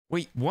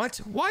Wait, what?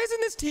 Why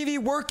isn't this TV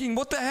working?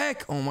 What the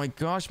heck? Oh my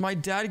gosh, my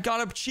dad got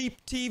a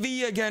cheap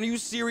TV again. Are you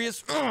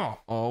serious? Ugh.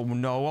 Oh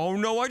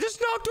no, I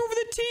just knocked over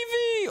the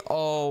TV.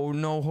 Oh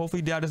no,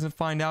 hopefully dad doesn't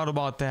find out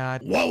about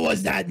that. What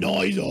was that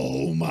noise?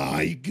 Oh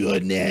my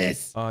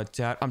goodness.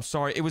 Dad, I'm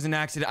sorry. It was an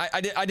accident.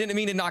 I didn't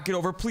mean to knock it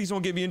over. Please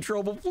don't get me in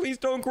trouble. Please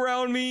don't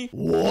ground me.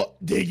 What?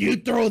 Did you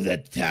throw the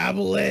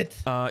tablet?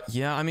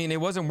 Yeah, I mean, it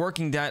wasn't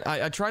working, Dad.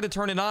 I tried to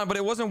turn it on, but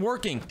it wasn't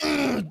working.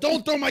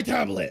 Don't throw my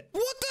tablet.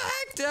 What the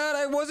heck, Dad?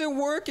 I wasn't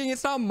working.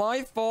 It's not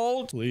my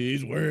fault.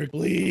 Please work,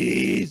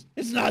 please.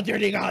 It's not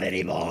turning on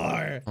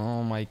anymore.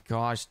 Oh my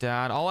gosh,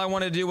 Dad. All I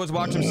wanted to do was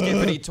watch some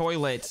Skippity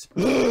Toilets.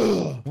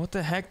 What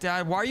the heck,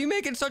 Dad? Why are you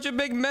making such a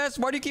big mess?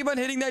 Why do you keep on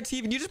hitting that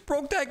TV? You just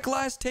broke that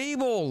glass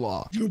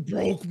table. You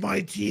broke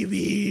my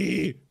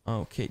TV.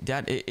 Okay,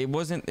 Dad, it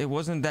wasn't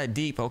that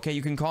deep. Okay,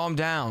 you can calm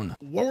down.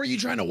 What were you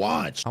trying to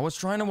watch? I was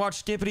trying to watch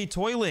Skippity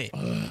Toilet.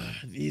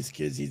 These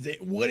kids,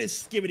 what is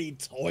Skippity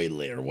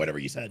Toilet or whatever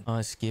you said?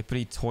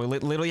 Skippity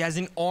Toilet literally has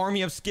an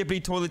army of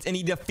Skippity Toilets and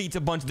he defeats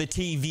a bunch of the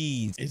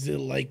TVs. Is it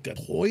like a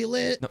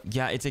toilet? No,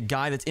 yeah, it's a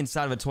guy that's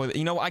inside of a toilet.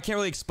 You know, I can't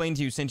really explain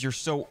to you since you're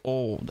so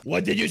old.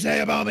 What did you say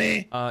about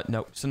me?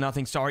 No, so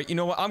nothing. Sorry. You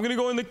know what? I'm gonna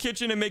go in the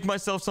kitchen and make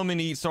myself something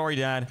to eat. Sorry,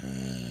 Dad.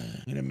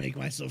 I'm gonna make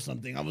myself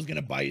something. I was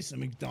gonna buy you some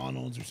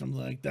McDonald's or something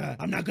like that.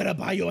 I'm not gonna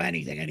buy you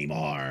anything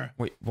anymore.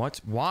 Wait,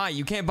 what? Why?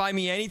 You can't buy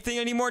me anything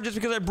anymore just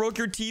because I broke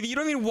your TV? You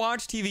don't even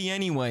watch TV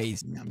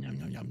anyways. Yum, yum,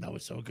 yum, yum. That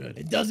was so good.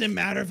 It doesn't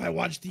matter if I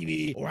watch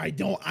TV or I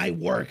don't. I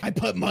work. I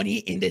put money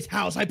in this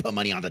house. I put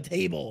money on the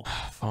table.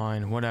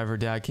 Fine, whatever,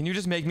 Dad. Can you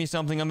just make me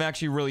something? I'm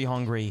actually really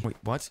hungry. Wait,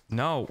 what?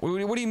 No.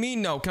 What do you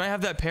mean no? Can I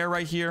have that pear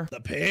right here?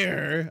 The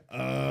pear?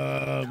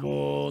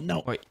 Well,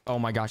 no. Wait, oh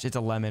my gosh, it's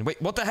a lemon.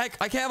 Wait, what the heck?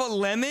 I can't have a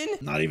lemon?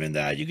 Not even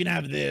that. You can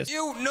have this.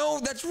 Ew, no,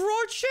 that's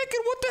raw chicken.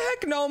 What the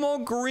heck? No, I'm all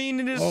green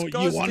and disgusting.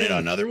 Oh, you wanted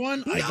another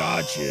one? No, I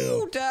got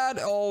you. Dad.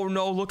 Oh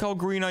no, look how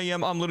green I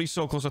am. I'm literally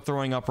so close to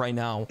throwing up right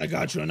now. I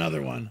got you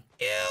another one.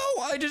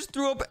 Ew, I just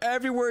threw up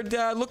everywhere,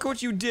 Dad. Look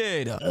what you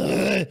did.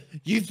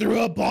 You threw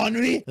up on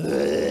me?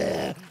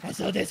 That's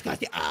so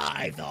disgusting.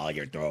 I saw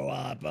your throw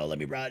up. Let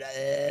me run.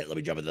 Let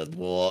me jump in the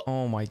pool.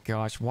 Oh my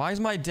gosh. Why is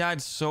my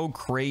dad so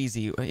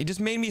crazy? He just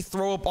made me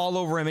throw up all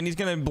over him and he's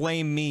gonna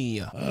blame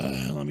me.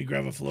 Let me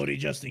grab a floaty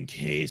just in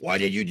case. Why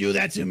did you do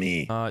that to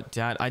me?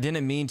 Dad, I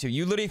didn't mean to.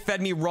 You literally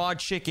fed me raw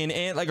chicken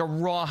and like a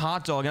raw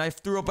hot dog and I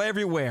threw up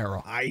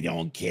everywhere. I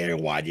don't care.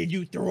 Why did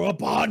you throw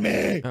up on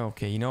me?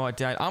 Okay, you know what,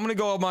 Dad? I'm gonna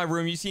go up my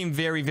room. You seem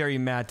very, very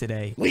mad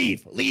today.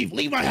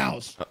 Leave my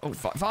house.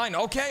 Fine.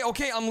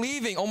 Okay, I'm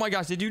leaving. Oh my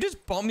gosh, did you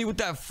just bump me with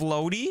that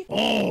floaty?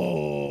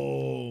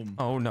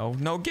 Oh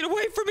no, get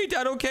away from me,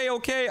 Dad.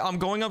 Okay, I'm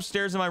going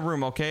upstairs in my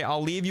room. Okay,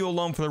 I'll leave you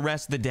alone for the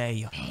rest of the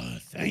day.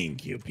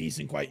 Thank you. Peace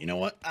and quiet. You know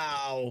what?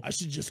 Ow. I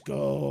should just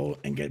go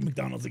and get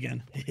McDonald's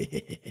again.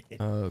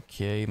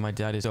 Okay, my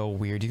dad is so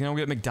weird. You can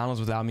get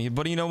McDonald's without me,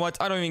 but you know what?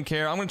 I don't even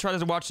care. I'm gonna try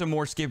to watch some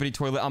more Skippity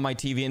Toilet on my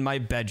TV in my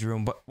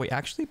bedroom. But wait,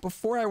 actually,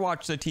 before I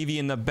watch the TV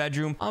in the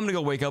bedroom, I'm gonna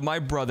go wake up my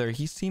brother.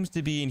 He seems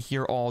to be in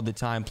here all the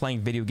time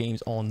playing video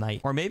games all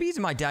night. Or maybe he's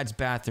in my dad's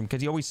bathroom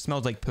because he always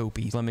smells like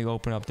poopies. Let me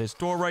open up this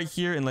door right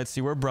here and let's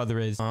see where brother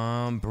is.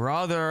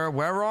 Brother,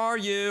 where are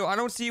you? I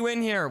don't see you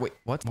in here. Wait,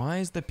 what? Why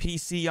is the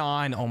PC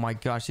on? Oh my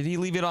gosh, did he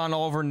leave it on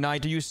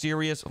overnight? Are you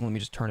serious? Oh, let me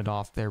just turn it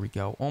off. There we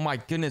go. Oh my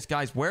goodness,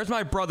 guys, where's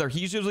my brother?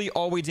 He's usually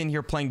always in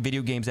here playing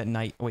video games at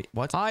night. Wait,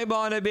 what? Hi,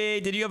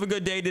 Barnaby. Did you have a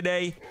good day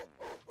today?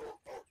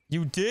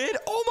 You did?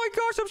 Oh my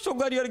gosh, I'm so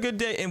glad you had a good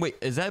day. And wait,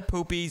 is that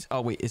poopies?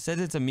 Oh wait, it says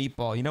it's a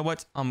meatball. You know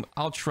what?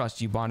 I'll trust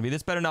you, Barnaby.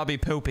 This better not be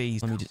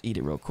poopies. Let me just eat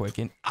it real quick.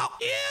 And oh,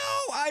 ew!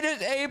 I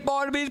just ate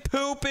Barnaby's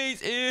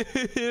poopies.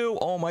 Ew!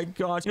 Oh my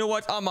gosh. You know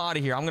what? I'm out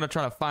of here. I'm gonna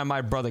try to find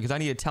my brother because I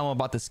need to tell him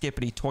about the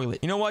Skippity Toilet.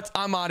 You know what?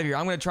 I'm out of here.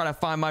 I'm gonna try to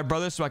find my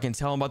brother so I can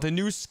tell him about the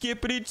new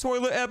Skippity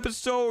Toilet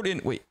episode.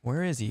 And wait,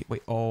 where is he?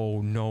 Wait,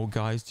 oh no,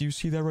 guys, do you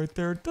see that right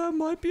there? That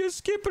might be a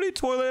Skippity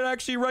Toilet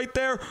actually right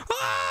there.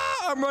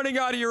 Ah! I'm running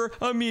out of here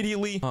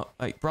immediately.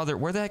 Hey, brother,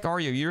 where the heck are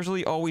you? You're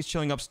usually always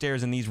chilling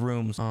upstairs in these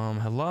rooms.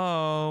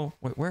 Hello?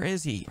 Wait, where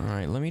is he? All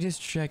right, let me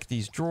just check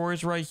these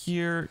drawers right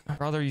here.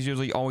 Brother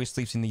usually always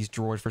sleeps in these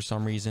drawers for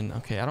some reason.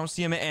 Okay, I don't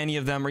see him in any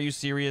of them. Are you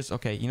serious?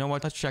 Okay, you know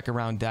what? Let's check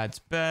around Dad's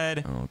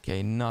bed.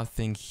 Okay,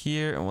 nothing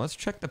here. Well, let's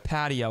check the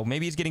patio.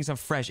 Maybe he's getting some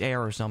fresh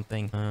air or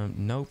something.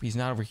 Nope, he's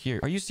not over here.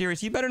 Are you serious?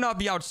 He better not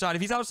be outside.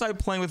 If he's outside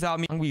playing without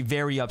me, I'm gonna be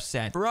very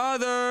upset.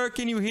 Brother,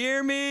 can you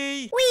hear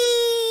me?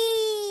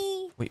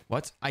 Wee! Wait,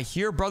 what? I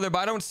hear brother, but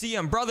I don't see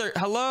him. Brother,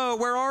 hello,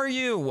 where are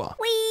you?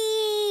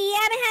 Wee!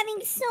 I'm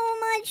having so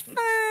much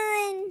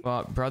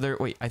fun. Brother,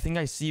 wait, I think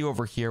I see you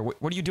over here.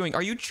 What are you doing?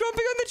 Are you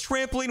jumping on the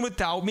trampoline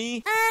without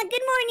me?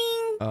 Good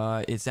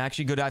morning. It's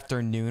actually good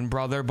afternoon,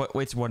 brother, but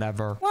it's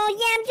whatever. Well,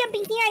 yeah, I'm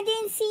jumping here. I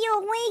didn't see you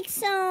awake,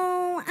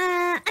 so,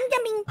 I'm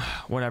jumping.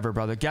 Whatever,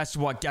 brother. Guess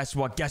what?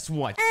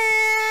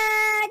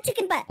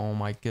 Chicken butt. Oh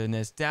my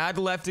goodness. Dad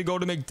left to go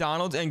to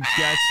McDonald's and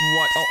guess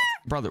what? Oh,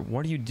 brother,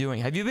 what are you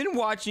doing? Have you been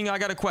watching? I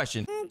got a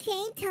question.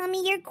 Okay, tell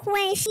me your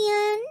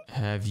question.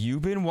 Have you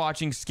been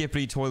watching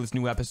Skippity Toilet Toilet's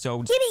new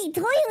episodes. Skibbity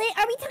Toilet?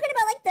 Are we talking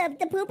about like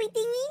the poopy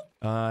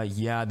thingy?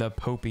 Yeah, the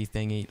poopy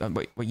thingy.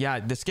 Wait, yeah,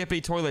 the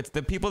Skippity Toilets.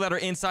 The people that are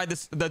inside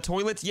the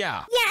toilets,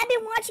 yeah. Yeah, I've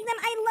been watching them.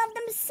 I love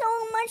them so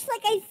much.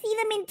 Like, I see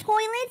them in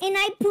toilets, and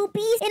I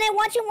poopies, and I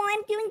watch them while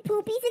I'm doing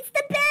poopies. It's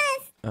the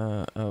best.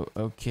 Oh,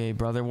 okay,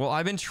 brother. Well,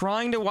 I've been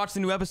trying to watch the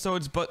new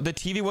episodes, but the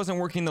TV wasn't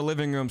working in the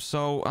living room.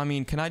 So, I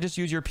mean, can I just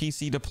use your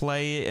PC to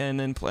play and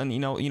then,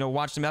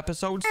 watch some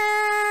episodes?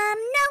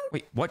 No.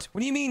 Wait, what?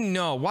 What do you mean,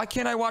 no? Why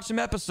can't I watch some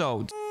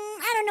episodes?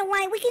 I don't know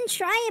why. We can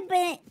try it,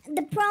 but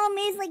the problem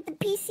is, like, the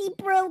PC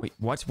broke. Wait,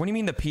 what? What do you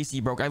mean the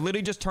PC broke? I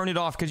literally just turned it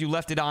off because you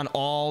left it on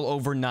all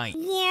overnight.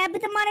 Yeah,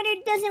 but the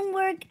monitor doesn't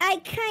work. I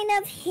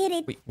kind of hit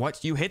it. Wait,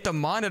 what? You hit the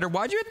monitor?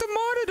 Why'd you hit the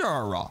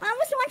monitor? I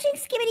was watching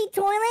Skibbity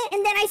Toilet,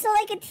 and then I saw,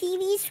 like, a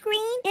TV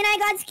screen, and I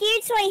got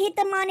scared, so I hit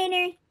the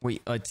monitor.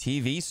 Wait, a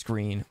TV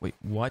screen? Wait,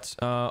 what?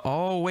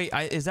 Oh, wait,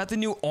 is that the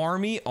new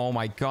army? Oh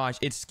my gosh,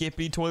 it's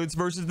Skippy Toilets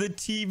versus the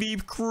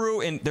TV crew,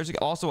 and there's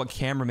also a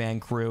cameraman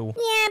crew.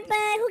 Yeah, but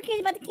who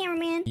cares about the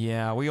cameraman?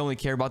 Yeah, we only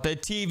care about the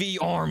TV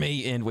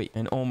army, and wait,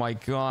 and oh my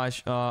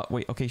gosh,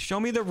 wait, okay, show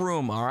me the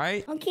room, all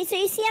right? Okay, so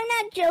you see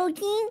I'm not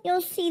joking.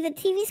 You'll see the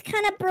TV's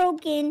kind of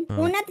broken.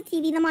 Well, not the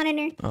TV, the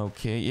monitor.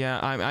 Okay, yeah,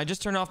 I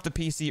just turned off the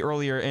PC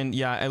earlier, and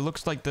yeah, it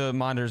looks like the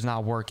monitor's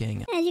not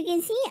working. As you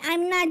can see,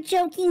 I'm not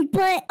joking,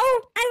 but...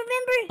 Oh,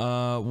 I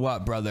remember.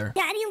 What, brother?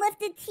 Daddy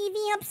left the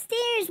TV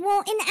upstairs.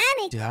 Well, in the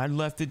attic. Dad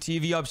left the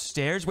TV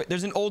upstairs? Wait,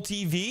 there's an old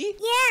TV?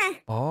 Yeah.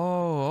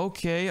 Oh,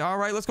 okay. All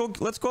right, let's go up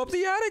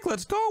the attic.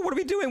 Let's go. What are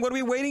we doing? What are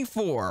we waiting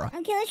for?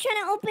 Okay, let's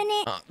try to open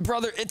it.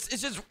 Brother, it's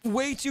just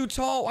way too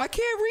tall. I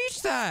can't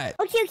reach that.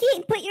 Okay.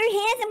 Put your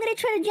hands. I'm gonna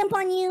try to jump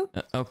on you.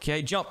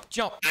 Okay, jump.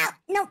 Ow.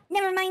 No,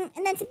 never mind.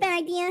 That's a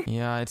bad idea.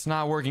 Yeah, it's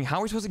not working. How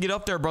are we supposed to get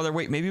up there, brother?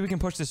 Wait, maybe we can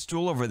push this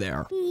stool over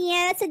there.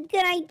 Yeah, that's a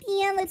good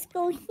idea. Let's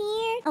go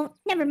here. Oh,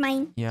 never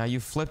mind. Yeah, you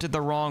flipped it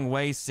the wrong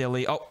way,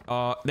 silly.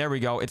 Oh, there we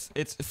go.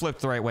 It's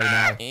flipped the right way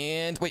now.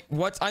 And wait,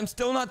 what? I'm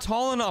still not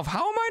tall enough.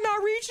 How am I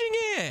not reaching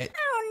it?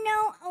 I don't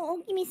know.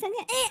 Oh, give me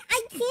something.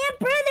 I can't,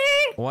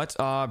 brother.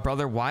 What?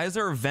 Brother, why is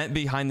there a vent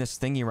behind this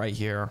thingy right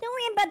here? Don't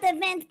worry about the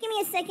vent. Give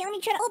me a second. Let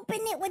me try to open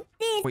it with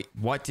this. Wait,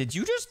 what? Did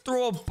you just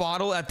throw a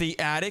bottle at the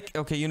attic?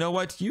 Okay, you know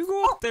what? You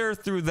go up there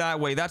through that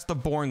way. That's the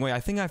boring way. I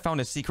think I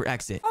found a secret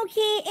exit.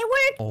 Okay, it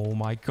worked. Oh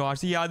my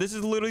gosh. Yeah, this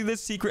is literally the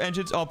secret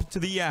entrance up to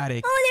the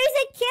attic. Oh,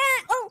 there's a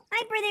cat. Oh,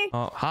 hi, brother.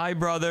 Oh, hi,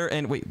 brother.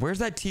 And wait, where's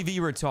that TV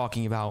you were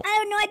talking about? I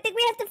don't know. I think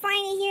we have to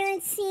find it here.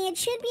 Let's see. It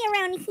should be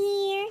around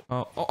here.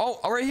 Oh,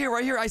 right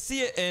here. I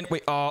see it. And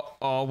wait,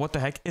 what the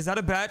heck? Is that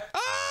a bat?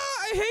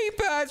 I hate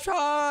bats.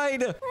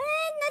 Hide.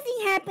 Nothing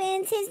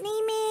happens. His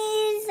name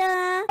is,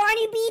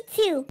 Barnaby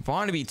 2.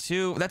 Barnaby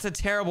 2? That's a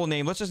terrible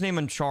name. Let's just name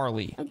him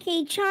Charlie.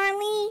 Okay,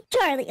 Charlie.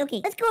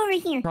 Okay, let's go over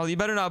here. Charlie, you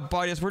better not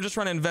bite us. We're just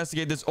trying to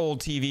investigate this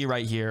old TV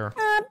right here.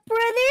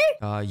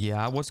 Brother?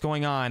 Yeah, what's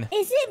going on?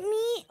 Is it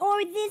me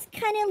or this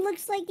kind of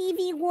looks like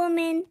TV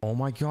Woman? Oh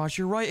my gosh,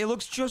 you're right. It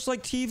looks just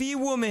like TV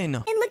Woman.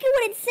 And look at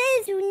what it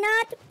says. Do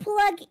not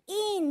plug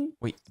in.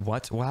 Wait,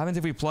 what? What happens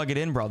if we plug it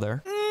in,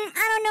 brother?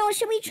 I don't know.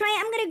 Should we try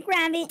it? I'm gonna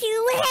grab it.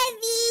 Too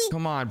heavy.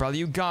 Come on, brother.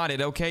 You got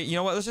it, okay? You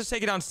know what? Let's just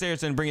take it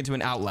downstairs and bring it to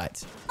an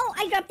outlet. Oh,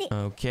 I dropped it.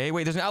 Okay,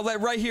 wait. There's an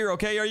outlet right here,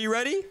 okay? Are you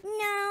ready?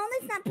 No,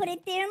 let's not put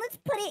it there. Let's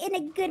put it in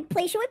a good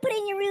place. Should we put it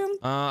in your room?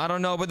 I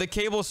don't know, but the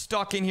cable's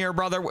stuck in here,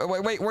 brother.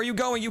 Wait, where are you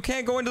going? You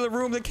can't go into the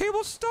room. The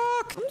cable's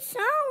stuck. I'm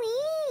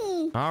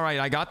sorry. All right,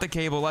 I got the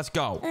cable. Let's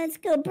go. Let's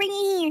go. Bring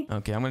it here.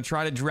 Okay, I'm going to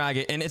try to drag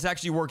it, and it's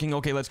actually working.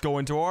 Okay, let's go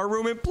into our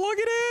room and plug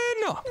it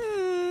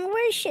in.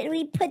 Where should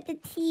we put the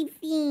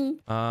TV?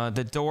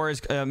 The door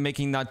is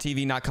making that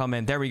TV not come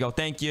in. There we go.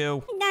 Thank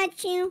you. I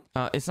got you.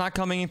 It's not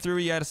coming in through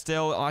yet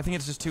still. I think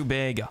it's just too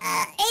big.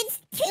 It's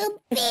too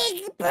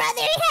big,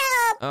 brother.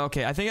 Help.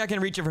 Okay, I think I can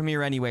reach it from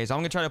here anyways. I'm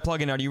going to try to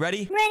plug in. Are you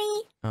ready?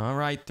 Ready. All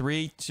right,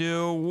 3,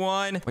 2,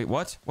 1. Wait,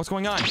 what? What's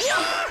going on? Who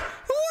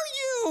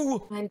are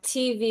you? I'm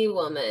TV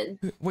Woman.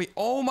 Wait,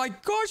 oh my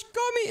gosh,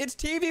 Gummy, it's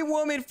TV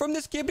Woman from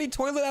the Skippy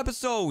Toilet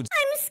episodes.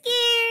 I'm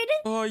scared.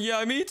 Oh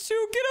yeah, me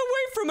too. Get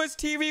away from us,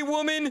 TV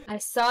Woman. I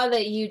saw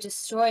that you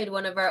destroyed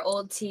one of our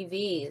old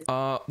TVs.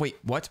 Wait,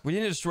 what? We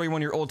didn't destroy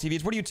one of your old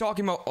TVs. What are you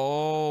talking about?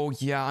 Oh,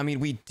 yeah, I mean,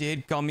 we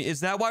did, Gummy.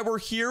 Is that why we're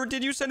here?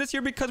 Did you send us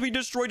here because we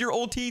destroyed your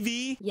old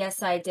TV?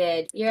 Yes, I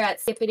did. You're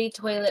at Skippity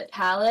Toilet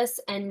Palace,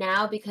 and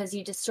now because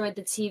you destroyed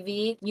the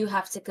TV, you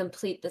have to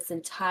complete this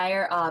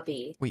entire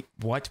obby. Wait,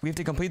 what? We have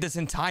to complete this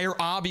entire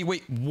obby?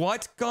 Wait,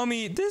 what,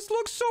 Gummy? This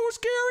looks so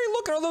scary.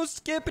 Look at all those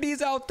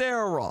Skippities out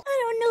there. I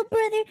don't know,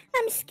 brother.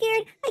 I'm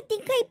scared. I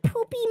think I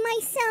poopy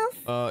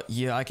myself.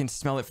 Yeah, I can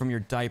smell it from your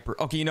diaper.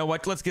 Okay, you know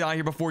what? Let's get out of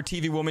here before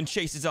TV Woman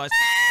chases us. Run.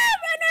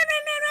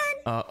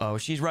 Uh-oh,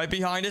 she's right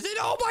behind us. And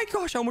oh my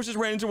gosh, I almost just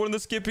ran into one of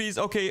the Skippities.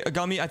 Okay,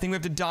 Gummy, I think we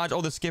have to dodge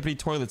all the Skippity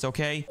toilets,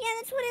 okay? Yeah,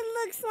 that's what it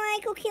looks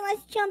like. Okay,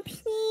 let's jump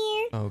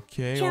here.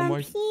 Okay, oh Jump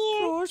my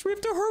here. gosh, we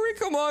have to hurry.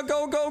 Come on,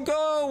 go, go,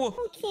 go.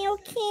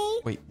 Okay.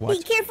 Wait, what?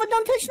 Be careful,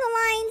 don't touch the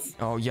lines.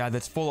 Oh, yeah,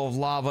 that's full of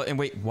lava. And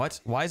wait, what?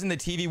 Why isn't the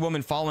TV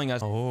woman following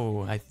us?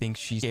 Oh, I think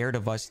she's scared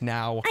of us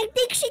now. I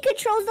think she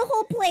controls the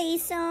whole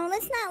place, so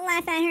let's not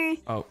laugh at her.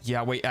 Oh,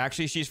 yeah, wait,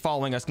 actually, she's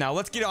following us now.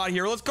 Let's get out of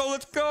here. Let's go,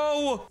 let's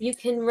go. You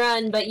can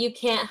run, but you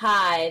can't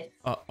hide.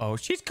 Uh-oh,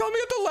 she's coming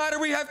up the ladder.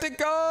 We have to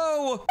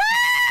go.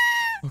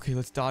 Okay,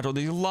 let's dodge all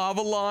these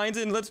lava lines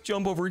and let's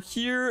jump over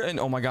here. And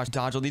oh my gosh,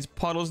 dodge all these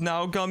puddles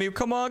now, Gummy.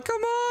 Come on,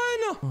 come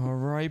on. All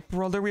right,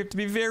 brother, we have to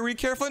be very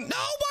careful. No, my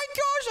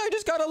gosh, I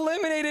just got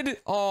eliminated.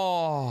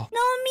 Oh.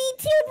 No, me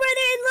too,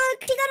 brother.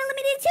 Look, she got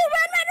eliminated too.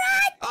 Run.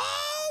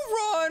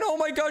 Oh, run. Oh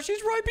my gosh,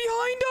 she's right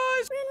behind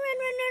us. Run.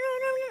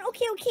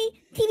 Okay.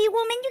 TV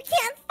woman, you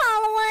can't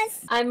follow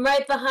us. I'm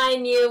right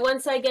behind you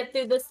once I get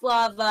through this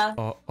lava.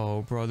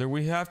 Uh-oh, brother,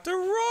 we have to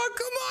run.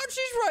 Come on,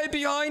 she's right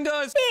behind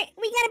us.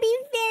 We gotta be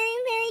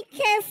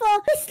very careful.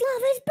 This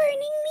lava's burning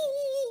me.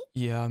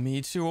 Yeah,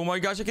 me too. Oh my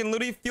gosh, I can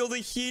literally feel the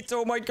heat.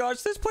 Oh my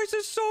gosh, this place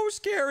is so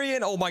scary.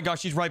 And oh my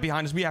gosh, she's right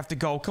behind us. We have to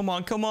go. Come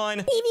on, come on.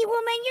 TV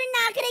woman,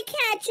 you're not gonna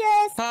catch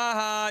us.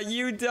 Haha,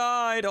 you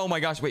died. Oh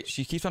my gosh, wait,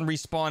 she keeps on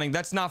respawning.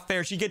 That's not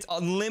fair. She gets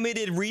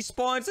unlimited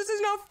respawns. This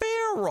is not fair.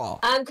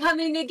 I'm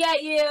coming to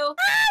get you.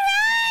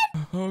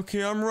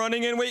 Okay, I'm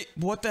running in. Wait,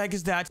 what the heck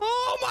is that?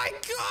 Oh my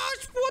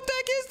gosh, what the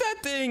heck is that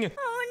thing?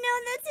 Oh no,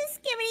 that's a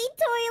skibbity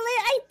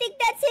toilet. I think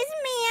that's his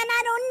man.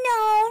 I don't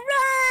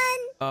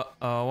know. Run.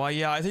 Uh-oh,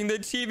 yeah, I think the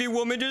TV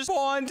woman just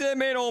spawned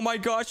him in. Oh my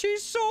gosh,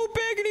 he's so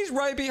big and he's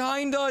right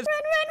behind us.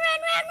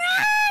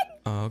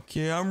 Run.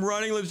 Okay, I'm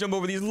running. Let's jump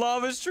over these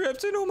lava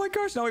strips. And oh my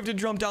gosh, now we have to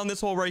jump down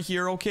this hole right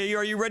here. Okay,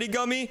 are you ready,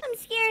 Gummy? I'm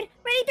scared.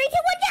 Ready, 3, 2, 1,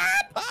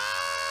 jump.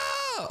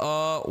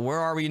 Where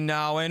are we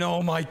now? And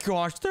oh my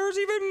gosh, there's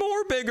even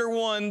more bigger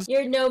ones.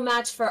 You're no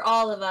match for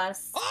all of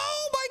us.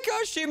 Oh my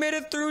gosh, she made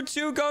it through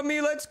too, Gummy.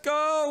 Let's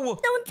go.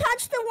 Don't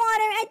touch the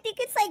water. I think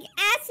it's like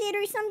acid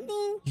or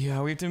something.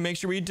 Yeah, we have to make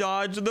sure we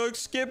dodge the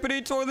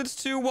skippity toilets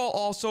too while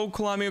also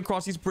climbing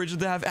across these bridges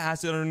that have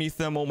acid underneath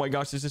them. Oh my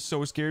gosh, this is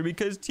so scary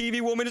because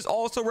TV woman is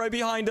also right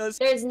behind us.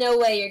 There's no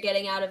way you're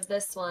getting out of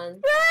this one. Run,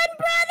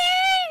 brother.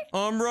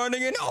 I'm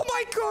running and oh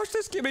my gosh,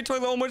 the skippity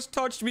toilet almost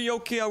touched me.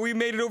 Okay, we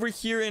made it over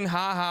here and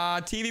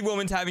haha, TV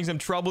woman's having some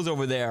troubles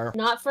over there.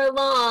 Not for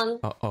long.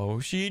 Uh-oh,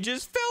 she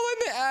just fell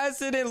in the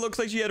acid and it looks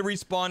like she had to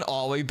respawn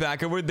all the way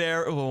back over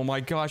there. Oh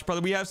my gosh,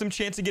 brother, we have some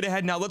chance to get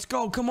ahead now. Let's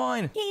go, come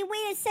on. Okay,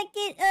 wait a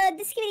second.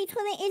 The skibbity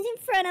toilet is in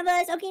front of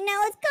us. Okay,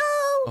 now let's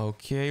go.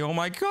 Okay, oh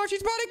my gosh,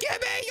 he's about to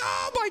get me.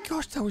 Oh my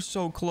gosh, that was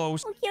so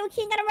close.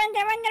 Okay, gotta run.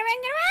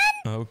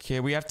 Okay,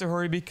 we have to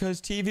hurry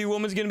because TV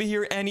woman's gonna be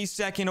here any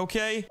second,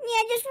 okay?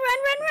 Yeah, just run.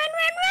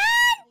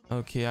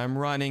 Okay, I'm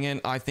running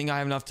and I think I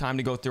have enough time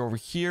to go through over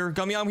here.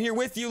 Gummy, I'm here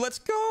with you. Let's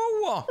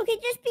go. Okay,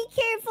 just be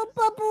careful,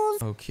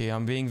 Bubbles. Okay,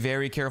 I'm being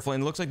very careful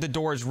and it looks like the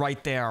door is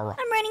right there.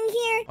 I'm running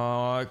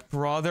here.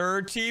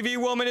 Brother, TV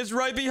woman is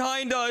right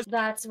behind us.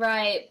 That's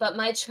right, but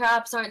my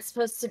traps aren't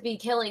supposed to be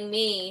killing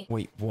me.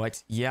 Wait,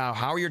 what? Yeah,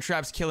 how are your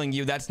traps killing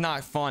you? That's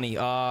not funny.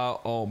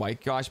 Oh my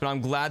gosh, but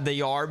I'm glad they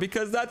are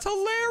because that's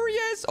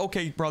hilarious.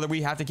 Okay, brother,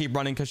 we have to keep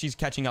running because she's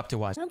catching up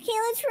to us. Okay,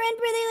 let's run,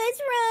 brother.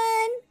 Let's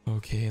run.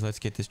 Okay, let's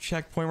get this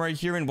checkpoint right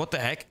here. And what the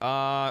heck?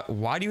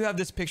 Why do you have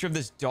this picture of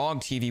this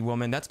dog, TV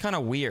woman? That's kind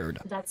of weird.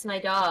 That's my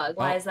dog.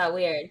 Why is that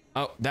weird?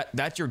 Oh,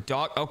 that's your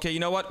dog? Okay, you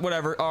know what?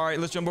 Whatever. All right,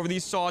 let's jump over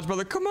these saws,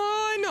 brother. Come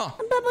on.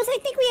 Bubbles, I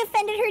think we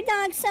offended her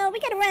dog, so we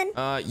gotta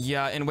run.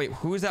 Yeah, and wait,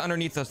 who is that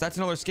underneath us? That's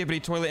another skippity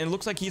toilet, and it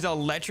looks like he's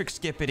electric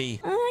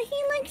skippity.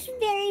 He looks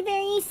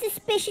very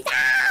suspicious.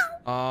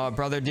 Ow!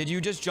 Brother, did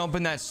you just jump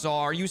in that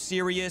saw? Are you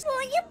serious?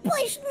 Oh, you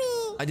pushed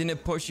me. I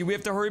didn't push you. We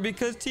have to hurry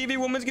because TV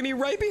woman's gonna be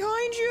right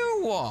behind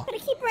you. Gotta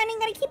keep running.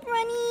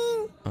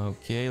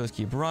 Okay, let's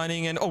keep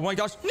running. And oh my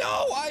gosh,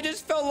 no! I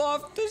just fell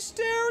off the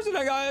stairs and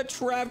I got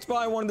trapped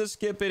by one of the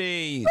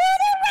skippities.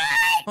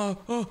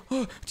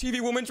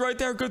 TV woman's right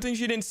there. Good thing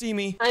she didn't see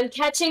me. I'm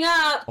catching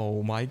up.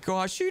 Oh my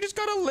gosh, she just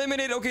got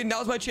eliminated. Okay,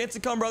 now's my chance to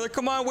come, brother.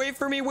 Come on, wait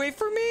for me. Waiting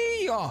for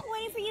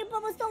you,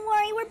 Bubbles. Don't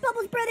worry. We're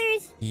Bubbles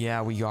Brothers.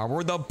 Yeah, we are.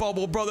 We're the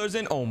Bubble Brothers.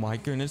 And oh my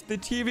goodness, the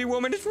TV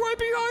woman is right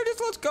behind us.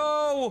 Let's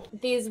go.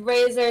 These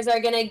razors are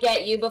gonna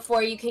get you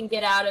before you can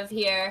get out of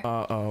here.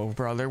 Uh-oh,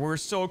 brother. We're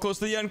so close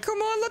to the end. Come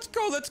on, let's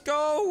go.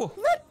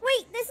 Look,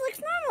 wait. This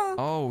looks normal.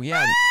 Oh,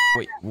 yeah.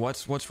 Wait,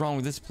 what's wrong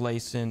with this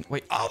place? And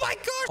wait, oh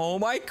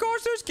my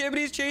gosh, there's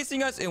skibbities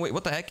chasing us. And wait,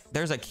 what the heck?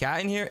 There's a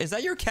cat in here. Is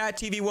that your cat,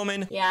 TV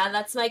woman? Yeah,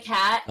 that's my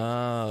cat.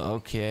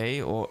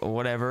 Okay, or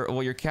whatever.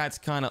 Well, your cat's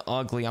kind of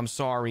ugly. I'm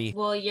sorry.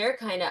 Well, you're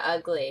kind of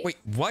ugly. Wait,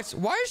 what?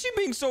 Why is she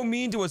being so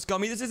mean to us,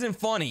 Gummy? This isn't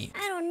funny.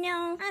 I don't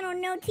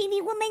know,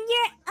 TV woman.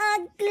 You're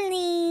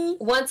ugly.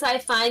 Once I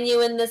find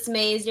you in this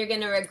maze, you're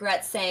gonna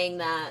regret saying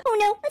that. Oh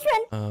no, let's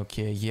run.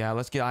 Okay, yeah,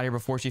 let's get out of here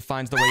before she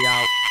finds the way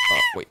out.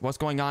 Wait, what's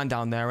going on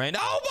down there? And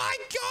oh my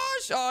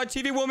gosh.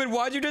 TV woman,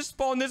 why'd you just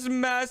spawn this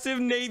massive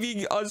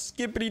navy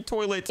skippity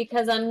toilet?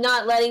 Because I'm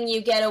not letting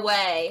you get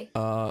away.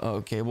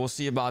 Okay, we'll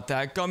see about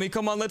that. Gummy,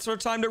 come on, let's start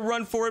time to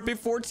run for it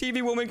before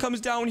TV woman comes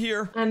down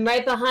here. I'm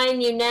right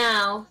behind you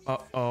now.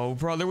 Uh-oh,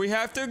 brother, we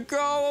have to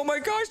go. Oh my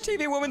gosh,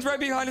 TV woman's right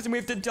behind us and we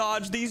have to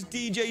dodge these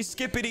DJ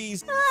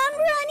skippities. I'm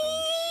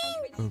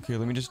running. Okay,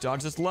 let me just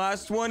dodge this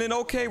last one. And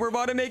okay, we're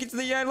about to make it to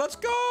the end. Let's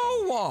go.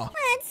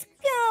 Let's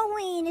go.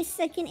 Wait a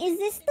second. Is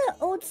this the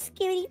old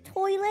skitty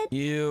toilet?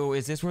 Ew,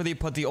 is this where they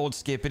put the old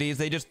skippities?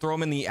 They just throw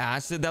them in the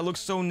acid? That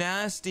looks so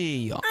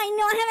nasty. I know.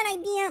 I have an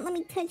idea. Let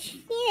me touch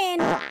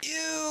it.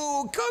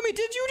 Ew, Gummy,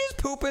 did you just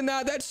poop in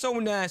that? That's so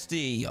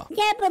nasty.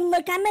 Yeah, but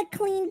look, I'm a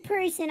clean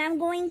person. I'm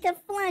going to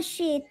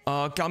flush it.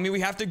 Gummy, we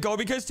have to go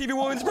because TV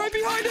woman's right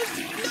behind us.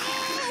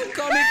 No,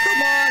 Gummy,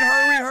 come on,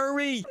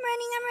 hurry.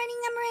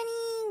 I'm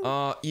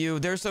running. Ew,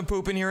 there's some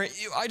poop in here.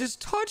 Ew, I just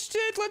touched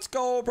it. Let's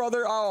go,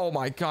 brother. Oh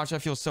my gosh, I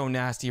feel so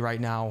nasty right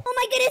now. Oh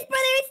my goodness,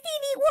 brother, it's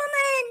TV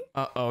woman.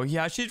 Uh-oh,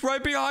 yeah, she's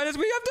right behind us.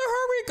 We have to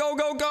hurry.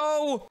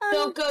 Go.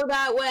 Don't go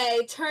that way.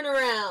 Turn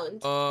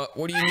around.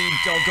 What do you mean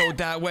don't go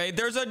that way?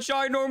 There's a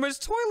ginormous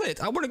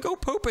toilet. I want to go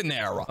poop in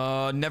there.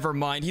 Never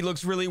mind. He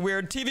looks really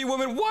weird. TV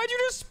woman, why'd you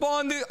just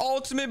spawn the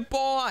ultimate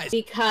boss?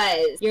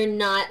 Because you're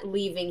not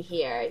leaving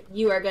here.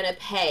 You are gonna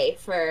pay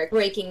for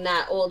breaking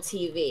that old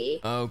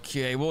TV.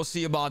 Okay, we'll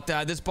see about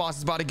that. This boss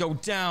is about to go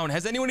down.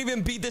 Has anyone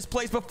even beat this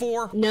place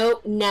before?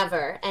 Nope,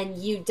 never. And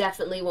you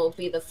definitely won't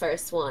be the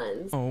first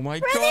ones. Oh my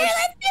Brother, gosh.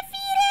 let's defeat him.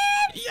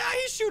 Yeah,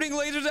 he's shooting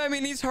lasers at me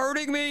and he's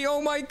hurting me.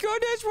 Oh my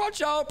goodness, watch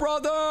out,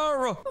 brother.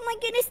 Oh my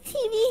goodness,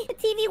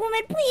 TV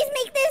woman, please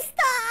make this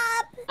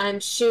stop. I'm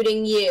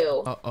shooting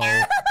you.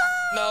 Uh-oh.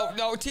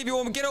 No, TV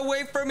woman, get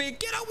away from me.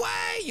 Get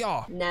away.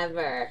 Oh.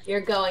 Never.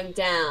 You're going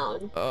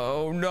down.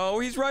 Oh no,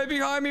 he's right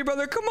behind me,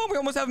 brother. Come on, we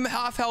almost have him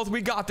half health.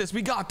 We got this.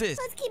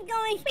 Let's keep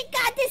going. We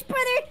got this,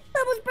 brother.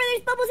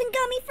 Bubbles and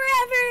Gummy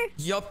forever.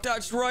 Yup,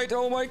 that's right.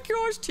 Oh my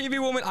gosh, TV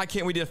woman. I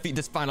can't wait to defeat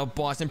this final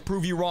boss and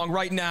prove you wrong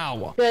right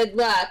now. Good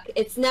luck.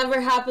 It's never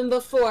happened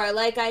before,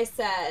 like I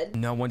said.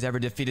 No one's ever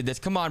defeated this.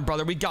 Come on,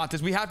 brother. We got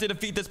this. We have to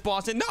defeat this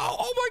boss. And no,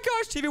 oh my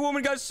gosh, TV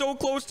woman got so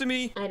close to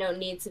me. I don't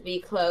need to be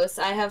close.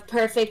 I have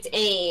perfect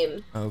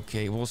aim.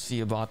 Okay, we'll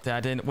see about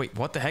that. And wait,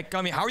 what the heck,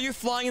 Gummy? How are you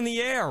flying in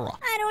the air?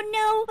 I don't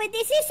know, but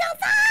this is so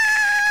fun.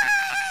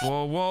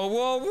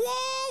 Whoa.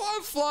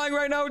 I'm flying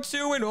right now,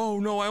 too. And oh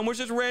no, I almost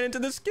just ran into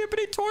the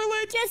skippity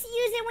toilet. Just use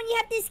it when you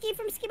have to escape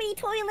from Skibbity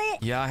Toilet.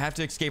 Yeah, I have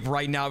to escape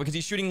right now because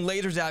he's shooting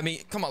lasers at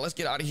me. Come on, let's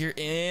get out of here.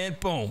 And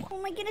boom. Oh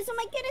my goodness.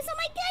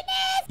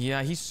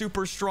 Yeah, he's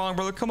super strong,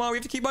 brother. Come on, we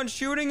have to keep on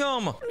shooting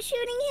him. I'm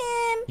shooting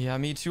him. Yeah,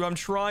 me too. I'm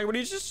trying, but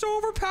he's just so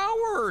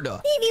overpowered.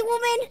 TV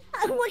woman,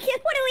 what do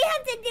we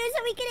have to do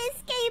so we can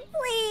escape,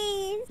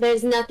 please?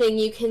 There's nothing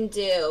you can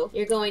do.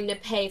 You're going to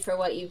pay for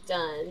what you've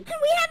done. We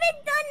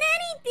haven't done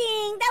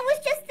anything. That was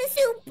just the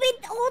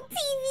stupid old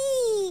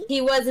TV.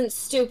 He wasn't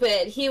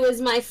stupid. He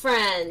was my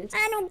friend.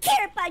 I don't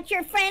care about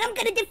your friend. I'm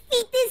gonna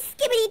defeat this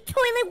Skibbity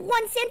Toilet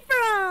once and for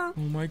all.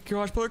 Oh my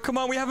gosh, brother. Come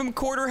on, we have him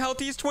quarter health.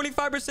 He's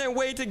 25%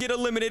 way to get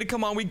eliminated.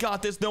 Come on, we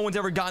got this. No one's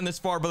ever gotten this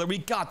far, brother. We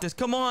got this.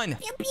 Come on.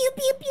 Pew, pew,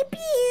 pew, pew,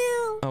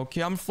 pew.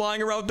 Okay, I'm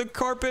flying around the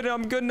carpet.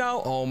 I'm good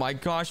now. Oh my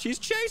gosh, he's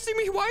chasing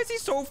me. Why is he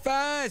so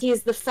fast?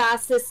 He's the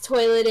fastest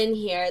toilet in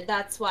here.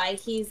 That's why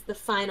he's the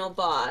final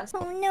boss.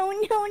 Oh, no.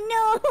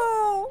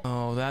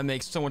 Oh, that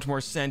makes so much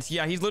more sense.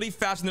 Yeah, he's literally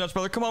faster than us,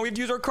 brother. Come on, we have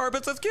to use our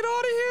carpets. Let's get out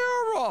of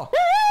here.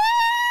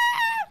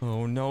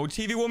 Oh no,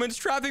 TV woman's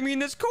trapping me in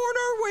this corner.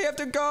 We have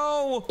to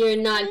go. You're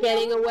not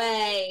getting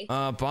away.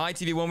 Bye,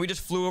 TV woman. We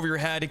just flew over your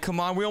head. Come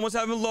on, we almost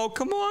have him low.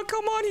 Come on.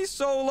 He's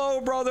so low,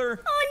 brother.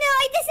 Oh no,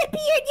 I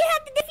disappeared. You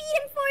have to defeat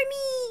him for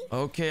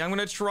me. Okay, I'm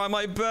gonna try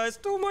my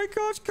best. Oh my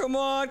gosh, come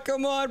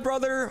on,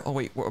 brother. Oh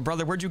wait,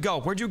 brother, where'd you go,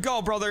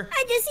 brother?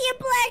 I just see a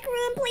black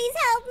room. Please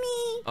help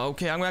me.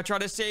 Okay, I'm gonna try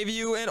to save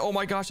you. And oh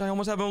my gosh, I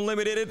almost have him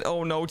eliminated.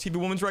 Oh no, TV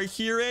woman's right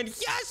here. And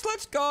yes,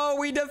 let's go.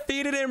 We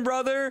defeated him,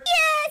 brother.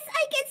 Yes,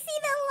 I can see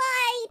the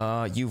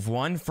light. You've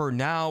won for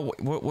now.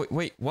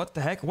 Wait, what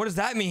the heck? What does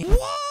that mean?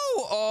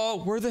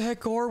 Whoa! Where the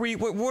heck are we?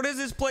 What is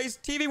this place?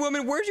 TV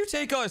woman, where'd you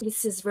take us?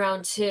 This is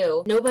round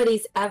 2.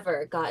 Nobody's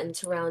ever gotten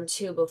to round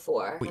 2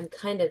 before. Wait. I'm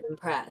kind of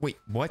impressed. Wait,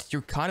 what?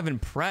 You're kind of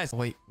impressed.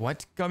 Wait,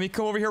 what? Gummy,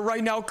 come over here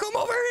right now. Come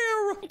over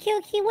here.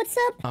 Okay, what's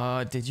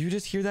up? Did you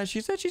just hear that?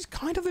 She said she's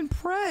kind of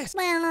impressed.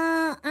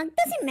 Well,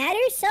 doesn't matter,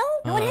 so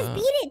no one has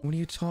beat it. What are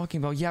you talking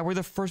about? Yeah, we're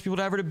the first people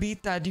to ever to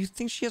beat that. Do you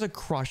think she has a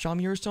crush on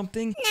me or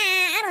something? Nah,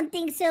 I don't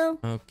think so.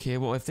 Okay,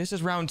 well, if this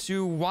is round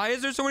 2, why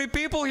is there so many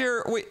people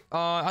here? Wait,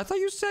 I thought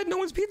you said no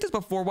one's beat this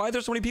before. Why are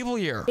there so many people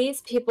here?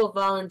 These people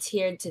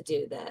volunteered to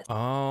do this.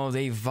 Oh,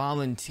 they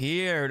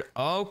volunteered.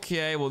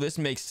 Okay, well, this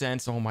makes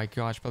sense. Oh my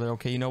gosh, brother.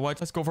 Okay, you know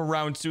what? Let's go for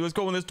round 2. Let's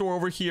go in this door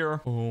over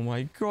here. Oh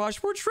my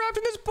gosh, we're trapped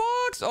in this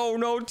box. blocks. Oh,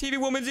 no. TV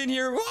Woman's in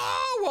here.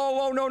 Whoa, whoa,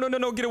 whoa. No, no, no,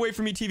 no. Get away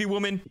from me, TV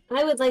Woman.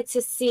 I would like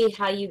to see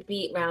how you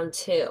beat round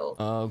 2.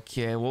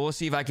 Okay, well, we'll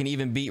see if I can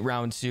even beat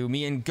round 2.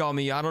 Me and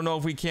Gummy, I don't know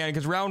if we can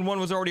because round 1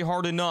 was already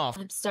hard enough.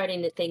 I'm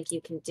starting to think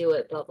you can do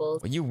it,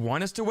 Bubbles. You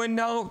want us to win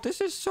now?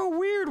 This is so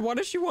weird. Why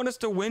does she want us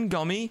to win,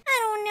 Gummy? I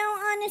don't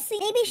know, honestly.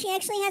 Maybe she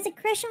actually has a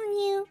crush on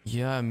you.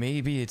 Yeah,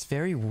 maybe. It's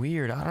very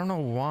weird. I don't know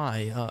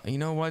why. You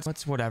know what?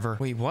 Let's whatever.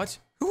 Wait, what?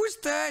 Who is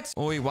that?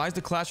 Oh, wait, why is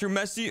the classroom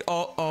messy?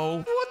 Uh-oh.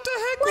 What the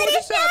heck? What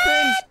just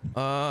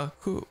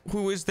happened?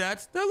 Who is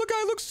that? That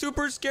guy looks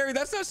super scary.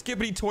 That's not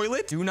Skippity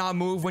Toilet. Do not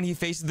move when he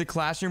faces the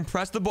classroom.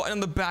 Press the button on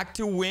the back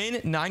to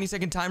win.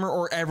 90-second timer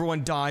or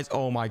everyone dies.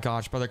 Oh my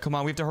gosh, brother. Come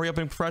on. We have to hurry up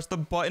and press the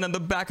button on the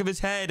back of his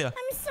head. I'm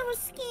so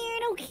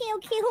scared. Okay.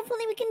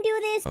 Hopefully we can do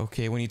this.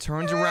 Okay, when he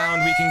turns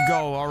around, we can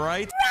go, all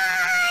right?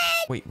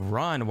 Run! Wait,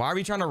 run? Why are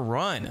we trying to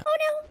run? Oh,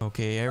 no.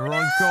 Okay,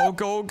 everyone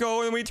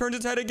go. And when he turns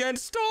his head again,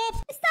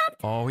 stop. Stop.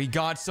 Oh, he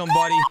got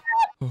somebody.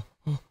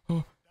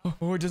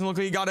 Oh, it doesn't look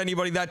like he got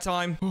anybody that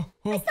time.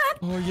 Oh,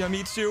 yeah,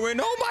 me too. And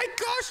oh my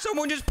gosh,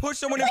 someone just pushed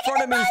someone in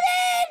front of me.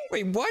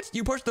 Wait, what?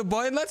 You pushed the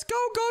button? Let's go,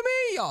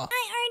 Gummy. I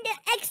earned an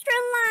extra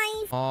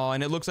life. Oh,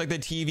 and it looks like the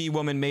TV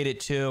woman made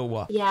it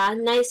too. Yeah,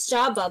 nice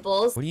job,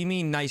 Bubbles. What do you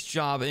mean, nice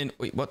job? And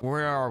wait, what?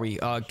 Where are we?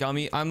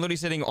 Gummy, I'm literally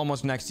sitting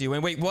almost next to you.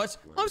 And wait, what?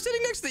 I'm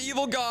sitting next to the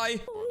evil guy.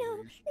 Oh,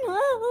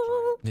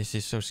 no. This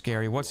is so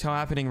scary. What's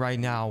happening right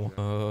now?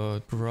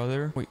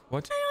 Brother? Wait,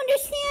 what? I don't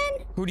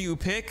understand. Who do you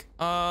pick?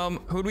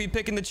 Who do we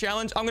pick in the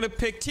challenge? I'm gonna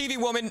pick TV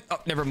Woman. Oh,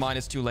 never mind.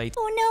 It's too late.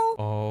 Oh,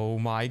 no. Oh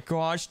my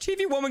gosh.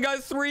 TV Woman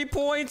got 3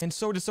 points. And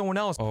so did someone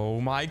else.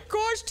 Oh my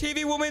gosh.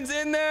 TV Woman's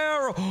in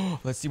there.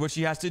 Let's see what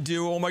she has to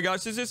do. Oh my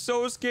gosh. This is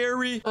so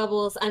scary.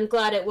 Bubbles, I'm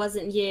glad it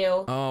wasn't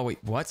you. Oh, wait.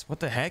 What? What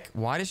the heck?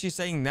 Why is she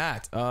saying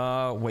that?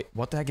 Wait.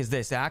 What the heck is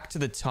this? Act to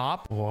the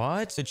top?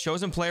 What? The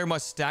chosen player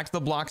must stack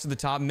the blocks to the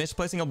top.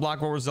 Misplacing a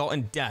block will result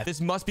in death. This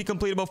must be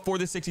completed before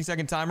the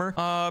 60-second timer.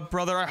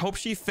 Brother, I hope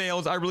she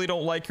fails. I really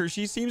don't like her.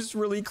 She seems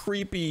really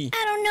creepy.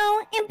 I don't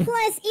know. And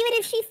plus, even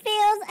if she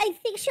fails, I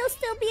think she'll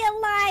still be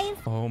alive.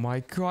 Oh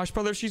my gosh,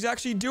 brother. She's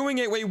actually doing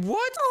it. Wait,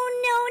 what?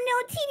 Oh,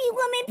 no, TV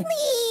Woman,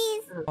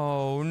 please.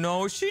 Oh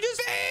no, she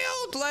just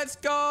failed. Let's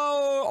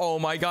go. Oh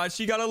my gosh,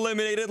 she got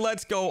eliminated.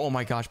 Let's go. Oh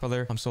my gosh,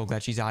 brother. I'm so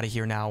glad she's out of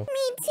here now.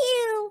 Me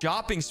too.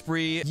 Shopping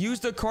spree. Use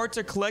the cart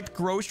to collect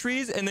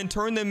groceries and then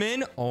turn them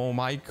in. Oh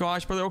my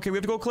gosh, brother. Okay, we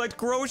have to go collect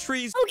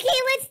groceries. Okay,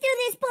 let's do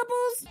this,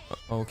 Bubbles.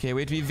 Okay,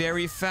 we have to be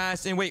very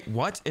fast. And wait,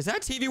 what? Is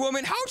that TV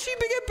Woman? How'd she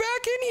get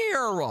back in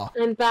here?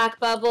 I'm back,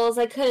 Bubbles.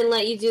 I couldn't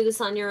let you do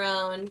this on your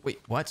own. Wait,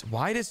 what?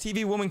 Why does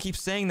TV Woman keep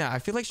saying that? I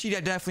feel like she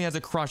definitely has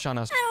a crush on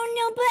us. I don't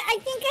know, but I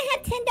think I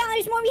have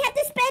 $10 more. We have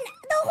to spend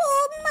the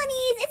whole money.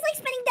 It's like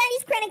spending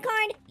Daddy's credit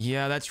card.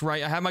 Yeah, that's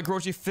right. I have my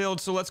grocery filled,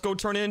 so let's go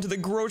turn it into the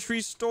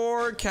grocery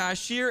store.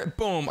 Cashier.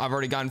 Boom. I've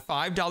already gotten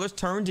 $5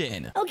 turned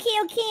in. Okay.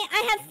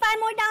 I have $5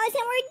 more and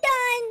we're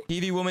done.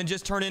 TV Woman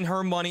just turned in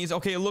her monies.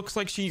 Okay, it looks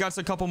like she got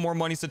a couple more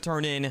monies to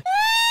turn in.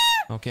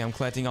 Okay, I'm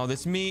collecting all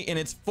this meat and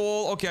it's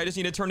full. Okay, I just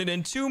need to turn it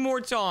in 2 more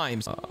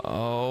times.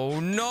 Oh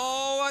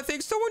no, I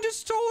think someone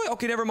just stole it.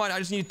 Okay, never mind. I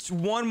just need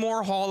 1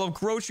 more haul of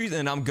groceries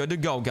and I'm good to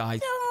go,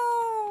 guys.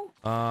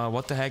 No.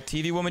 What the heck?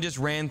 TV Woman just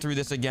ran through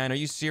this again. Are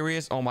you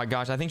serious? Oh my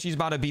gosh, I think she's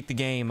about to beat the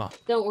game.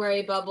 Don't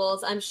worry,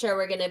 Bubbles. I'm sure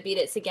we're gonna beat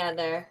it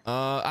together.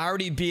 I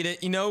already beat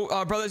it. You know,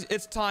 brothers,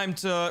 it's time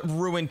to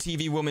ruin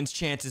TV Woman's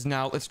chances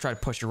now. Let's try to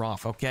push her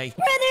off, okay?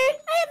 Brother,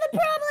 I have a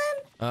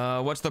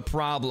problem. What's the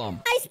problem?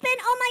 I spent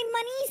all my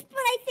monies, but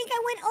I think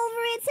I went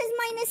over. It says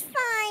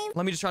 -5.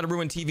 Let me just try to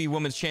ruin TV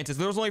Woman's chances.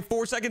 There's only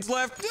 4 seconds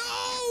left.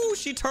 No!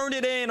 She turned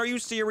it in. Are you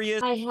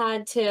serious? I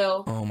had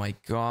to. Oh my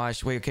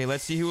gosh. Wait, okay.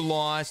 Let's see who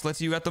lost. Let's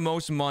see who got the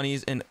most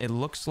monies. And it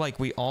looks like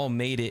we all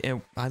made it.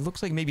 It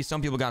looks like maybe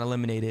some people got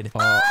eliminated. Oh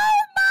my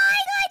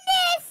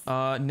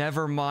goodness!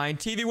 Never mind.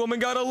 TV Woman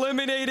got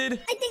eliminated.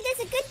 I think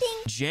that's a good thing.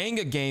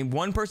 Jenga game.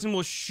 1 person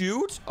will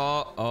shoot.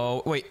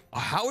 Uh-oh. Wait,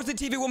 how is the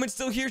TV Woman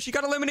still here? She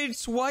got eliminated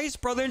twice,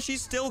 brother, and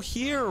she's still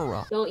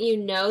here. Don't you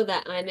know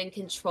that I'm in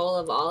control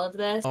of all of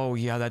this? Oh,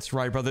 yeah, that's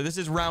right, brother. This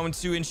is round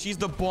 2, and she's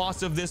the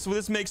boss of this, so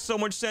this makes so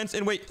much sense.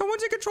 And wait,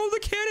 someone's in control of the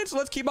cannon, so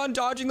let's keep on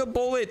dodging the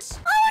bullets.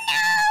 Oh,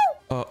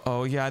 no!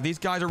 Oh, yeah, these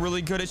guys are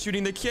really good at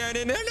shooting the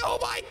cannon. And oh,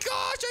 my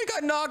gosh, I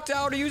got knocked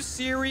out. Are you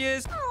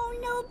serious? Oh,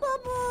 no,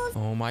 Bubbles.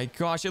 Oh, my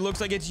gosh, it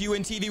looks like it's you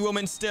and TV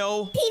Woman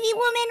still. TV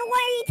Woman, why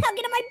are you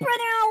talking to my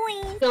brother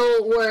always?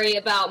 Don't worry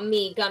about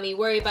me, Gummy.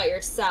 Worry about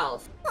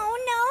yourself. Oh,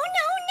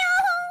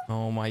 no.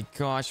 Oh, my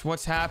gosh,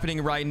 what's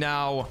happening right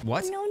now?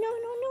 What? No.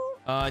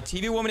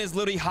 TV Woman is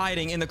literally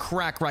hiding in the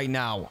crack right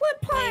now.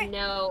 What part? I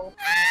know.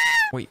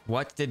 Wait,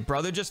 what? Did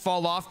brother just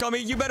fall off? Gummy,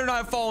 you better not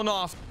have fallen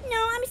off.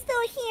 No, I'm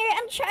still here.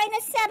 I'm trying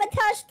to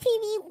sabotage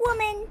TV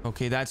Woman.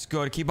 Okay, that's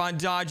good. Keep on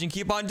dodging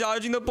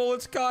the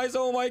bullets, guys.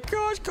 Oh my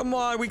gosh, come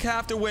on. We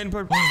have to win.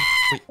 Wait,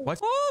 what?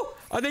 Oh,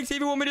 I think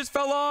TV Woman just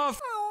fell off.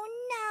 Oh,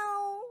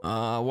 no.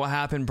 What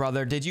happened,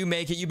 brother? Did you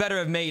make it? You better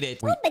have made it.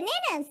 Oh,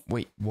 bananas.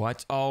 Wait,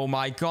 what? Oh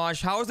my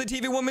gosh, how is the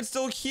TV woman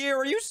still here?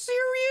 Are you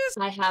serious?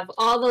 I have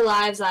all the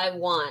lives I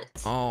want.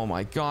 Oh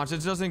my gosh,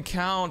 it doesn't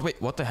count.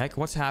 Wait, what the heck?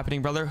 What's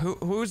happening, brother?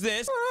 Who's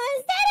this? Oh,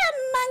 is that a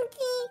monkey?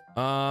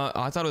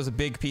 I thought it was a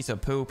big piece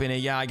of poop in it.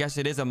 Yeah, I guess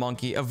it is a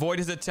monkey. Avoid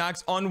his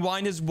attacks,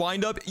 unwind his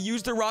wind-up,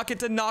 use the rocket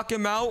to knock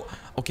him out.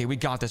 Okay, we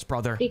got this,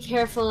 brother. Be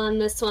careful on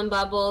this one,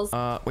 Bubbles.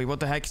 Wait, what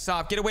the heck?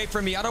 Stop, get away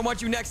from me. I don't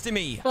want you next to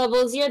me.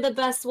 Bubbles, you're the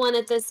best one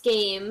at this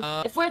game.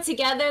 If we're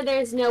together,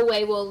 there's no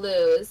way we'll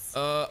lose.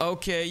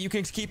 Okay, you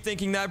can keep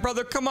thinking that.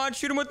 Brother, come on,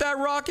 shoot him with that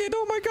rocket.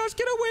 Oh my gosh,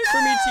 get away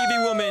from me,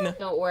 TV woman.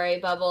 Don't worry,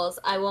 Bubbles.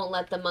 I won't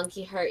let the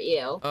monkey hurt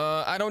you.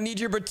 I don't need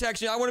your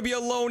protection. I want to be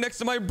alone next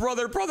to my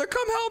brother. Brother,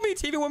 come help me.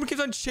 TV woman keeps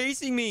on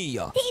chasing me.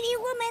 TV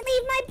woman,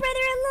 leave my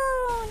brother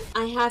alone.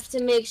 I have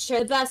to make sure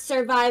the best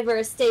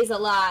survivor stays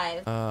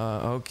alive.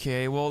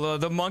 Okay, well,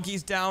 the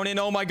monkey's down, and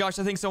oh my gosh,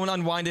 I think someone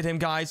unwinded him,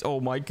 guys.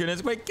 Oh my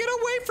goodness. Wait, get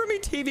away from me,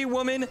 TV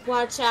woman.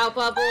 Watch out,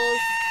 Bubbles.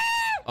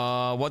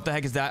 What the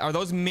heck is that? Are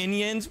those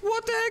minions?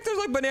 What the heck? There's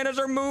like bananas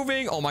are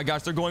moving. Oh my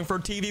gosh, they're going for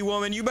TV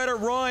woman. You better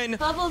run.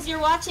 Bubbles, you're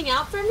watching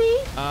out for me?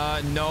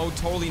 No,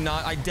 totally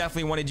not. I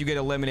definitely wanted you to get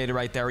eliminated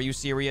right there. Are you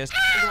serious?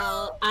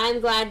 Well,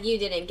 I'm glad you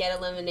didn't get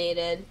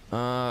eliminated.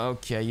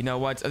 Okay, you know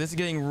what? This is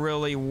getting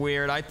really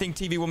weird. I think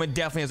TV woman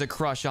definitely has a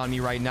crush on me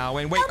right now.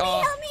 And wait,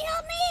 Help me.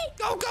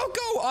 go, go,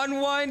 go.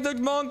 Unwind the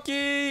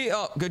monkey.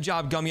 Oh, good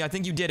job, Gummy. I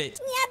think you did it.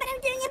 Yeah, but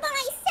I'm doing it by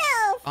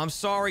myself. I'm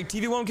sorry.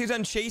 TV woman keeps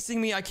on chasing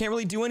me. I can't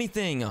really do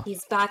anything.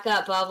 He's back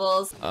up,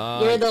 Bubbles.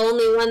 You're the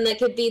only one that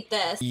could beat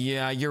this.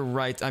 Yeah, you're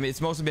right. I mean,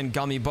 it's mostly been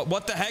Gummy, but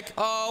what the heck?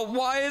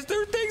 Why is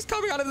there things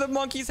coming out of the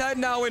monkey's head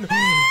now? And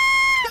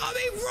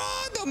Gummy,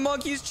 run! The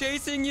monkey's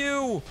chasing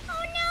you.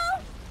 Oh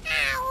no!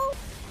 Ow!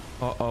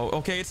 Uh-oh.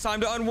 Okay, it's time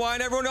to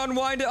unwind. Everyone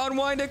unwind it,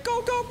 unwind it.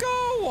 Go, go,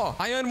 go!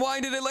 I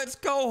unwinded it. Let's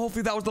go.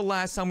 Hopefully that was the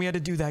last time we had to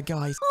do that,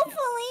 guys. Hopefully.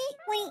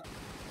 Wait.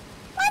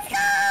 Let's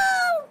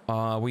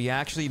go! We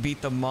actually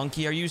beat the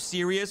monkey. Are you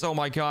serious? Oh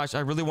my gosh, I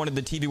really wanted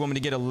the TV woman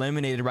to get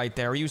eliminated right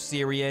there. Are you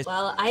serious?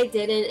 Well, I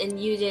didn't,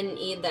 and you didn't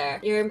either.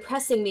 You're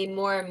impressing me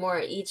more and more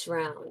each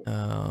round.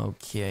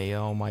 Okay,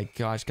 oh my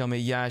gosh, Gummy.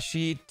 Yeah,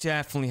 she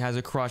definitely has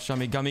a crush on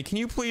me. Gummy, can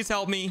you please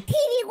help me?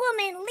 TV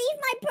woman, leave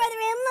my brother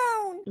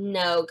alone.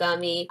 No,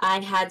 Gummy. I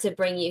had to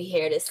bring you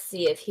here to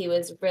see if he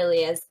was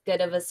really as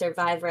good of a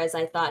survivor as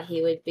I thought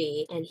he would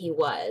be, and he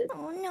was.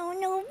 Oh no,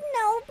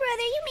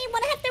 brother, you may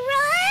want to have to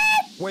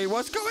run. Wait,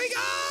 what's going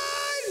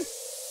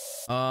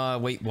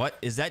on? Wait, what?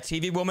 Is that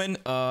TV woman?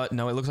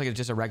 No, it looks like it's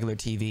just a regular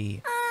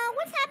TV.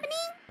 What's happening?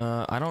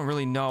 I don't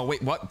really know.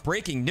 Wait, what?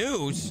 Breaking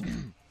news?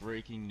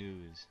 Breaking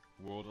news.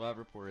 Worldwide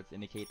reports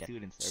indicate that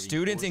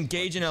students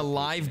engage in a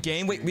live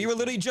game. Wait, we were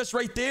literally just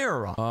right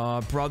there.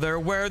 Brother,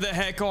 where the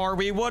heck are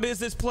we? What is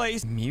this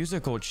place?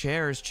 Musical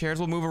chairs. Chairs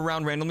will move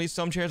around randomly.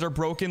 Some chairs are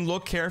broken.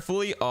 Look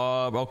carefully.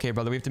 Okay,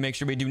 brother, we have to make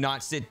sure we do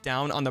not sit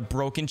down on the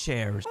broken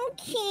chairs.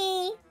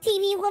 Okay.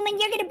 TV woman,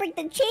 you're gonna break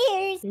the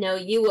chairs. No,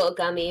 you will,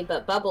 Gummy,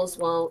 but Bubbles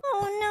won't.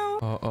 Oh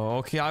no.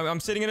 Okay, I'm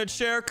sitting in a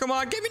chair. Come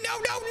on, give me, no.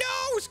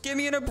 Give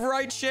me in a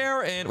bright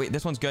chair. And wait,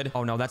 this one's good.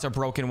 Oh no, that's a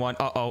broken one.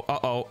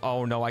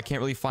 Oh no, I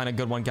can't really find a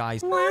good one,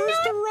 guys. Where's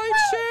the right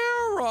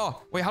chair?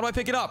 Wait, how do I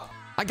pick it up?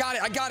 I got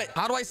it.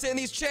 How do I sit in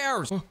these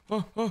chairs?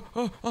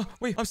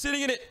 Wait, I'm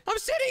sitting in it.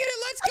 Let's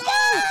go.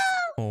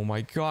 Oh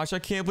my gosh, I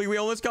can't believe we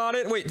almost got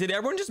it. Wait, did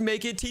everyone just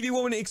make it? TV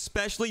woman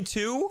especially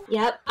too?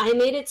 Yep, I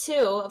made it too.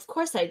 Of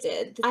course I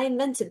did. I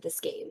invented this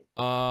game.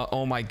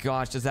 Oh my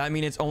gosh, does that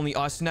mean it's only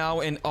us now?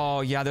 And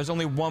oh yeah, there's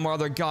only one more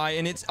other guy,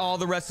 and it's all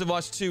the rest of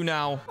us too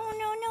now. Oh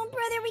no,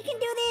 brother, we can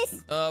do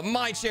this.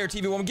 My chair,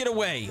 TV woman, get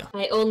away.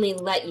 I only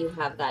let you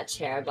have that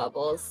chair,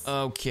 Bubbles.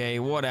 Okay,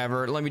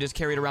 whatever. Let me just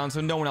carry it around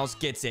so no one else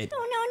gets it.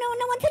 Oh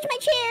no one touch my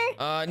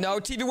chair. No,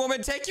 TV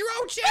woman, take your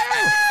own chair.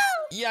 No!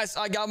 Yes,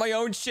 I got my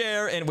own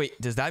chair. And wait,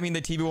 does that mean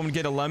the TV woman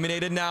get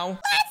eliminated now?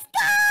 Let's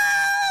go!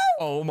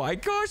 Oh my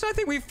gosh, I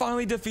think we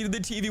finally defeated the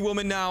TV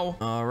woman now.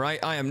 All right,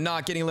 I am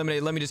not getting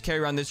eliminated. Let me just carry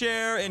around this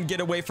chair and get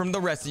away from the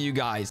rest of you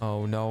guys.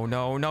 Oh,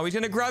 no. He's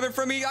gonna grab it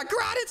from me. I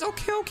got it.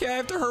 Okay. I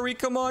have to hurry.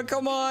 Come on.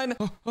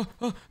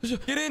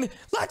 Get in.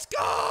 Let's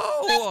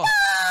go. Let's go!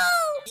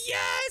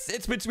 Yes,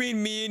 it's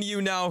between me and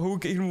you now. Who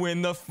can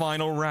win the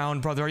final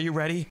round, brother? Are you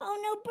ready? Oh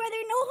no, brother,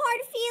 no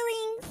hard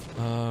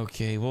feelings.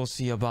 Okay, we'll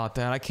see about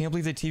that. I can't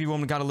believe the TV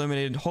woman got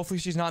eliminated. Hopefully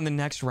she's not in the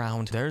next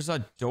round. There's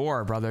a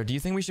door, brother. Do you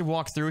think we should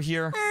walk through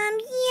here?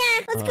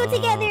 Yeah, let's go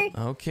together.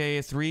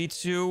 Okay, 3,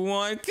 2,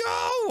 1,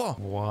 go!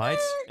 What?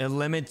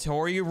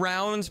 Eliminatory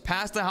rounds?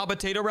 Past the hot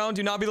potato round?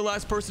 Do not be the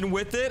last person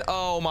with it?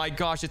 Oh my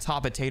gosh, it's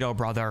hot potato,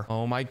 brother.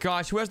 Oh my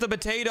gosh, who has the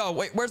potato?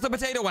 Wait, where's the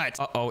potato at?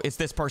 Uh-oh, it's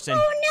this person. Oh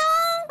no!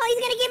 Oh, he's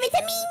gonna give it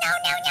to me.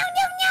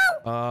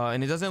 No.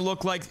 And it doesn't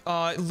look like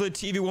the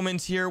TV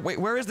woman's here. Wait,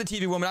 where is the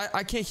TV woman?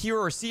 I can't hear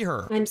or see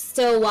her. I'm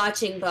still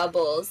watching,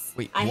 Bubbles.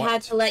 Wait, I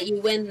had to let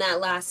you win that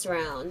last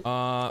round.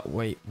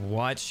 Wait,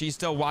 what? She's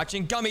still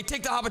watching? Gummy,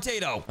 take the hot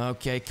potato.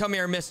 Okay, come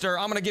here, mister.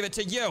 I'm gonna give it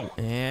to you.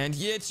 And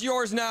it's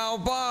yours now.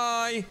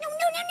 Bye. No.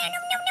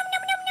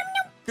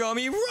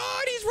 Gummy. Run!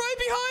 He's right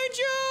behind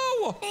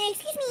you!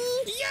 Excuse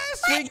me.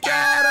 Yes, we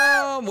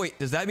got him! Wait,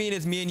 does that mean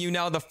it's me and you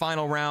now the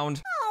final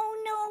round?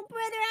 Oh, no,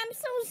 brother. I'm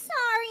so sorry.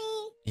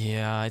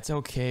 Yeah, it's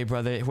okay,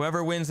 brother.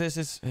 Whoever wins this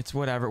it's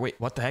whatever. Wait,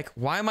 what the heck?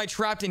 Why am I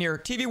trapped in here?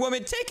 TV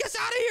woman, take us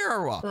out of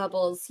here!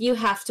 Bubbles, you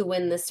have to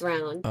win this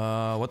round.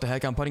 What the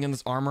heck? I'm putting on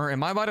this armor.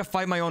 Am I about to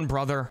fight my own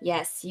brother?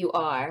 Yes, you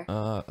are.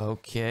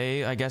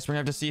 Okay. I guess we're gonna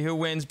have to see who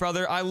wins,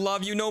 brother. I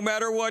love you no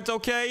matter what,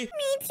 okay?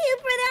 Me too,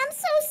 brother. I'm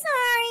so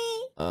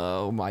sorry.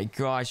 Oh my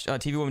gosh.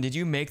 TV woman, did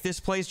you make this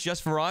place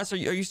just for us? Are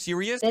you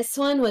serious? This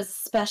one was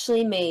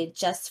specially made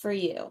just for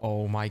you.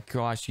 Oh my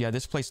gosh. Yeah,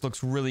 this place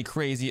looks really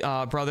crazy.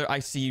 Brother, I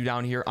see you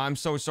down here. I'm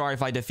so sorry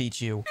if I defeat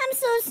you. I'm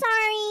so sorry.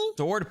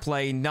 Sword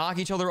play. Knock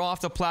each other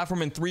off the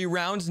platform in 3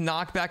 rounds.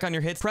 Knock back on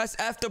your hits. Press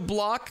F to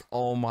block.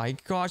 Oh my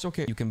gosh.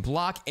 Okay. You can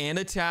block and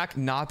attack.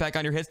 Knock back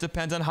on your hits.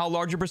 Depends on how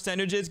large your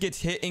percentage is. Gets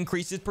hit,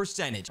 increases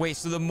percentage. Wait,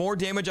 so the more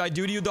damage I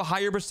do to you, the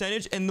higher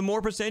percentage. And the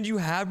more percentage you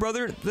have,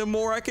 brother, the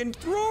more I can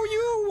throw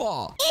you.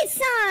 It's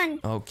on.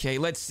 Okay,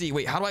 let's see.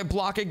 Wait, how do I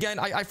block again?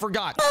 I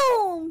forgot.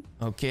 Boom.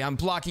 Okay, I'm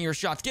blocking your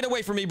shots. Get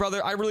away from me,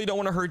 brother. I really don't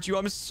want to hurt you.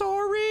 I'm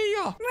sorry.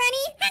 Ready?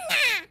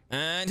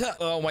 And,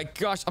 oh my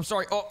gosh, I'm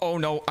sorry. Oh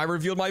no, I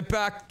revealed my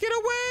back. Get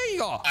away.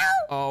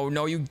 Oh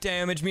no, you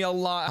damaged me a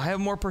lot. I have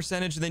more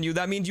percentage than you.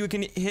 That means you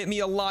can hit me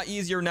a lot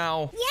easier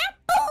now.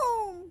 Yeah,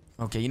 boom.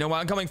 Okay, you know what?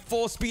 I'm coming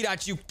full speed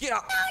at you. Get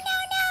out. No.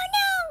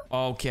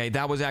 Okay,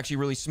 that was actually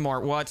really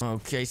smart. What?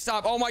 Okay,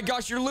 stop. Oh my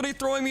gosh, you're literally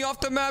throwing me off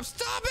the map.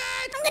 Stop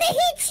it. I'm gonna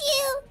hit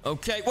you.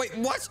 Okay, wait,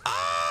 what?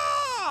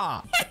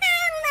 Ah! Let's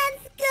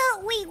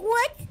go. Wait,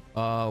 what?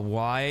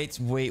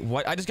 Wait,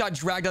 what? I just got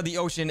dragged out of the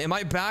ocean. Am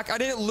I back? I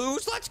didn't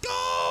lose. Let's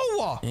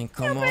go! And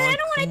come on, I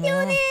don't want to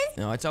do this.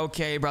 No, it's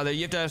okay, brother.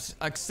 You have to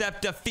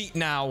accept defeat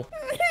now.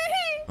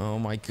 Oh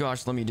my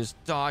gosh, let me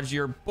just dodge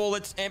your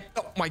bullets and...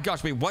 Oh my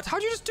gosh, wait, what?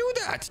 How'd you just do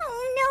that?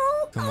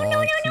 Oh, no. Come Oh, on,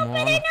 no, come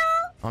brother, on.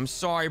 no. I'm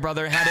sorry,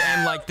 brother. It had to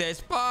end like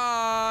this.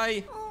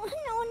 Bye! Oh,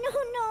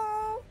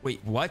 no. Wait,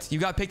 what? You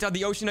got picked out of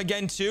the ocean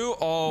again, too?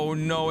 Oh,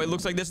 no. It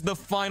looks like this is the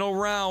final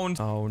round.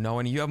 Oh, no.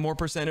 And you have more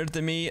percentage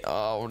than me.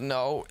 Oh,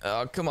 no.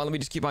 Come on. Let me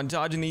just keep on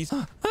dodging these.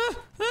 I'm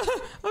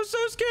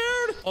so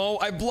scared. Oh,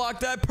 I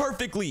blocked that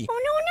perfectly.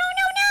 Oh, no.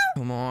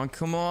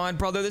 Come on,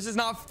 brother. This is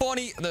not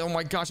funny. Oh,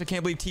 my gosh. I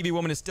can't believe TV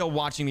Woman is still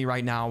watching me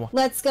right now.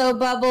 Let's go,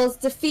 Bubbles.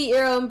 Defeat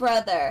your own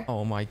brother.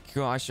 Oh, my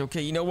gosh.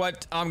 Okay, you know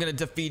what? I'm going to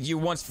defeat you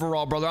once for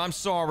all, brother. I'm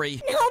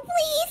sorry. No,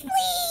 please.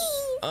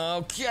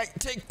 Okay,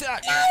 take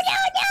that.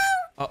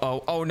 No.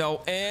 Uh-oh. Oh,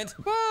 no. And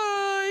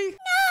bye. No.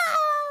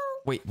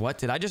 Wait, what?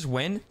 Did I just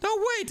win? No,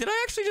 wait. Did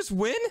I actually just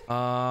win?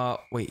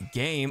 Wait,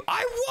 game.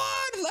 I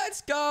won!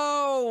 Let's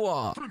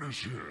go!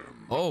 Finish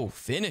him. Oh,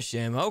 finish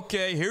him.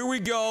 Okay, here we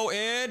go.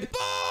 And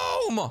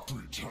boom!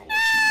 Fatality.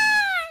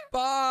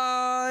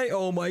 Bye!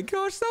 Oh my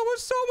gosh, that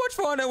was so much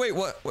fun. Oh, wait,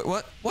 what?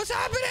 What's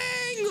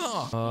happening?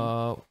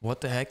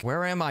 What the heck?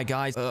 Where am I,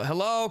 guys?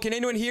 Hello? Can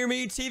anyone hear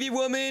me? TV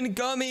woman,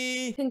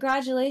 Gummy.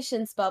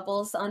 Congratulations,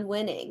 Bubbles, on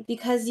winning.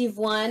 Because you've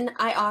won,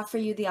 I offer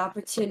you the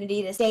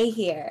opportunity to stay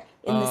here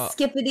in the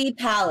Skippity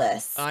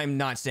Palace. I'm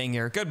not staying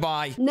here.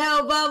 Goodbye.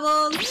 No,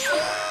 Bubbles.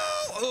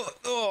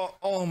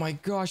 Oh my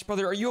gosh,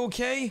 brother, are you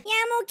okay? Yeah,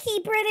 I'm okay,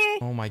 brother.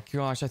 Oh my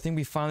gosh, I think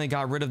we finally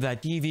got rid of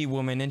that TV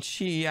woman, and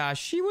she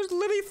was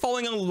literally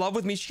falling in love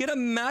with me. She had a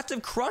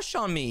massive crush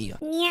on me.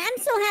 Yeah, I'm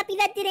so happy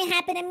that didn't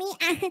happen to me.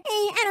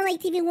 I don't like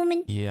TV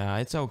woman. Yeah,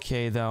 it's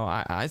okay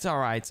though. It's all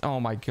right. Oh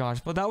my gosh,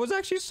 but that was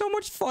actually so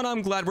much fun.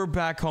 I'm glad we're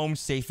back home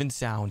safe and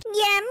sound.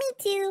 Yeah, me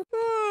too.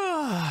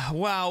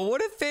 Wow,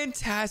 what a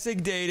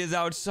fantastic day it is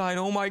outside.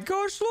 Oh my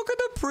gosh, look at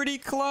the pretty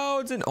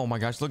clouds. And oh my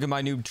gosh, look at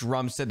my new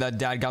drum set that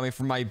dad got me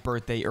for my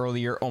birthday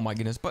earlier. Oh my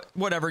goodness, but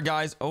whatever,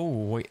 guys. Oh,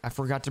 wait, I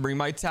forgot to bring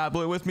my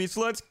tablet with me,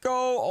 so let's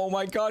go. Oh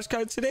my gosh,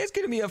 guys, today's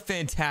gonna be a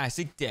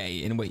fantastic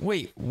day. And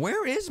wait,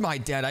 where is my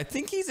dad? I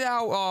think he's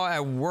out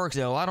at work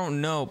still. I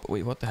don't know. But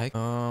wait, what the heck?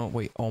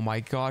 Wait, oh my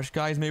gosh,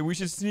 guys, maybe we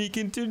should sneak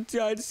into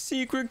dad's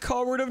secret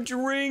cupboard of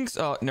drinks.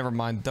 Never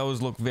mind.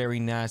 Those look very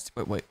nasty.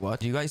 Wait, what?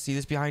 Do you guys see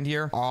this behind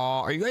here?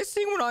 Are you guys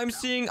seeing what I'm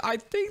seeing? I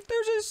think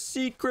there's a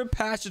secret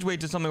passageway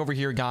to something over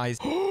here, guys.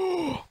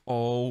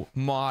 Oh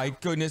my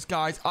goodness,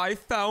 guys. I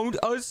found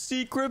a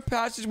secret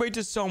passageway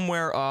to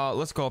somewhere.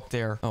 Let's go up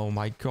there. Oh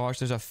my gosh,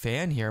 there's a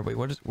fan here. Wait,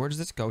 where does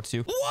this go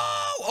to?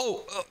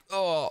 Whoa!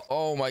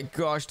 Oh my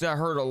gosh, that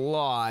hurt a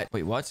lot.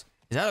 Wait, what? Is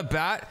that a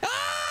bat?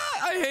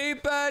 I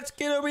hate bats.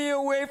 Get me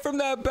away from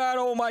that bat.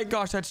 Oh my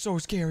gosh, that's so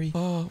scary.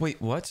 Oh,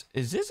 wait, what?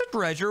 Is this a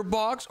treasure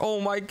box? Oh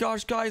my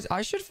gosh, guys.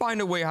 I should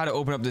find a way how to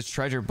open up this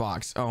treasure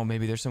box. Oh,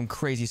 maybe there's some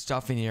crazy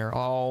stuff in here.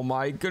 Oh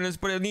my goodness,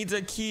 but it needs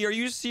a key. Are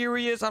you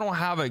serious? I don't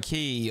have a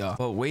key.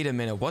 But wait a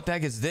minute. What the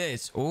heck is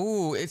this?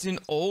 Oh, it's an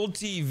old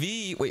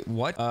TV. Wait,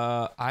 what?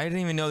 I didn't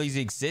even know these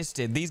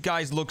existed. These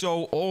guys look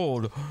so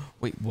old.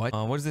 Wait, what?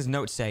 What does this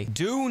note say?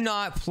 Do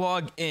not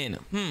plug in.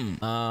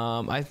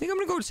 I think I'm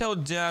gonna go tell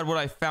dad what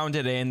I found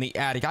today, and the the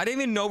attic. I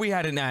didn't even know we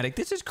had an attic.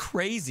 This is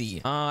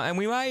crazy. And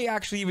we might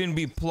actually even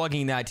be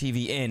plugging that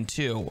TV in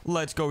too.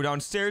 Let's go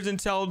downstairs and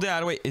tell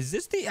Dad. Wait, is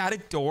this the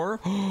attic door?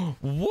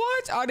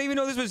 What? I didn't even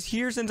know this was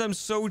here since I'm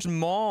so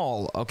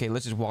small. Okay,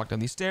 let's just walk down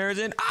these stairs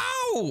and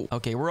ow!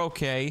 Okay, we're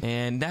okay.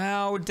 And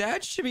now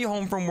Dad should be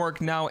home from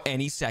work now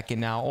any second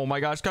now. Oh my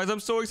gosh, guys, I'm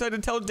so excited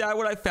to tell Dad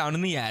what I found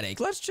in the attic.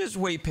 Let's just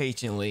wait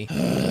patiently.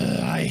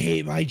 I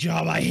hate my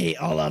job. I hate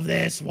all of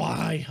this.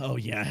 Why? Oh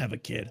yeah, I have a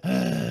kid.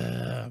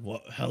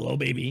 Well, hello,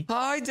 baby.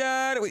 Hi,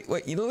 Dad.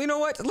 Wait, you know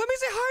what? Let me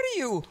say hi to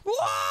you.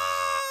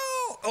 Whoa!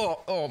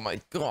 Oh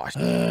my gosh.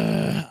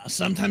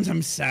 Sometimes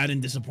I'm sad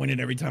and disappointed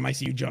every time I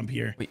see you jump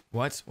here. Wait,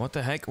 what? What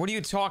the heck? What are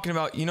you talking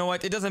about? You know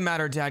what? It doesn't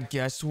matter, Dad.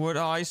 Guess what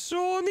I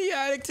saw in the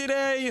attic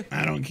today?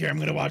 I don't care. I'm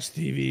gonna watch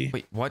TV.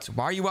 Wait, what?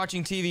 Why are you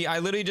watching TV? I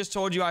literally just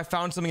told you I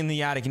found something in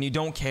the attic and you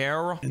don't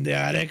care? In the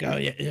attic? Oh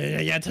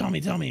yeah. Tell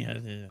me.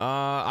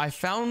 I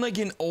found like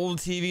an old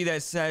TV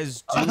that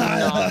says do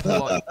not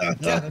plug.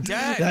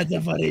 Dad! That's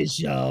a funny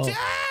show.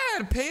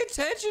 Dad, pay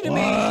attention to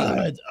me.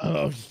 What?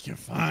 Oh, you're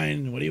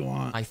fine. What do you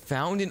want? I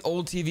found an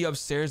old TV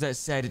upstairs that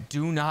said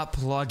do not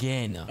plug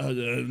in.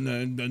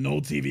 An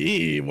old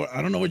TV? What?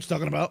 I don't know what you're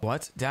talking about.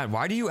 What? Dad,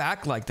 why do you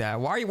act like that?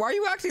 Why are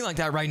you acting like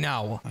that right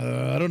now?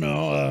 I don't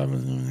know.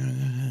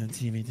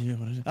 TV.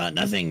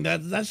 Nothing.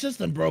 That's just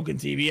a broken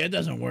TV. It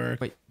doesn't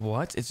work. Wait,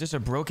 what? It's just a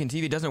broken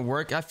TV. It doesn't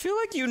work? I feel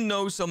like you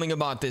know something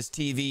about this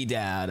TV,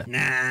 Dad.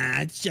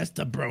 Nah, it's just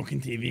a broken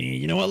TV.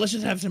 You know what? Let's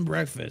just have some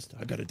breakfast.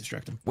 I gotta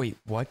distract him. Wait,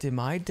 what? Did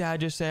my dad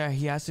just say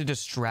he has to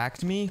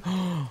distract me?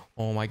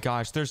 Oh my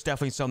gosh, there's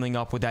definitely something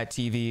up with that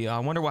TV. I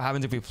wonder what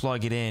happens if we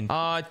plug it in.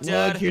 Dad.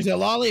 Look, here's a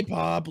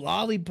lollipop.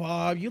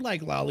 Lollipop. You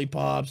like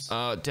lollipops.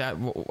 Dad,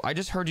 I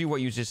just heard you what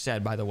you just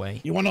said, by the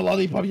way. You want a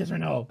lollipop, yes or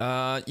no?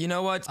 You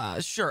know what?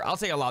 Sure, I'll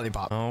take a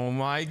lollipop. Oh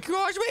my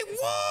gosh, wait,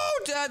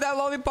 whoa! Dad, that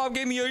lollipop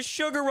gave me a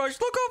sugar rush.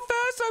 Look how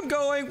fast I'm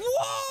going.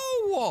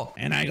 Whoa!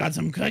 And I got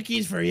some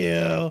cookies for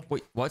you.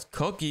 Wait, what?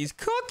 Cookies?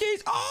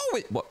 Cookies? Oh,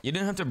 wait, what? You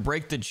didn't have to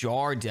break the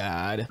jar,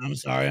 Dad. I'm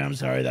sorry.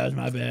 That was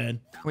my bad.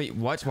 Wait,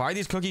 what? Why are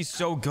these cookies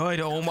so good?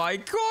 Oh my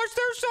gosh,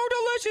 they're so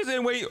delicious.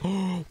 And wait,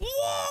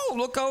 whoa,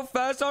 look how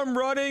fast I'm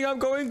running. I'm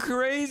going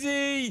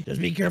crazy. Just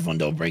be careful and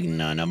don't break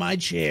none of my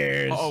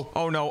chairs.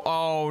 Oh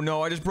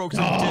no, I just broke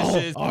some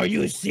dishes. Are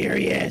you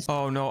serious?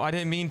 Oh no, I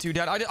didn't mean to,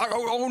 Dad.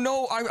 Oh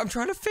no, I'm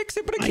trying to fix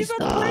it, but it keeps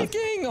on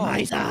breaking.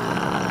 My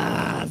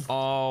stuff.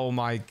 Oh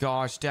my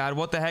gosh, Dad,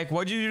 what the heck?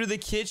 What'd you do to the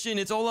kitchen?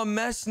 It's all a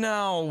mess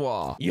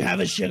now. You have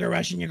a sugar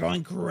rush and you're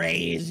going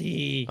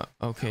crazy.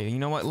 Okay, you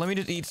know what? Let me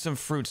just eat some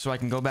fruit so I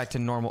can go back to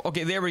normal.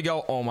 Okay, there we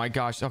go. Oh my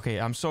gosh. Okay,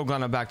 I'm so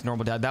glad I'm back to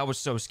normal, Dad. That was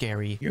so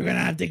scary. You're gonna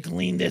have to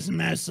clean this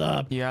mess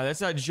up. Yeah,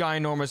 that's a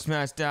ginormous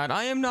mess, Dad.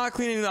 I am not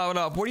cleaning that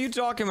up. What are you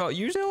talking about?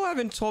 You still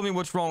haven't told me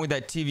what's wrong with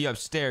that TV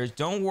upstairs.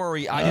 Don't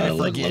worry, I didn't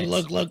forget.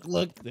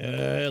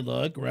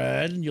 Look,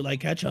 Red. You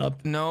like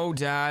ketchup? No,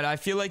 Dad. I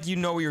feel like you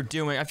know what you're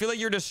doing. I feel like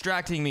you're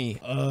distracting me.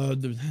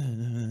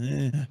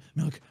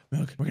 Milk.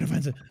 We're gonna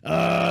find some.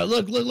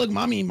 Look.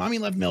 Mommy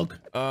left milk.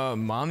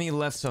 Mommy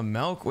left some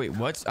milk? Wait,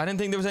 what? I didn't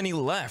think there was any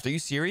left. Are you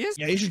serious?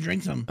 Yeah, you should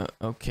drink some.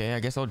 Okay, I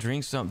guess I'll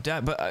drink some.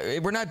 Dad, but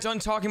we're not done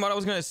talking about what I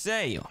was gonna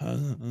say.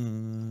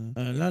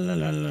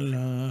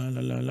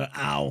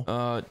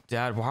 Ow.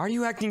 Dad, why are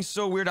you acting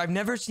so weird? I've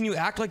never seen you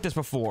act like this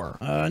before.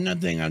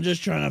 Nothing. I'm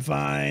just trying to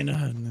find.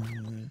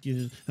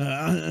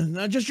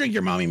 Just drink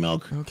your mommy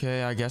milk.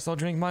 Okay, I guess I'll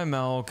drink my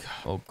milk.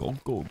 Oh, gold.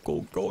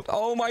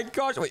 Oh my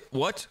gosh. Wait,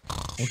 what?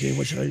 Okay,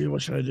 what should I do?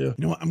 You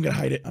know what? I'm gonna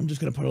hide it. I'm just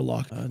gonna put a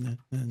lock.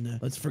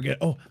 Let's forget.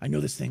 Oh, I know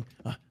this thing.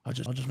 I'll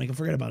just make him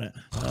forget about it.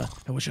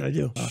 What should I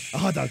do? A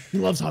hot dog. He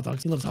loves hot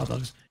dogs.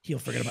 He'll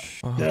forget about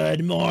it.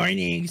 Good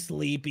morning,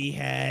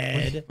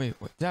 sleepyhead. Wait,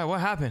 Dad, what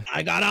happened?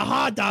 I got a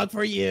hot dog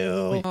for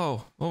you.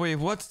 Wait,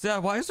 what's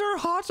that? Why is there a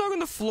hot dog on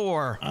the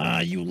floor?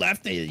 You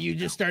left it. You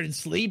just started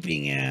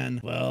sleeping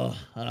and, well,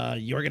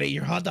 you're gonna eat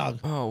your hot dog.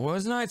 Oh,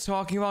 wasn't I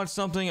talking about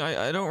something?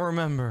 I don't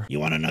remember. You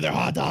want another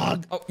hot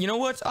dog? Oh, you know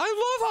what? I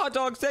love hot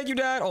dogs. Thank you,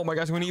 Dad. Oh my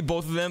gosh, I'm gonna eat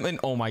both of them. And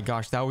oh my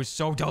gosh, that was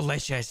so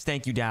delicious.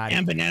 Thank you, Dad.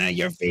 And banana,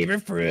 your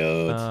favorite fruit.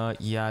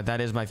 Yeah,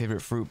 that is my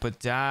favorite fruit. But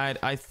Dad,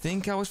 I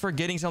think I was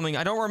forgetting something.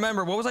 I don't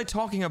remember. What was I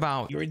talking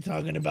about? You were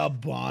talking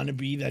about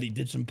Barnaby, that he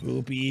did some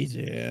poopies,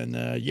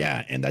 and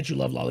yeah, and that you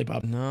love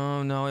lollipop.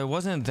 No, it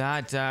wasn't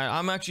that, Dad.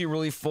 I'm actually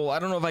really full. I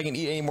don't know if I can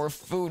eat any more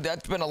food.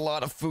 That's been a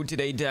lot of food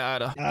today,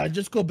 Dad.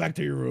 Just go back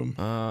to your room.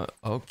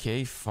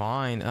 Okay,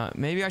 fine.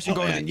 Maybe I should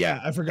go. And yeah,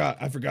 I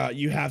forgot.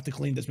 You have to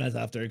clean this mess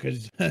after,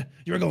 because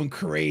you were going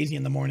crazy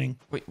in the morning.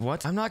 Wait,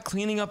 what? I'm not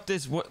cleaning up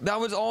this. What? That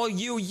was all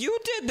you. You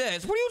did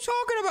this. What are you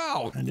talking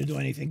about? I didn't do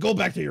anything. Go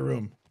back to your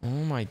room. Oh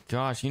my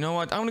gosh. You know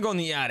what? I'm gonna go in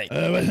the attic.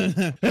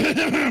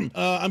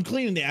 I'm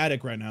cleaning the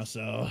attic right now,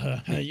 so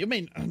you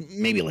may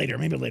maybe later.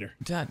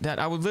 Dad,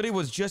 I literally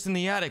was just in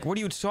the attic. What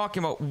are you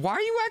talking about? Why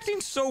are you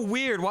acting so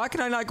weird? Why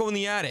can I not go in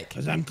the attic?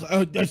 Cause I'm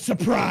a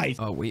surprise.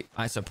 Oh wait,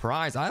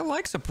 surprise. I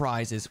like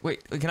surprises.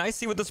 Wait, can I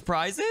see what the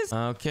surprise is?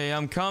 Okay,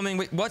 I'm coming.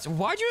 Wait, what?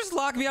 Why'd you just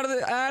lock me out of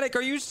the attic?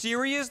 Are you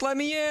serious? Let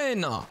me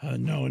in. No.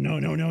 Hide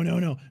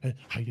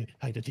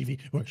the TV.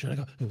 Where should I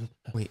go?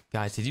 Wait,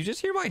 guys, did you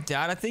just hear my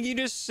dad? I think he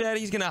just said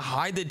he's gonna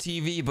hide the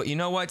TV, but you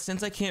know what?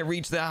 Since I can't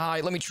reach that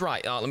high, let me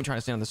try. Let me try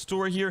to stay on the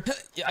store here.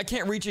 Yeah, I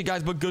can't reach it,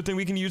 guys, but good thing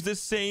we can use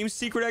this same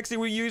secret exit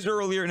we used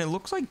earlier, and it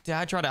looks like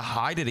dad tried to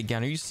hide it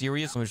again. Are you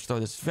serious? Let me just throw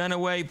this vent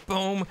away.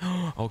 Boom.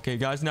 Okay,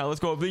 guys, now let's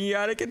go up in the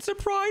attic and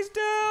surprise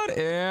dad.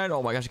 And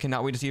oh my gosh, I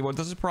cannot wait to see what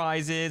the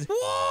surprise is.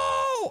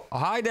 Whoa!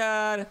 Hi,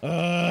 Dad.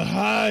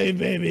 Hi,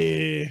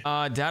 baby.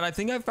 Dad, I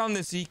think I found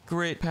the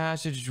secret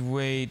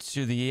passageway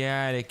to the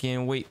attic.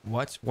 And wait,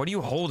 what? What are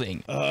you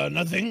holding?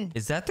 Nothing.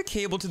 Is that the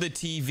cable to the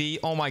TV?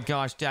 Oh my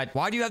gosh, Dad.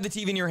 Why do you have the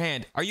TV in your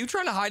hand? Are you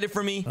trying to hide it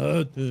from me?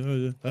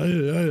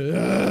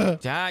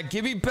 Dad,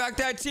 give me back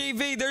that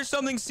TV. There's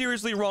something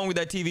seriously wrong with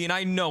that TV, and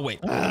I know it.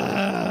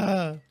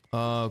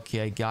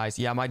 Okay, guys.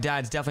 Yeah, my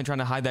dad's definitely trying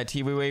to hide that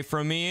TV away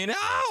from me. And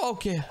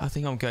okay. I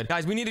think I'm good.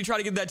 Guys, we need to try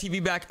to get that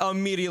TV back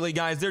immediately,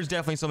 guys. There's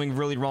definitely something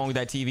really wrong with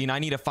that TV, and I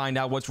need to find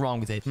out what's wrong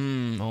with it.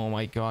 Oh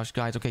my gosh,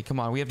 guys. Okay, come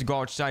on. We have to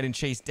go outside and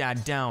chase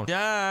Dad down.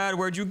 Dad,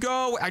 where'd you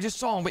go? I just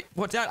saw him. Wait,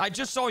 what, Dad? I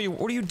just saw you.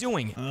 What are you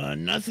doing?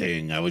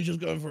 Nothing. I was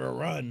just going for a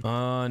run.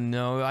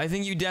 No. I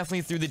think you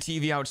definitely threw the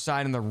TV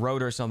outside in the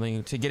road or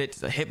something to get it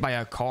hit by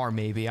a car,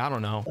 maybe. I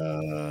don't know.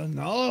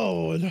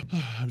 No.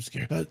 I'm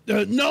scared.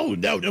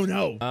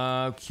 No.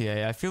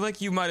 Okay, I feel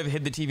like you might have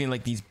hid the TV in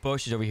like these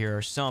bushes over here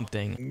or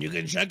something. You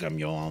can check them.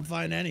 You won't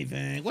find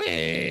anything.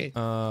 Wait.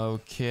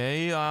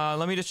 Okay,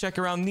 let me just check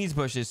around these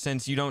bushes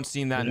since you don't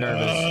seem that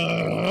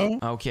nervous.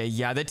 Okay,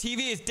 yeah, the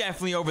TV is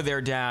definitely over there,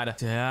 Dad.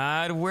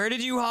 Dad, where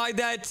did you hide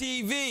that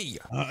TV?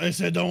 I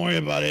said don't worry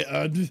about it.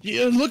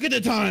 Look at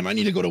the time. I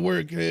need to go to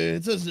work.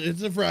 It's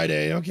a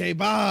Friday. Okay,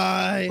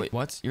 bye. Wait,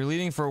 what? You're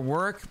leaving for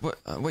work? But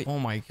wait. Oh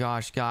my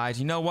gosh, guys.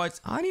 You know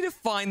what? I need to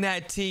find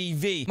that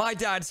TV. My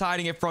dad's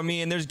hiding it from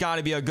me, and there's got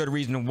to be a good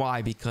reason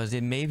why, because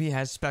it maybe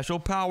has special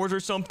powers or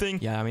something.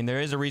 Yeah, I mean,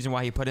 there is a reason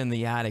why he put it in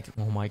the attic.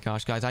 Oh my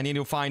gosh, guys. I need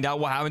to find out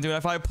what happened to it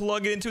if I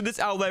plug it into this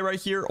outlet right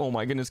here. Oh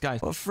my goodness,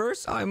 guys. But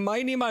first, I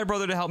might need my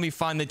brother to help me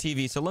find the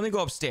TV, so let me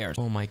go upstairs.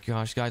 Oh my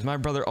gosh, guys. My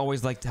brother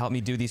always liked to help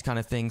me do these kind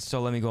of things,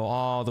 so let me go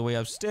all the way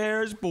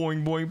upstairs.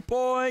 Boing, boing,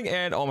 boing.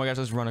 And oh my gosh,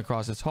 let's run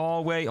across this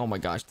hallway. Oh my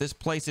gosh, this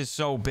place is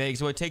so big,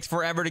 so it takes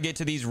forever to get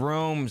to these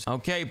rooms.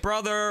 Okay,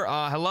 brother.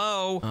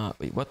 Hello.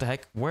 Wait, what the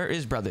heck? Where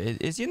is brother?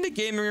 Is he in the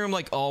gaming room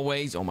like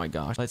always? Oh my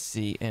gosh. Let's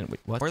see. And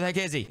wait, what? Where the heck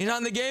is he? He's not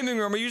in the gaming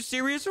room. Are you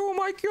serious? Oh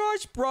my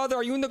gosh, brother.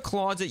 Are you in the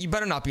closet? You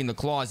better not be in the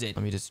closet.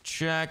 Let me just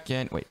check.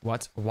 And wait,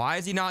 what? Why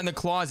is he not in the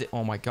closet?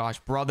 Oh my gosh,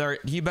 brother.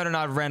 He better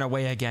not have ran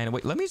away again.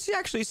 Wait, let me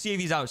actually see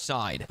if he's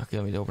outside. Okay,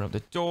 let me open up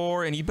the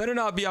door. And he better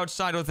not be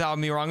outside without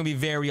me or I'm gonna be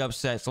very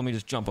upset. So let me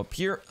just jump up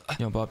here.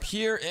 Jump up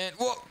here. And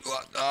whoa.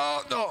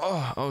 Oh, no.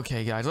 Oh,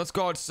 okay, guys. Let's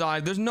go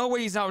outside. There's no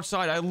way he's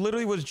outside. I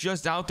literally was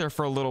just out there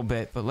for a little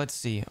bit. But let's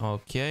see.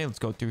 Okay, let's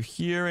go through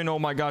here. And oh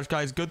my gosh,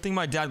 guys. Good thing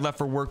my dad left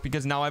for work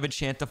because now I have a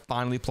chance to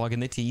finally plug in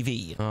the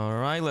TV. All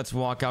right, let's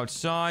walk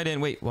outside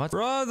and wait, what?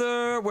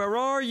 Brother, where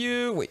are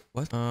you? Wait,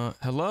 what?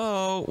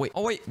 Hello? Wait,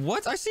 oh wait,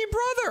 what? I see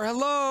brother.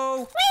 Hello?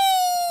 Whee!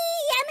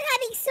 I'm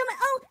having so much.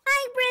 Oh,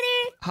 hi,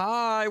 brother.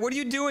 Hi, what are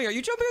you doing? Are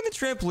you jumping on the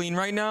trampoline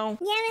right now?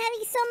 Yeah, I'm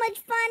having so much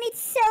fun.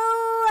 It's so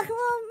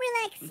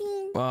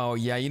relaxing. Oh,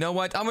 yeah, you know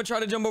what? I'm gonna try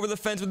to jump over the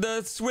fence with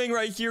the swing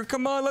right here.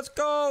 Come on, let's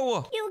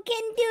go. You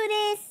can do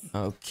this.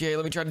 Okay,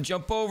 let me try to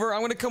jump over.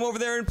 I'm gonna come over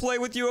there and play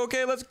with you.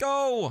 Okay, let's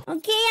go. Okay,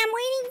 I'm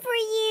waiting for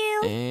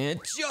you. And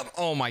jump.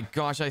 Oh my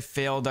gosh, I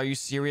failed. Are you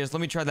serious?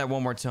 Let me try that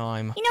one more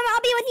time. You know what?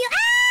 I'll be with you.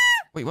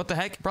 Wait, what the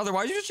heck? Brother,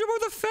 why'd you just jump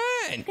over the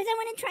fence? Because I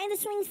want to try the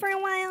swings for a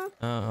while.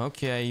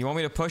 Okay. You want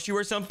me to push you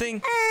or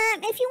something?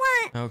 If you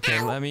want. Okay,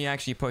 let me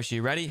actually push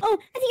you. Ready? Oh,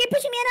 I think you're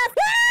pushing me enough.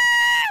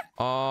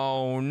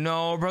 Oh,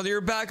 no, brother.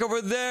 You're back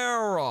over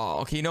there.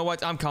 Okay, you know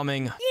what? I'm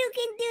coming. You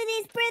can do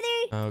this,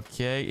 brother.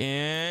 Okay,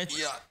 and...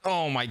 yeah.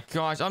 Oh, my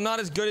gosh. I'm not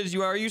as good as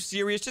you are. Are you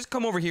serious? Just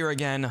come over here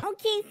again.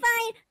 Okay,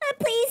 fine.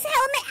 Please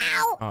help me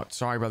out. Oh,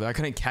 sorry, brother. I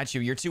couldn't catch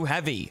you. You're too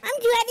heavy.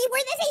 I'm too heavy. We're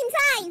the same size.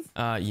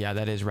 Yeah,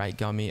 that is right,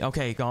 Gummy.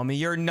 Okay, Gummy,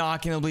 you're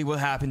not gonna believe what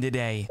happened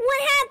today.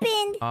 What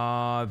happened?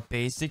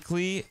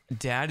 Basically,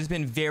 Dad has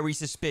been very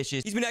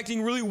suspicious. He's been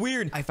acting really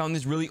weird. I found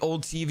this really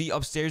old TV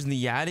upstairs in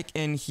the attic,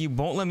 and he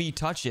won't let me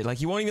touch it. Like,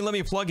 he won't even let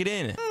me plug it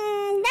in.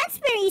 That's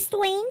very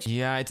strange.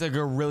 Yeah, it's like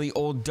a really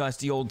old,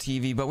 dusty old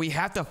TV, but we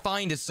have to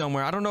find it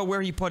somewhere. I don't know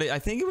where he put it. I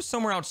think it was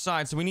somewhere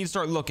outside, so we need to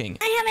start looking.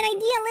 I have an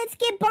idea. Let's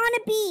get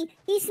Barnaby.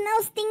 He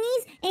smells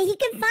thingies, and he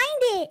can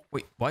find it.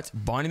 Wait, what?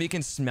 Barnaby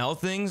can smell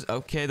things?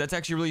 Okay, that's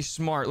actually really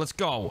smart. Let's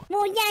go.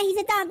 Well, yeah, he's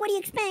a dog. What do you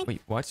expect?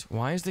 Wait, what?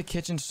 Why is the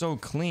kitchen so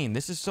clean?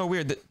 This is so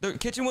weird. The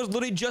kitchen was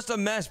literally just a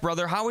mess,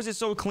 brother. How is it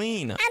so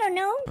clean? I don't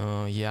know.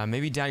 Oh, yeah,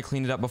 maybe Dad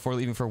cleaned it up before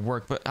leaving for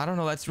work, but I don't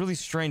know. That's really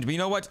strange. But you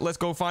know what? Let's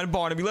go find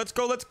Barnaby. Let's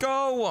go. Let's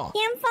go.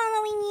 Yeah, I'm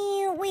following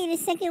you. Wait a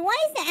second. Why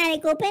is the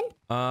attic open?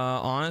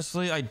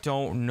 Honestly, I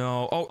don't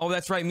know. Oh,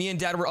 that's right. Me and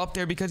Dad were up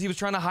there because he was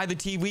trying to hide the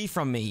TV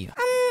from me.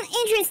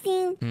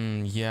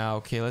 Interesting. Yeah,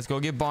 okay. Let's go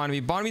get Barnaby.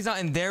 Barnaby's not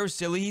in there,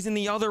 silly. He's in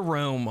the other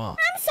room. I'm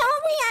sorry.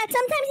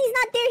 Sometimes he's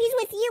not there. He's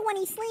with you when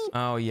he sleeps.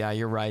 Oh, yeah,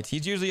 you're right.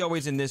 He's usually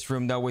always in this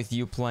room, though, with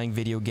you playing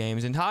video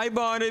games. And hi,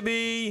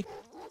 Barnaby.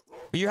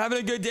 Are you having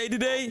a good day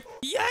today?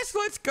 Yes,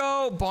 let's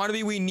go.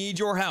 Barnaby, we need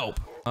your help.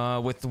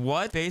 With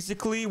what?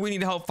 Basically, we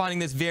need help finding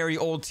this very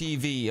old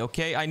TV,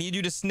 okay? I need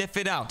you to sniff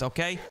it out,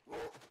 okay?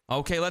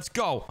 Okay, let's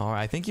go. All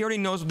right, I think he already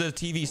knows what the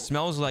TV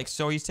smells like,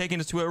 so he's taking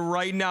us to it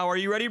right now. Are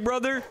you ready,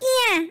 brother?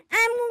 Yeah,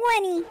 I'm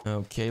ready.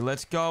 Okay,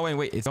 let's go. And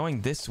wait, it's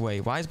going this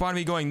way. Why is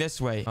Barnaby going this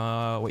way?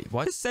 Wait,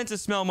 what? His sense of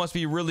smell must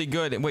be really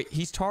good. And wait,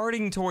 he's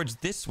targeting towards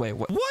this way.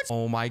 What?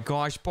 Oh my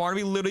gosh,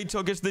 Barnaby literally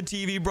took us to the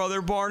TV,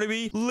 brother.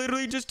 Barnaby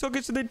literally just took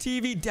us to the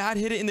TV. Dad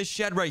hid it in the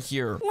shed right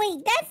here.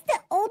 Wait, that's the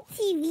old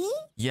TV?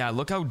 Yeah,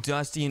 look how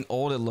dusty and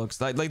old it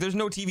looks. Like there's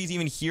no TVs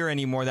even here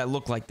anymore that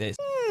look like this.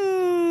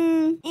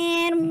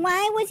 And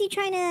why was he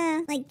trying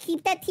to, like,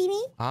 keep that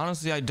TV?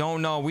 Honestly, I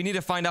don't know. We need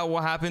to find out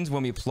what happens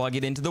when we plug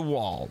it into the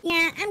wall.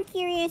 Yeah, I'm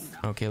curious.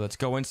 Okay, let's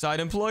go inside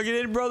and plug it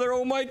in, brother.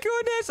 Oh my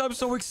goodness, I'm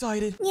so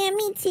excited. Yeah,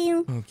 me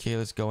too. Okay,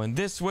 let's go in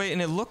this way,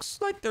 and it looks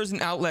like there's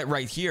an outlet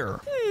right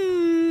here.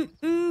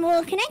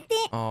 We'll connect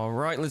it. All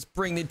right, let's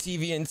bring the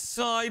TV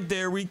inside.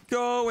 There we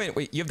go. And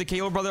wait, you have the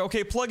cable, brother?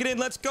 Okay, plug it in.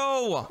 Let's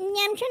go.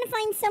 Yeah, I'm trying to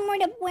find somewhere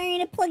where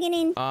to plug it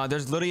in.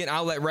 There's literally an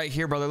outlet right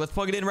here, brother. Let's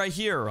plug it in right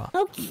here.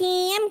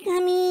 Okay, I'm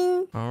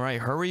coming. All right,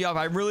 hurry up.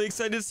 I'm really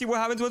excited to see what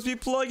happens once we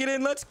plug it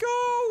in. Let's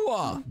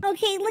go.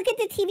 Okay, look at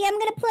the TV. I'm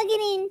gonna plug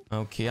it in.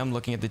 Okay, I'm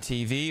looking at the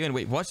TV. And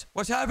wait, what?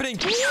 What's happening?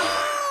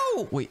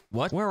 No! Wait,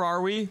 what? Where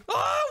are we?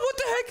 Ah, what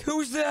the heck?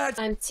 Who's that?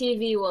 I'm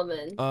TV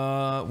woman.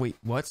 Wait,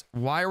 what?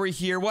 Why are we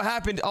here? What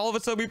happened? All of a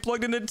sudden we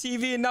plugged into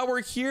TV and now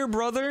we're here,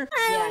 brother.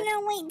 I don't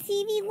know. Wait,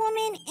 TV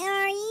woman,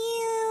 are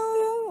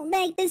you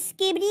like the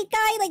skibbity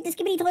guy? Like the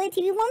skibbity toilet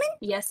TV woman?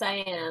 Yes, I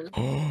am.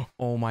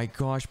 Oh my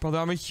gosh, brother.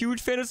 I'm a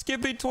huge fan of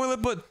Skippy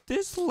Toilet, but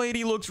this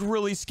lady looks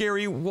really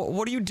scary.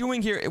 What are you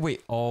doing here?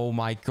 Wait, oh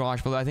my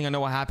gosh, brother. I think I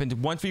know what happened.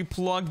 Once we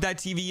plugged that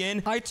TV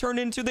in, I turned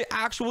into the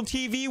actual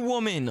TV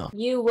woman.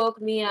 You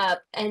woke me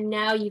up, and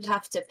now you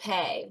have to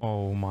pay.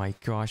 Oh my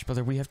gosh,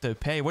 brother. We have to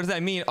pay. What does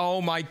that mean?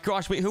 Oh my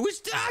gosh. Wait, who is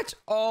that?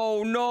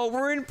 Oh no,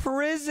 we're in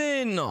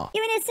prison. Give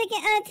me a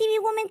second,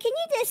 TV woman. Can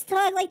you just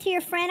talk like to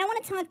your friend? I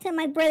want to talk to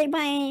my brother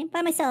by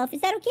myself. Is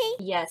that okay?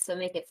 Yes, so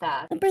make it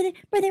fast. Brother,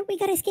 we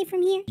gotta escape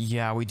from here.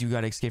 Yeah, we do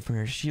gotta escape from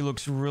here. She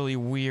looks really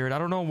weird. I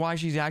don't know why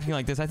she's acting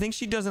like this. I think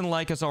she doesn't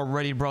like us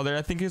already, brother.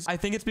 I think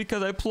it's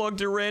because I plugged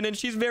her in and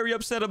she's very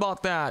upset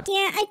about that.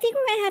 Yeah, I think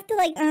we're gonna have to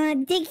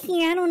like dig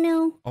here. I don't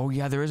know. Oh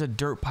yeah, there is a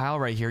dirt pile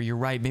right here. You're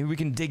right. Maybe we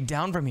can dig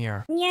down from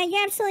here. Yeah,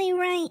 you're absolutely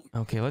right.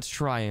 Okay, let's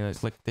try and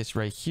let's lick this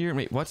right here.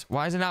 Wait, what?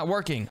 Why is it not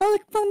working? Oh,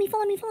 look, follow me.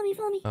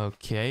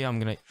 Okay, I'm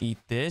gonna eat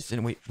this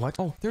and wait, what?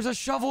 Oh, there's a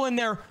shovel in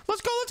there.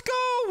 Let's go.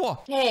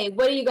 Hey,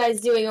 what are you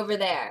guys doing over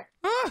there?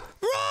 Ah,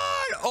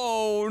 run!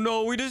 Oh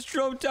no, we just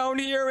drove down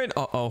here and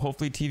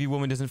hopefully TV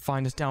woman doesn't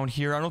find us down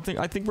here.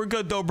 I think we're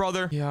good though,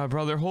 brother. Yeah,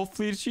 brother,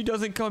 hopefully she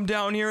doesn't come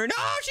down here and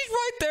she's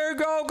right there.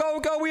 Go.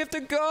 We have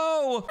to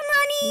go. I'm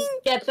running.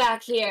 Get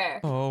back here.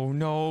 Oh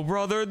no,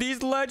 brother,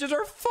 these ledges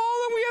are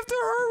falling. We have to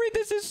hurry.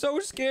 This is so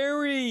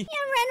scary. Yeah,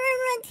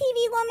 run,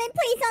 TV woman.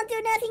 Please don't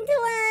do nothing to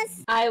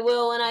us. I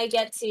will when I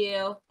get to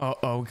you.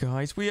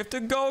 Guys, we have to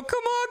go.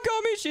 Come on,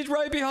 Gummy. She's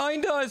right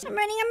behind us. I'm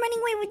running.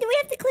 Wait, do we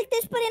have to click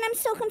this button? I'm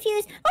so confused.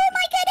 Oh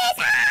my goodness!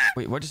 Ah!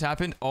 Wait, what just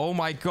happened? Oh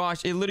my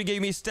gosh, it literally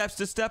gave me steps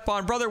to step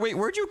on. Brother, wait,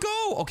 where'd you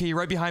go? Okay, you're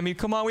right behind me.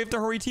 Come on, we have to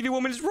hurry. TV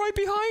woman is right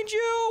behind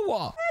you.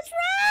 That's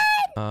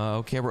right.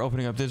 Okay, we're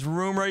opening up this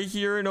room right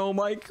here. And oh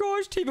my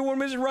gosh, TV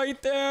woman is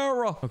right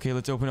there. Okay,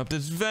 let's open up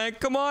this vent.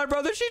 Come on,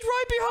 brother, she's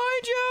right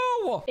behind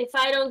you. If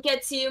I don't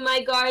get to you,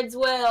 my guards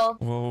will.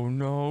 Oh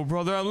no,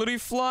 brother, I'm literally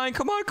flying.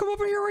 Come on, come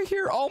over here, right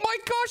here. Oh my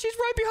gosh, she's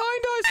right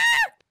behind us.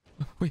 Ah!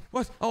 Wait,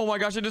 what? Oh my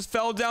gosh, I just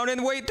fell down.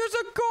 And wait, there's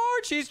a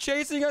guard. She's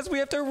chasing us. We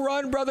have to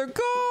run, brother.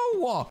 Go.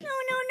 No,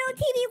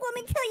 TV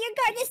woman, tell your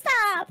guard to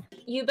stop.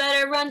 You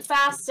better run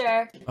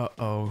faster.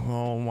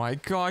 Oh my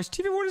gosh.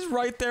 TV woman is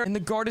right there. And the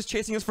guard is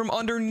chasing us from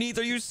underneath.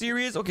 Are you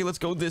serious? Okay, let's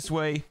go this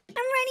way. I'm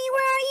ready.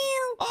 Where are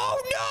you?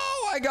 Oh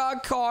no, I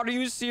got caught. Are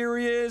you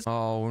serious?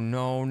 Oh,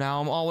 no. Now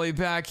I'm all the way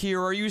back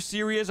here. Are you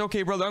serious?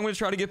 Okay, brother, I'm going to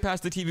try to get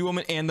past the TV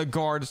woman and the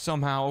guard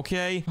somehow,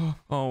 okay?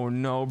 Oh,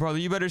 no, brother.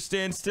 You better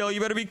stand still.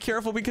 You better be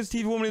careful because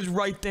TV woman is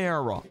right there. Yeah,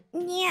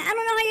 I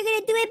don't know how you're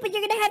gonna do it, but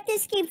you're gonna have to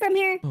escape from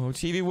here. Oh,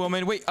 TV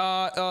woman. Wait,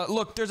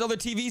 look, there's other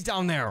TVs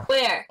down there.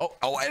 Where?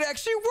 Oh, it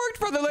actually worked,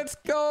 brother. Let's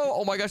go.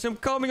 Oh, my gosh, I'm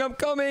coming. Run,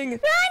 run, run!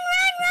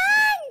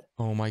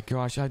 Oh my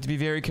gosh, I have to be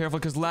very careful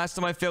because last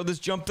time I failed this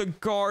jump, the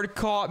guard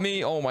caught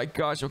me. Oh my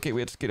gosh. Okay,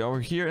 we have to get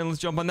over here and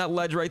let's jump on that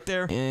ledge right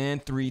there.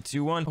 And 3,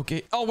 2, 1.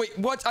 Okay. Oh, wait,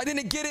 what? I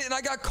didn't get it and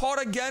I got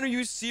caught again. Are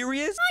you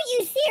serious? Are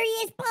you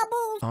serious,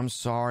 Bubbles? I'm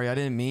sorry. I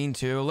didn't mean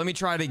to. Let me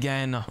try it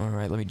again. All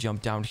right, let me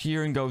jump down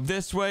here and go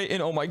this way.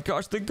 And oh my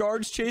gosh, the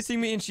guard's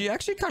chasing me and she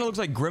actually kind of looks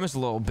like Grimace a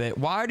little bit.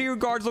 Why do your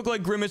guards look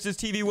like Grimace's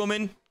TV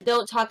woman?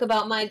 Don't talk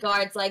about my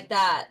guards like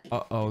that.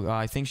 Uh-oh,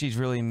 I think she's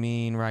really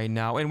mean right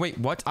now. And wait,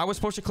 what? I was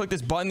supposed to click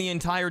this button the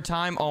entire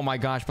time? Oh my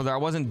gosh, brother, I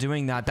wasn't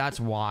doing that. That's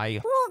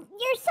why. Well,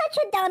 you're such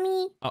a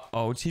dummy.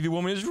 Uh-oh, TV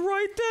woman is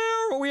right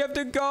there. We have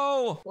to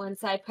go.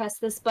 Once I press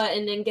this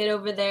button and get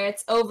over there,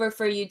 it's over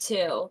for you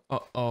too.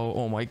 Uh-oh,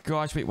 oh my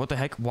gosh. Wait, what the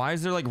heck? Why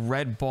is there like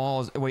red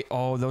balls? Wait,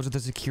 oh, those are the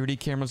security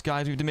cameras,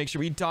 guys. We have to make sure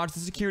we dodge the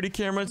security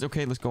cameras.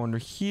 Okay, let's go under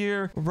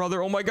here.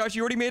 Brother, oh my gosh,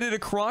 you already made it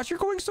across. You're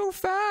going so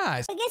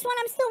fast. I guess what?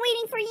 I'm still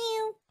waiting for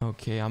you.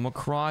 Okay, I'm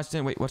across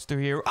and wait, what's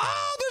through here?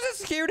 Oh, there's a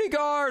security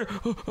guard.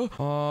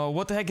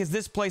 What the heck is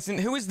this place? And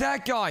who is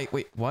that guy?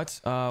 Wait, what?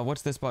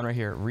 What's this button right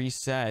here?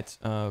 Reset.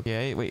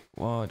 Okay, wait.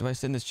 Do I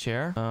sit in this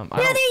chair? Brother,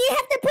 you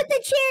have to put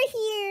the chair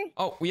here.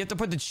 Oh, we have to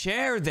put the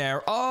chair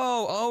there.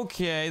 Oh,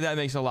 okay. That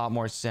makes a lot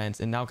more sense.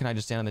 And now can I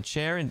just stand on the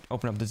chair and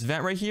open up this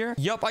vent right here?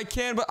 Yup, I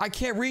can, but I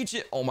can't reach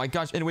it. Oh my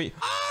gosh. And wait.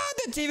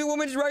 The TV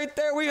woman's right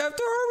there. We have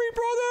to hurry,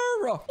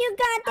 brother. You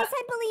got this.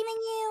 I believe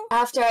in you.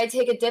 After I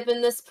take a dip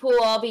in this pool,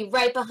 I'll be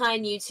right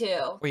behind you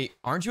two. Wait,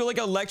 aren't you like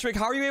electric?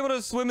 How are you able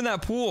to swim in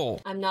that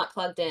pool? I'm not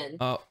plugged in.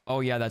 Oh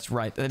yeah, that's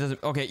right. That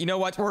doesn't. Okay, you know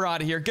what? We're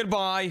out of here.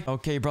 Goodbye.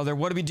 Okay, brother.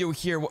 What do we do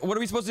here? What are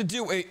we supposed to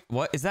do? Wait,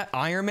 what is that?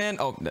 Iron Man?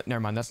 Oh, never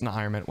mind. That's not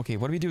Iron Man. Okay,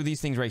 what do we do with these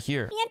things right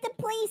here? You have to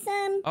place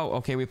them. Oh,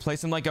 okay. We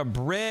place them like a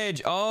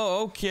bridge.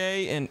 Oh,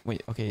 okay. And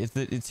wait, okay. Is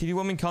TV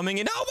woman coming?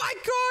 And oh my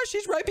gosh,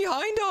 she's right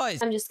behind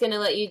us. I'm just gonna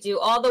let you do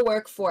all the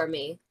work for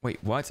me.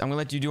 Wait, what? I'm gonna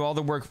let you do all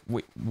the work.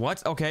 Wait,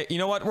 what? Okay, you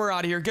know what? We're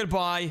out of here.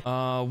 Goodbye.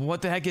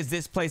 What the heck is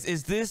this place?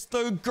 Is this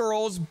the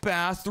girls'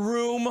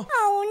 bathroom?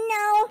 Oh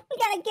no, we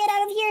gotta get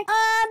out of here.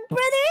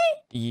 Brother?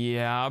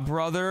 Yeah,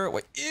 brother.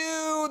 Wait,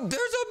 ew, there's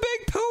a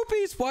big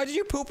poopies. Why did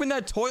you poop in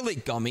that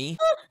toilet, Gummy?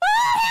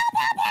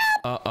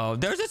 Uh-oh,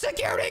 there's a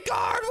security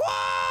guard.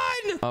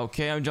 One!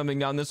 Okay, I'm jumping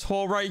down this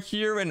hole right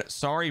here. And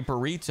sorry,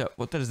 burrito.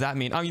 What does that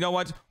mean? Oh, you know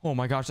what? Oh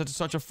my gosh, that's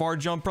such a far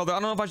jump, brother. I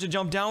don't know if I should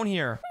jump down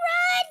here.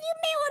 You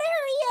may want to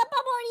hurry up.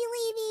 I'm already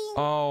leaving.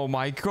 Oh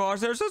my gosh,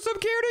 there's some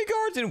security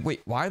guards. And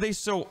wait, why are they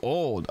so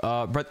old?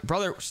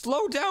 Brother,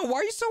 slow down. Why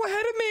are you so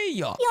ahead of me?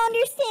 You'll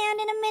understand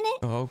in a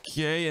minute.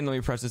 Okay, and let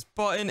me press this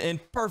button and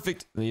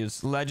perfect.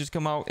 These ledges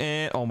come out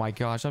and oh my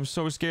gosh, I'm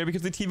so scared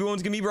because the TV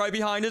one's gonna be right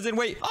behind us. And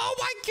wait, oh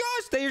my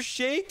gosh, they're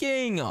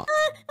shaking. Look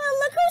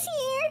who's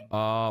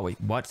here.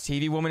 Wait, what?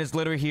 TV woman is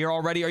literally here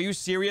already? Are you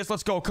serious?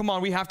 Let's go. Come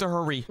on, we have to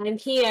hurry. I'm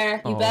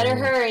here. You better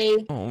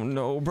hurry. Oh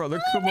no,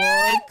 brother, come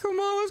on. Come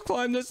on, let's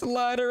climb this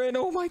ladder. And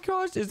oh my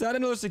gosh, is that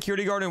another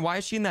security guard? And why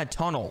is she in that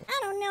tunnel? I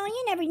don't know.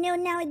 You never know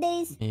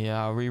nowadays.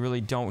 Yeah, we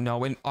really don't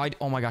know. And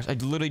oh my gosh, I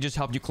literally just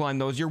helped you climb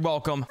those. You're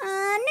welcome. No,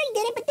 you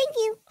didn't, but thank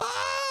you.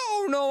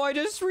 Oh no, I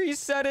just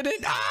reset it.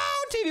 And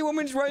oh, TV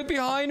woman's right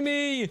behind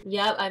me.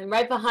 Yep, I'm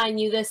right behind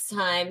you this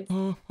time.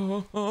 Oh,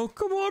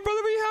 come on,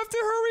 brother. We have to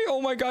hurry.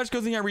 Oh my gosh,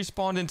 good thing I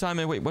respawned in time.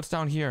 And wait, what's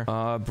down here?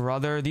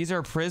 Brother, these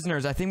are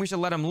prisoners. I think we should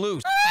let them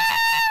loose.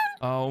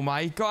 Oh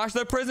my gosh,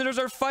 the prisoners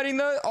are fighting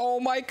oh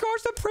my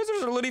gosh, the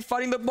prisoners are literally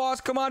fighting the boss.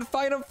 Come on,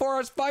 fight him for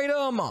us. Fight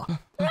him. Run.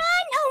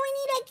 Oh, we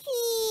need a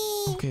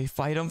key. Okay,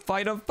 fight him,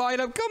 fight him, fight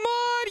him. Come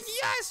on.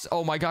 Yes.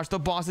 Oh my gosh, the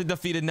boss is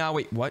defeated now.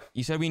 Wait, what?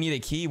 You said we need a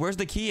key? Where's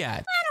the key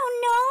at? I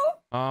don't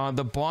know.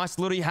 The boss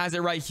literally has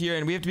it right here,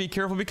 and we have to be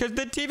careful because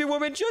the TV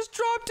woman just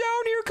dropped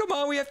down here. Come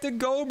on, we have to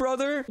go,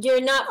 brother.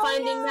 You're not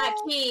finding that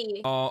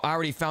key. Oh, I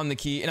already found the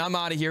key, and I'm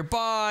out of here.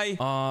 Bye.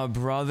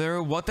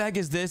 Brother, what the heck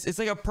is this? It's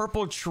like a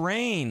purple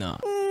train.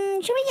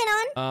 Should we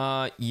get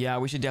on? Yeah,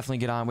 we should definitely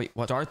get on. Wait,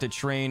 what? Start the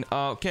train.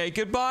 Okay,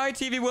 goodbye,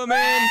 TV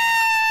woman.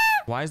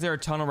 Why is there a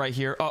tunnel right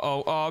here?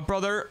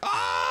 Brother.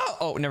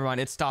 Oh, never mind.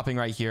 It's stopping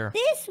right here.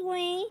 This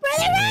way.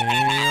 Brother,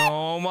 run.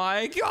 Oh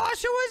my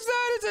gosh, who is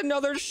that? It's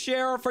another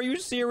sheriff. Are you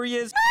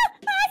serious?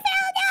 I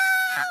fell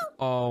down.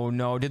 Oh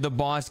no, did the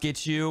boss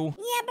get you?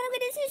 Yeah, but I'm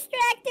gonna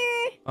distract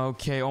her.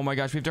 Okay, oh my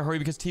gosh, we have to hurry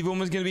because TV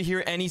Woman's gonna be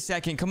here any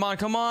second. Come on,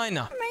 come on. I'm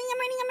running.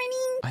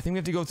 I think we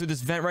have to go through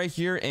this vent right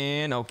here.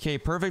 And okay,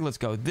 perfect. Let's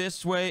go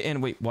this way.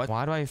 And wait, what?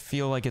 Why do I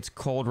feel like it's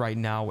cold right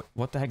now?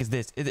 What the heck is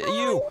this? Is it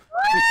you? Wait,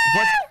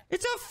 what?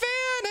 It's a fan.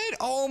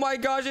 Oh my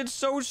gosh, it's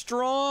so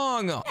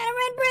strong. Gotta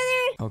run,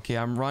 brother. Okay,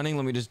 I'm running.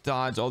 Let me just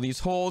dodge all these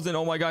holes. And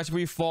oh my gosh, if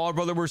we fall,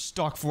 brother, we're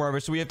stuck forever.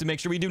 So we have to make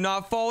sure we do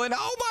not fall in.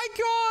 Oh my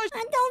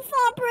gosh. Don't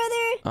fall,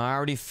 brother. I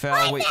already fell.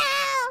 I Wait. fell.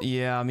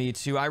 Yeah, me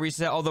too. I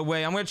reset all the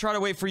way. I'm gonna try to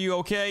wait for you,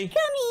 okay?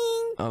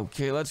 Coming.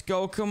 Okay, let's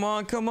go. Come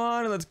on, come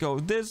on. Let's go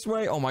this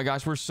way. Oh my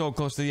gosh, we're so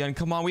close to the end.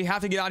 Come on, we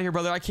have to get out of here,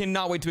 brother. I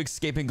cannot wait to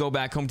escape and go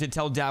back home to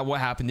tell Dad what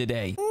happened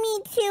today. Me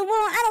too. Well,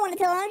 I don't want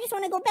to tell him. I just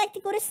want to go back to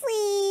go to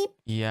sleep.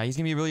 Yeah, he's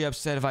gonna be really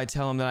upset if I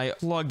tell him that I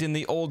plugged in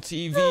the old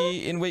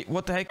TV. And wait,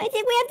 what the heck? I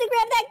think we have to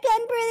grab that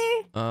gun,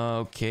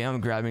 brother. Okay,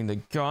 I'm grabbing the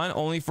gun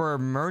only for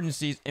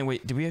emergencies. And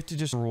wait, do we have to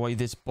destroy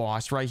this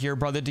boss right here,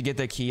 brother, to get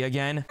the key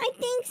again? I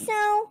think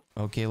so.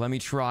 Okay, let me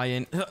try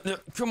and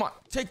come on,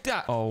 take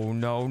that. Oh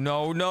no,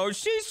 no, no!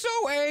 She's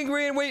so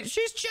angry, and wait,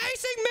 she's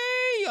chasing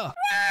me.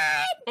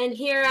 And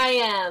here I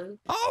am.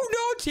 Oh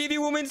no, TV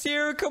woman's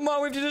here. Come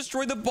on, we have to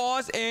destroy the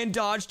boss and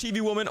dodge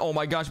TV woman. Oh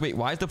my gosh, wait,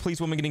 why is the police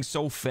woman getting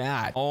so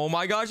fat? Oh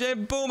my gosh,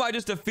 and boom, I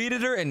just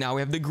defeated her, and now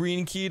we have the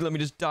green key. Let me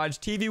just dodge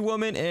TV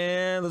woman,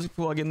 and let's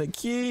plug in the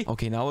key.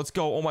 Okay, now let's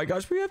go. Oh my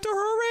gosh, we have to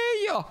hurry.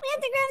 We have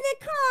to grab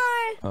the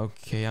car.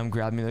 Okay, I'm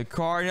grabbing the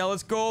car. Now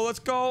let's go. Let's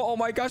go. Oh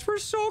my gosh, we're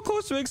so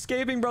close to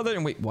escaping, brother.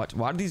 And wait, what?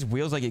 Why do these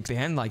wheels like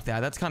expand like that?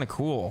 That's kind of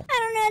cool. I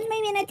don't know. It's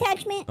maybe an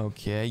attachment.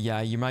 Okay,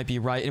 yeah, you might be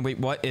right. And wait,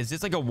 what? Is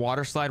this like a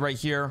water slide right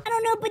here? I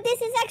don't know, but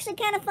this is actually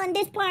kind of fun,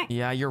 this part.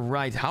 Yeah, you're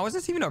right. How is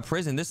this even a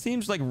prison? This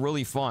seems like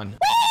really fun.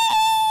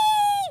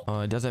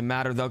 It doesn't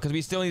matter though, because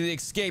we still need to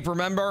escape,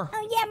 remember?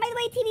 Oh, yeah, by the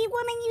way, TV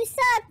woman, you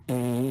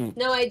suck.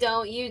 No, I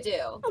don't. You do.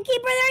 Okay,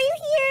 brother, are you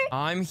here?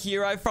 I'm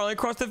here. I finally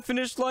crossed the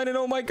finish line, and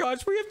oh my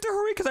gosh, we have to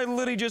hurry because I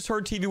literally just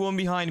heard TV woman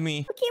behind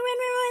me. Okay, run.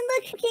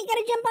 Look, okay,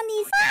 gotta jump on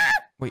these.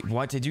 Wait,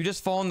 what? Did you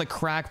just fall in the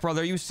crack,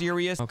 brother? Are you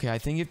serious? Okay, I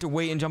think you have to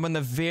wait and jump on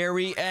the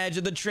very edge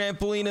of the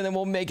trampoline, and then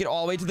we'll make it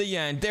all the way to the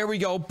end. There we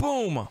go.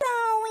 Boom.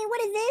 Oh, wait,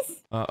 what is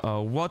this?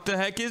 Uh-oh, what the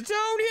heck is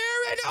down here?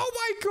 And oh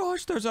my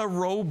gosh, there's a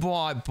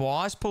robot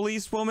boss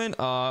policewoman.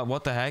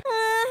 What the heck? How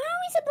are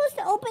we supposed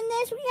to open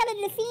this? We gotta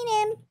defeat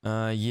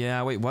him.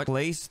 Yeah, wait, what?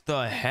 Place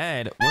the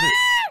head. What is...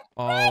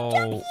 Jump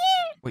Oh. here.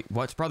 Wait,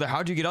 what, brother?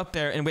 How'd you get up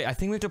there? And wait, I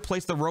think we have to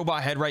place the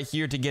robot head right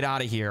here to get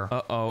out of here. We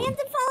Uh-oh. have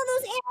to follow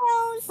those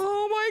arrows.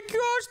 Oh my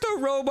gosh,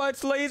 the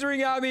robot's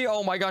lasering at me.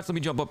 Oh my gosh, let me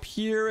jump up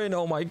here. And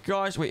oh my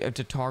gosh, wait, I have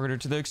to target her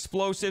to the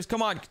explosives.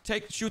 Come on,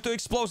 shoot the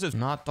explosives.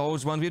 Not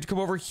those ones. We have to come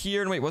over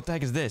here. And wait, what the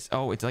heck is this?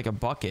 Oh, it's like a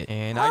bucket.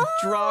 And I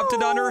dropped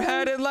it on her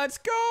head. And let's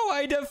go.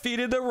 I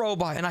defeated the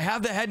robot. And I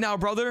have the head now,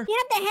 brother.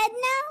 You have the head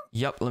now?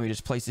 Yep, let me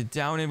just place it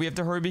down. And we have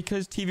to hurry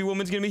because TV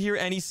woman's gonna be here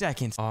any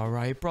second. All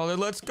right, brother,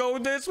 let's go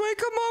this way.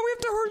 Come on, we have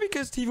to hurry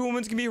because TV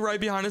woman's gonna be right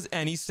behind us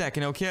any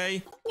second,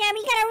 okay? Yeah,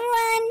 we gotta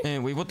run.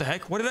 And wait, what the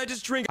heck? What did I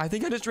just drink? I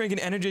think I just drank an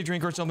energy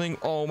drink or something.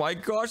 Oh my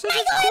gosh, this is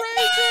I'm going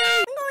crazy!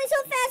 fast. I'm going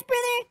so fast,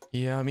 brother.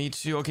 Yeah, me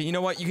too. Okay, you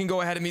know what? You can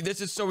go ahead of me.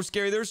 This is so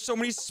scary. There's so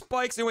many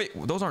spikes. And wait,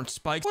 those aren't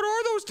spikes. What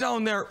are those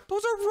down there?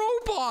 Those are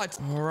robots.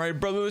 All right,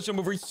 brother, let's jump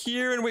over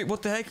here. And wait,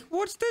 what the heck?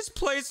 What's this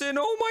place in?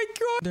 Oh my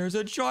god. There's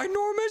a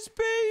ginormous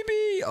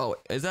baby. Oh,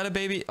 is that a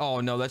baby? Oh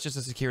no, that's just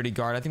a security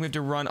guard. I think we have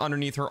to run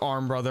underneath her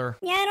arm, brother.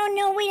 Yeah, I don't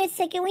know. Wait a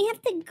second. We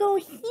have to go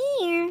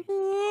here.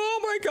 Oh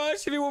my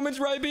gosh, TV woman's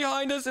right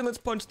behind us. And let's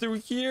punch through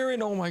here.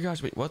 And oh my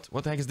gosh, wait, what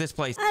the heck is this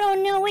place? I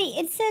don't know. Wait,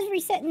 it says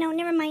reset. No,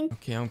 never mind.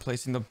 Okay, I'm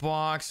placing the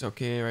box.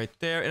 Okay, right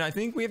there. And I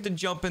think we have to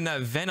jump in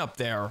that vent up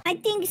there. I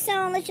think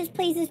so. Let's just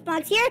place this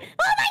box here.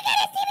 Oh my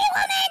goodness, TV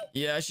woman!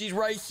 Yeah, she's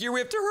right here. We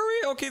have to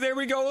hurry. Okay, there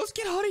we go. Let's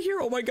get out of here.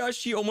 Oh my gosh,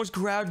 she almost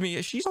grabbed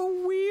me. She's so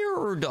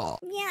weird. Yeah,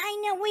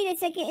 I know. Wait a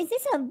second. Is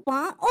this a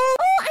bomb? Oh,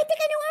 I think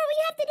I know what we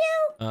have to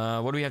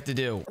do. What do we have to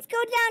do? Let's go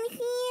down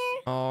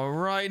here. All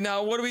right,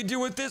 now what do we do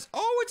with this?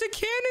 Oh, it's a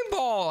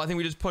cannonball. I think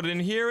we just put it in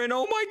here. And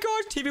oh my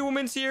gosh, TV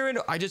woman's here. And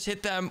I just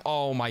hit them.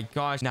 Oh my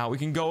gosh. Now we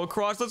can go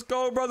across. Let's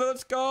go, brother.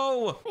 Let's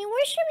go. Wait,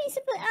 where should we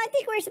I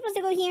think we're supposed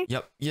to go here.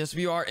 Yep. Yes,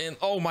 we are. And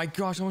oh my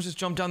gosh, I almost just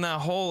jumped down that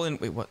hole. And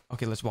wait, what?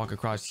 Okay, let's walk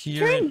across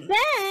here. Turn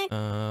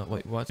back.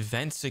 Wait, what?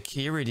 Vent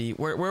security.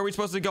 Where are we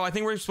supposed to go? I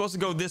think we're supposed to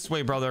go this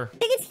way, brother. I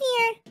think it's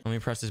here. Let me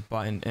press this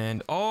button.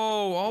 And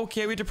oh,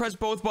 okay. We have to press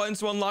both buttons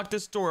to unlock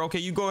this door. Okay,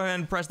 you go ahead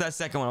and press that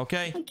second one,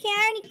 okay? Okay,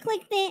 I already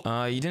clicked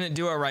it. You didn't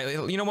do it right.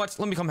 You know what?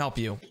 Let me come help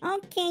you.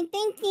 Okay,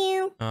 thank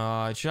you.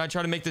 Should I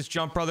try to make this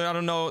jump, brother? I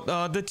don't know.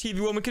 The TV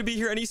woman could be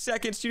here any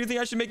second. Do you think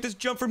I should make this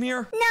jump from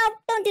here? No,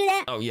 don't do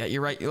that. Oh, yeah,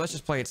 you're right. Let's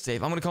just play it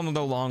safe. I'm gonna come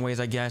the long ways,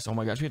 I guess. Oh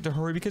my gosh, we have to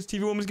hurry because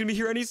TV woman's gonna be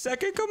here any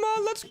second. Come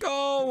on, let's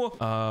go.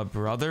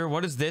 Brother,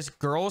 what is this?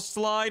 Girl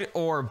slide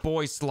or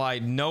boy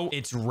slide? No,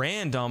 it's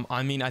random.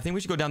 I mean, I think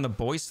we should go down the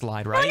boy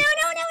slide, right? No.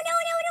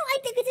 I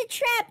think it's a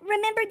trap.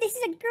 Remember, this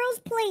is a girl's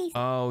place.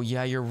 Oh,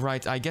 yeah, you're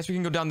right. I guess we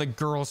can go down the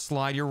girl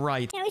slide. You're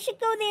right. Yeah, we should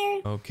go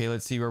there. Okay,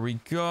 let's see where we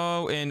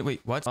go. And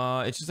wait, what?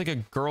 It's just like a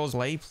girl's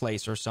play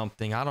place or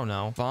something. I don't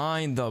know.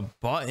 Find the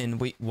button.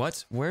 Wait,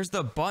 what? Where's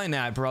the button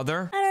at,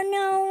 brother? I don't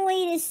know.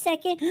 Wait a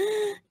second.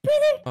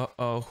 Brother.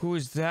 Uh-oh, who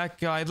is that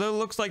guy?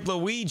 Looks like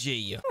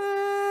Luigi.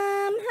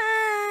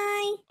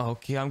 Hi.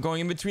 Okay, I'm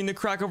going in between the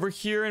crack over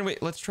here. And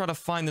wait, let's try to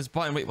find this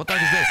button. Wait, what the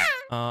heck is this?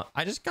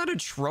 I just got a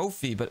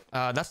trophy, but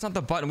that's not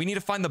the button. We need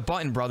to find the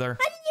button, brother.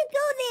 How did you go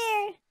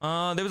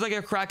there? There was like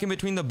a crack in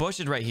between the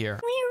bushes right here.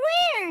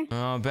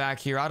 Where? Back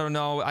here. I don't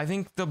know. I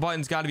think the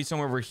button's got to be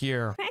somewhere over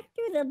here. Crack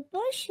through the bush.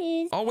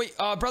 bushes. Oh, wait,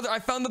 brother, I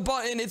found the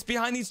button. It's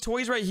behind these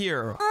toys right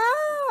here.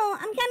 Oh,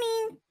 I'm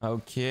coming.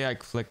 Okay, I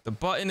clicked the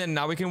button, and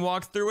now we can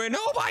walk through it.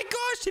 Oh, my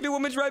gosh, TV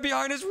Woman's right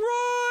behind us.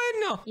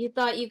 Run! You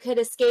thought you could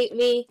escape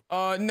me?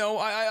 No,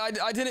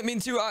 I didn't mean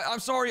to. I'm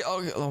sorry.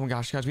 Oh my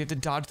gosh, guys, we have to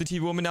dodge the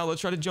TV Woman now.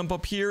 Let's try to jump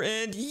up here,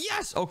 and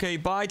yes! Okay,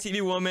 bye,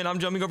 TV Woman. I'm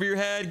jumping over your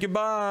head.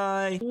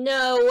 Goodbye.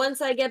 No,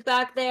 once I get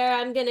back there,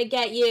 I'm gonna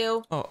get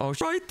you. Oh,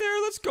 right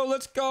there. Let's go,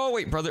 let's go.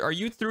 Wait, brother, are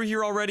you through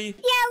here already?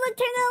 Yeah, look,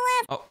 turn to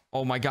the left.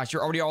 Oh my gosh,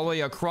 you're already all the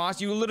way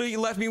across. You literally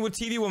left me with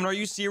TV Woman. Are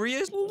you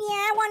serious? Yeah,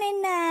 I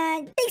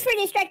wanted, thanks for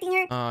distracting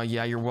her.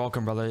 Yeah, you're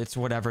welcome, brother. It's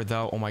whatever,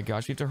 though. Oh my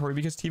gosh, we have to hurry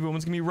because TV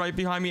Woman's gonna be right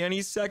behind me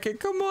any second.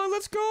 Come on,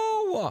 let's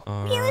go.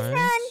 Okay, let's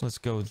run. Let's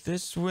go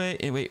this way.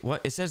 And wait,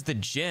 what? It says the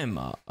gym.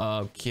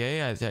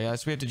 Okay, I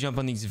guess we have to jump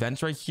on these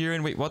vents right here.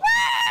 And wait, what?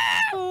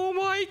 Oh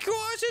my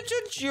gosh, it's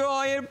a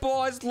giant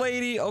boss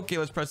lady. Okay,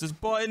 let's press this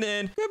button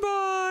and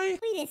goodbye.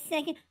 Wait a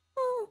second.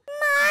 Oh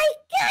my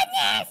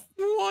goodness!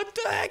 What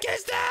the heck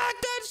is that?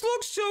 That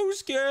looks so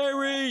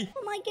scary.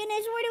 Oh my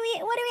goodness, what do we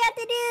have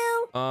to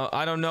do?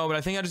 I don't know, but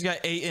I think I just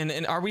got eaten.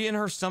 And are we in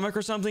her stomach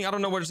or something? I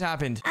don't know what just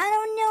happened. I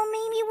don't know,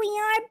 maybe we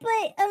are,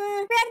 but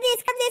grab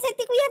this. I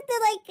think we have to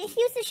like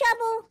use the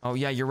shovel. Oh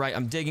yeah, you're right.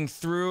 I'm digging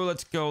through.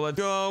 Let's go.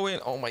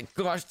 And oh my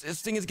gosh,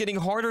 this thing is getting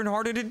harder and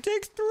harder to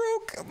dig through.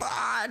 Come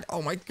on.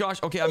 Oh my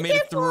gosh. Okay, I made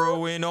it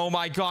through. And oh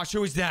my gosh,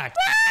 who is that?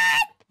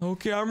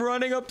 Okay, I'm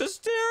running up the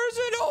stairs,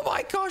 and oh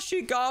my gosh,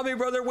 she got me,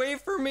 brother. Wait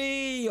for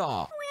me. We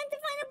have to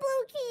find a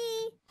blue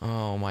key.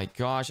 Oh my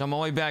gosh, I'm all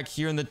the way back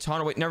here in the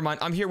tunnel. Wait, never mind.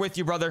 I'm here with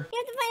you, brother. You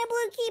have to find a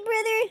blue key,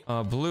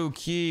 brother. Blue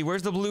key.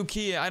 Where's the blue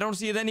key? I don't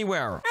see it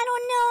anywhere. I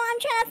don't know. I'm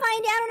trying to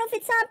find it. I don't know if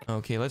it's up.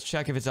 Okay, let's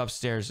check if it's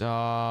upstairs.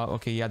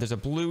 Okay, yeah, there's a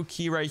blue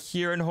key right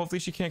here, and hopefully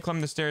she can't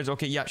climb the stairs.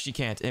 Okay, yeah, she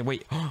can't. And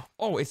wait,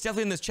 oh, it's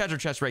definitely in this treasure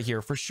chest right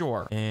here, for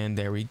sure. And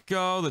there we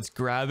go. Let's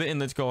grab it, and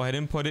let's go ahead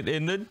and put it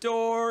in the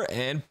door,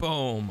 and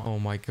boom. Oh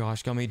my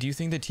gosh, Gummy, do you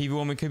think the TV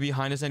Woman could be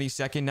behind us any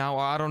second now?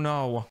 I don't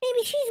know.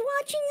 Maybe she's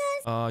watching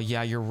us.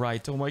 Yeah, you're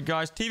right. Oh my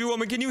gosh, TV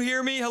Woman, can you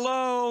hear me?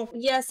 Hello?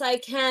 Yes, I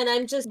can.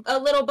 I'm just a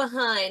little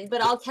behind,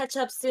 but I'll catch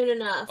up soon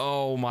enough.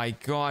 Oh my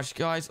gosh,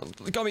 guys.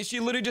 Gummy, she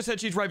literally just said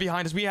she's right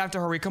behind us. We have to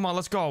hurry. Come on,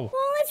 let's go.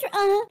 Well, let's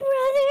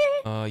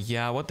brother.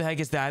 Yeah, what the heck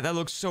is that? That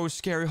looks so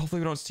scary.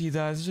 Hopefully we don't see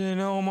that.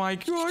 And oh my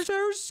gosh,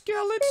 there's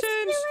skeletons.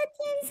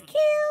 Skeletons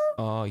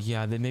kill. Oh,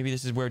 yeah, then maybe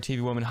this is where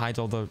TV Woman hides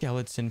all the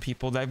skeleton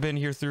people that have been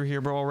here through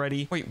here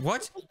already. Wait,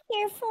 what? Be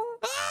careful.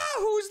 Ah,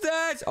 who's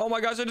that? Oh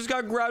my gosh, I just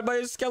got grabbed by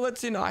a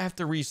skeleton. I have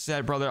to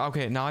reset, brother.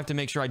 Okay, now I have to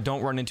make sure I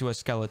don't run into a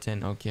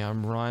skeleton. Okay,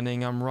 I'm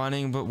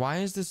running, but why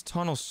is this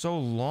tunnel so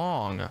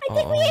long? I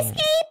think we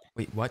escaped.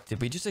 Wait, what?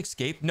 Did we just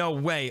escape? No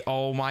way.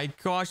 Oh my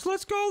gosh,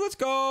 let's go. Let's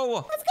go,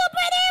 brother.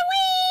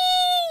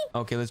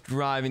 Whee! Okay, let's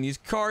drive in these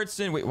carts.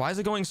 And wait, why is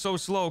it going so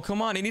slow?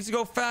 Come on, it needs to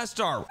go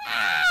faster.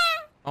 Ah!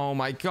 Oh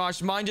my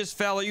gosh, mine just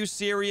fell. Are you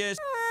serious?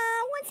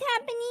 What's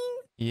happening?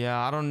 Yeah,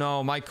 I don't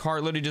know. My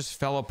cart literally just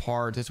fell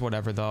apart. It's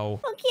whatever, though.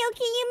 Okay,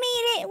 you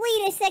made it.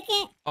 Wait a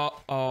second.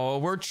 Uh-oh,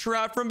 we're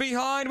trapped from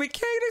behind. We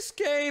can't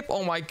escape.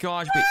 Oh my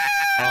gosh. Wait,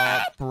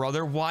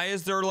 brother, why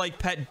is there like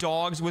pet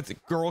dogs with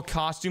girl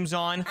costumes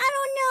on? I don't know.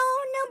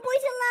 No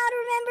boys allowed,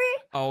 remember?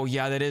 Oh,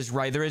 yeah, that is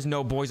right. There is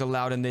no boys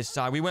allowed on this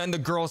side. We went on the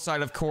girl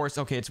side, of course.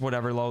 Okay, it's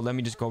whatever, Lo. Let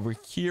me just go over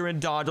here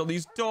and dodge all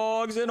these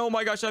dogs. And oh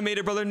my gosh, I made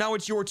it, brother. Now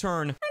it's your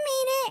turn. I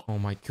made it. Oh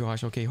my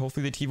gosh. Okay,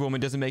 hopefully the TV Woman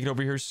doesn't make it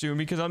over here soon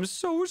because I'm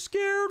so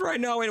scared right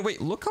now. And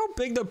wait, look how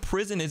big the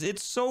prison is.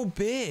 It's so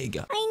big.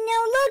 I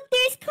know. Look,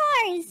 there's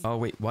cars. Oh,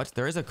 wait, what?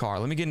 There is a car.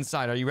 Let me get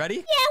inside. Are you ready?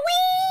 Yeah,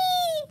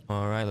 wee!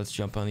 All right, let's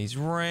jump on these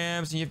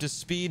ramps. And you have to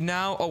speed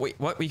now. Oh, wait,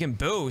 what? We can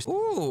boost.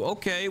 Ooh,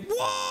 okay.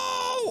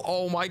 Whoa!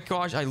 Oh my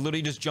gosh, I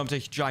literally just jumped a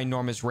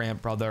ginormous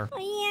ramp, brother. Oh,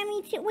 yeah,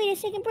 me too. Wait a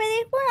second, brother.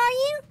 Where are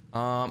you?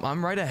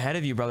 I'm right ahead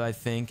of you, brother, I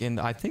think. And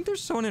I think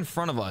there's someone in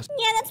front of us.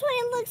 Yeah, that's what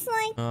it looks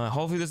like.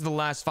 Hopefully this is the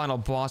last final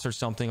boss or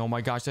something. Oh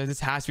my gosh, this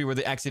has to be where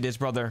the exit is,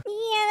 brother.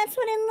 Yeah, that's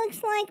what it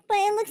looks like. But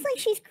it looks like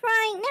she's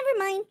crying.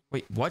 Never mind.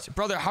 Wait, what?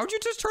 Brother, how'd you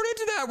just turn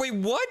into that? Wait,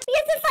 what? We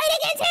have to fight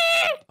against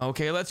her!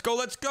 Okay, let's go,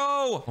 let's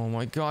go! Oh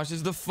my gosh, this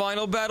is the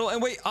final battle.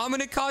 And wait, I'm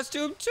in a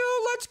costume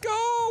too. Let's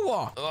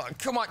go!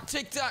 Come on,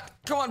 take that.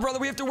 Come on, brother,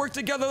 we have to work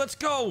together. Let's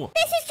go!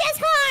 This is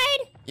just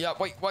hard! Yeah,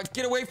 wait, what?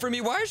 Get away from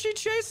me. Why is she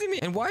chasing me?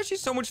 And why is she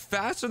so much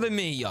faster than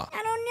me? I don't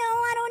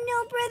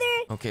know,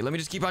 brother. Okay, let me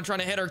just keep on trying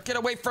to hit her. Get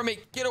away from me.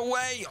 Get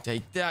away.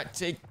 Take that,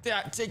 take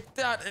that, take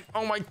that. And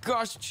oh my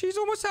gosh, she's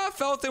almost half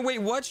health. And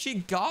wait, what? She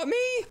got me?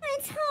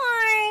 It's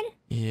hard.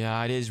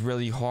 Yeah, it is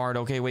really hard.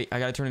 Okay, wait, I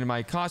gotta turn into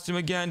my costume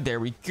again. There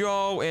we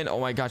go. And oh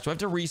my gosh, do I have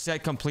to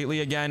reset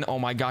completely again? Oh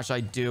my gosh, I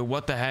do.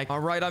 What the heck? All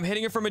right, I'm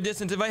hitting her from a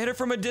distance. If I hit her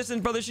from a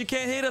distance, brother, she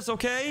can't hit us,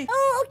 okay?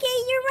 Oh, okay,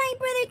 you're right,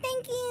 brother.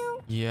 Thank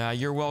you. Yeah,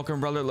 you're welcome,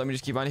 brother. Let me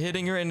just keep on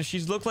hitting her. And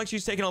she's looked like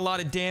she's taking a lot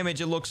of damage,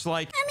 it looks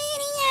like. I'm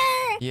hitting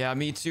her. Yeah,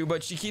 me too,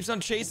 but she keeps on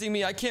chasing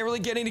me. I can't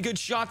really get any good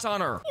shots on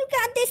her. You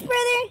got this,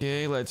 brother.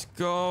 Okay, let's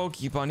go.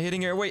 Keep on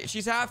hitting her. Wait,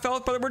 she's half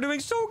health, but we're doing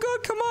so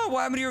good. Come on. What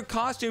happened to your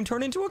costume?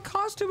 Turn into a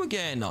costume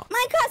again.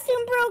 My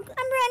costume broke.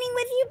 I'm running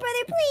with you,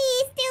 brother.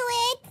 Please do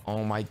it.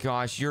 Oh my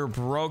gosh, you're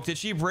broke. Did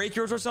she break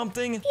yours or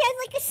something? He has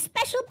like a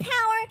special power.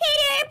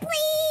 Hit her,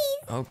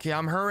 please. Okay,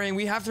 I'm hurrying.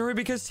 We have to hurry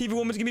because TV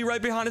Woman's gonna be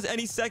right behind us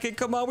any second.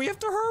 Come on, we have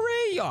to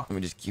hurry. Let me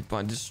just keep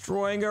on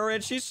destroying her,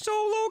 and she's so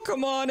low.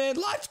 Come on in.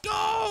 Let's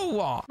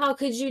go. How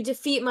could you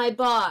defeat my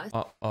boss?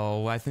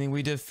 Uh-oh, I think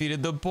we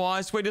defeated the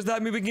boss. Wait, does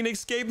that mean we can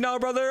escape now,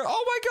 brother?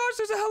 Oh my gosh,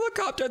 there's a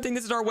helicopter. I think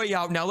this is our way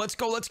out now. Let's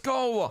go, let's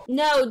go.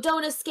 No,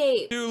 don't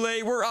escape. Too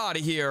late, we're out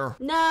of here.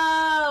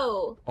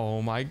 No.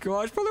 Oh my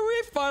gosh, brother,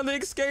 we finally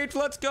escaped.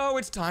 Let's go.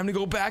 It's time to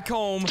go back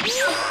home.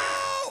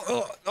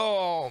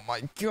 Oh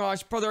my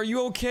gosh, brother, are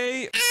you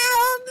okay?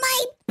 Ow,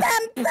 my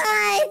bum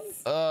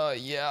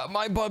buzz. Yeah,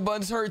 my butt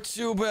buns hurt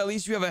too, but at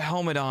least you have a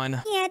helmet on.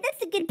 Yeah, that's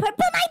the good part.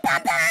 But my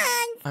bum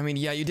buns. I mean,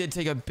 yeah, you did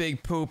take a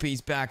big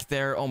poopies back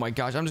there. Oh my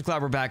gosh, I'm just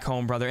glad we're back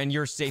home, brother, and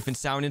you're safe and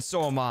sound, and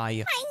so am I.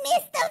 I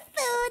missed the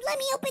food. Let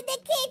me open the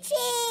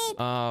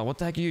kitchen. What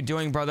the heck are you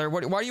doing, brother?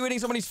 Why are you eating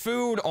somebody's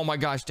food? Oh my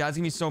gosh, Dad's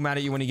gonna be so mad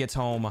at you when he gets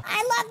home. I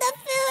love the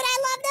food. I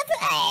love the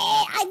food.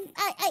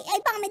 I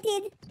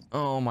vomited.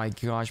 Oh my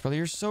gosh, brother,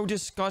 you're so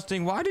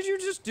disgusting. Why did you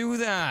just do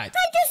that?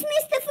 I just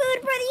missed the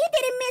food, brother. You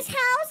didn't miss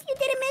house. You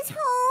didn't miss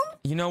home.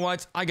 You know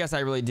what? I guess I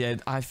really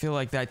did. I feel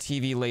like that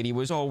TV lady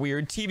was all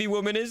weird. TV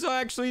Woman is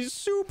actually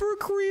super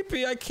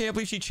creepy. I can't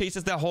believe she chased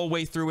us that whole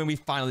way through and we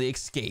finally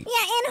escaped.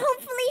 Yeah, and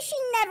hopefully she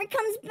never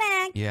comes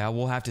back. Yeah,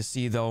 we'll have to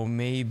see though.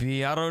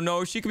 Maybe. I don't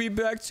know. She could be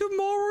back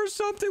tomorrow or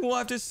something. We'll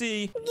have to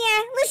see.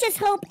 Yeah, let's just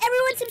hope.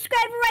 Everyone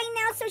subscribe right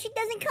now so she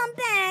doesn't come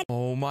back.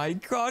 Oh my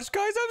gosh,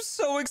 guys. I'm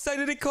so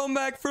excited to come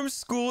back from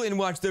school and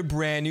watch the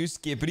brand new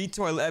Skippity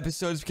Toilet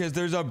episodes because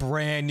there's a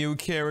brand new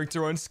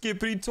character on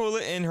Skippity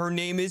Toilet and her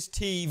name is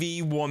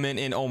TV Woman.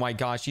 And oh my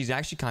gosh, she's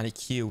actually kind of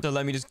cute. So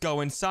let me just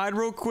go inside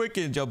real quick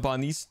and jump on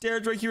these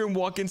stairs right here and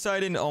walk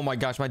inside. And oh my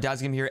gosh, my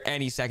dad's gonna be here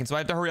any second. So I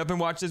have to hurry up and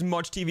watch as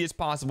much TV as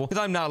possible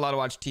because I'm not allowed to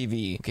watch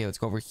TV. Okay, let's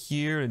go over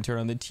here and turn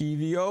on the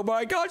TV. Oh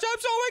my gosh, I'm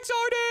so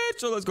excited.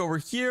 So let's go over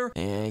here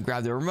and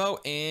grab the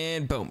remote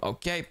and boom.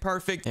 Okay,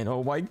 perfect. And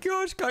oh my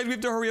gosh, guys, we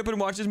have to hurry up and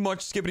watch as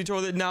much Skippity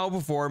Toilet now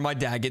before my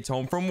dad gets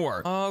home from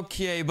work.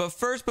 Okay, but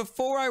first,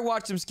 before I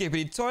watch some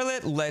Skippity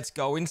Toilet, let's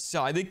go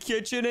inside the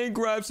kitchen and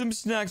grab some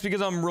snacks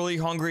because I'm really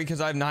hungry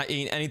because I've not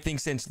eaten anything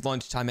since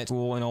lunchtime at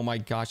school. And oh my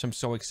gosh, I'm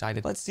so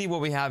excited. Let's see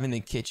what we have in the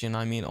kitchen.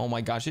 I mean, oh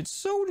my gosh, it's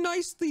so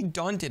nicely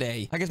done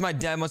today. I guess my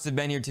dad must have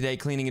been here today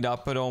cleaning it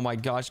up, but oh my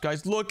gosh,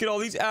 guys, look at all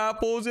these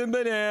apples and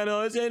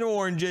bananas and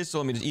oranges. So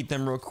let me just eat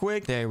them real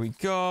quick. There we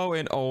go.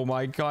 And oh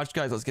my gosh,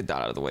 guys, let's get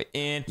that out of the way.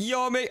 And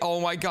yummy. Oh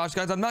my gosh,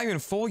 guys, I'm not even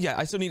full yet.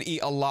 I still need to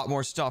eat a lot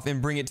more stuff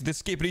and bring it to the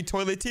Skippity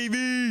Toilet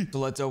TV. So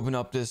let's open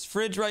up this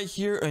fridge right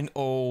here. And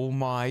oh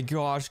my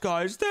gosh,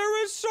 guys,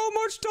 there is so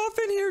much stuff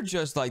in here.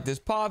 Just like this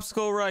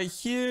popsicle right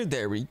here.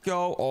 There we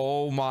go.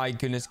 Oh my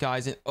goodness,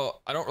 guys. And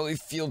I don't really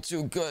feel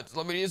too good.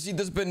 Let me just eat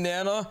this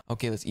banana.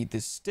 Okay, let's eat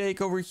this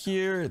steak over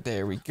here.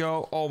 There we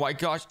go. Oh my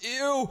gosh.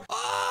 Ew.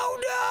 Oh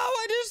no,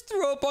 I just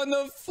threw up on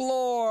the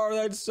floor.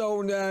 That's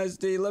so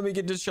nasty. Let me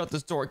just shut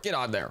this door. Get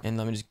on there. And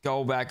let me just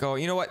go back. Oh,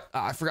 you know what?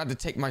 I forgot to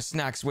take my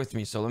snacks with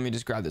me. So let me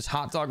just grab this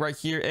hot dog right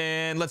here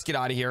and let's get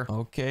out of here.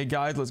 Okay,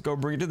 guys, let's go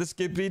bring it to the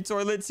Skippy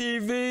Toilet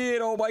TV.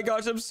 And oh my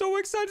gosh, I'm so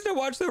excited to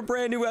watch their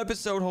brand new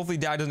episode. Hopefully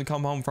dad doesn't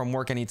come home from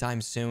work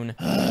anytime soon.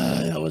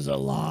 That was a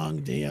long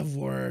day of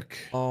work.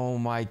 Oh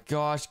my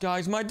gosh,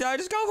 guys, my dad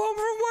just got home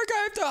from work.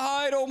 I have to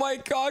hide. Oh my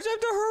gosh, I have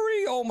to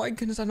hurry. Oh my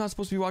goodness, I'm not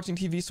supposed to be watching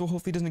TV, so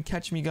hopefully he doesn't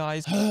catch me,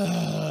 guys.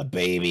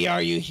 Baby,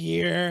 are you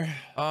here?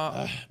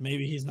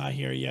 Maybe he's not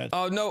here yet.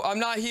 Oh no, I'm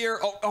not here.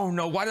 Oh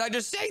no, why did I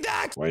just say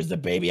that? Where's the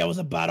baby? I was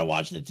about to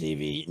watch the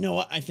TV. You know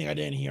what? I think I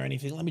didn't hear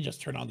anything. Let me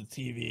just turn on the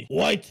TV.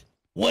 What?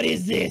 What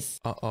is this?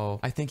 Uh-oh.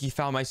 I think he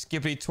found my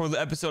Skippity Toilet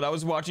episode I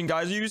was watching,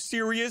 guys. Are you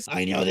serious?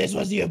 I know this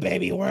was you,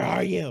 baby. Where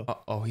are you?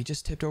 Uh-oh. He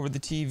just tipped over the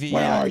TV.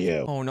 Where are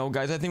you? Oh, no,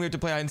 guys. I think we have to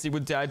play hide and seek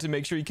with Dad to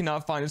make sure he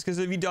cannot find us, because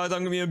if he does, I'm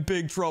going to be in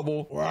big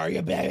trouble. Where are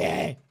you,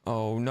 baby?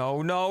 Oh,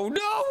 no, no,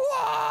 no.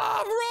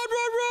 Ah,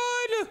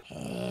 run,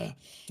 run, run.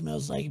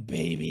 Smells like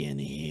baby in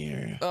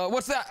here.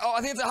 What's that? Oh,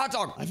 I think it's a hot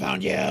dog. I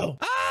found you.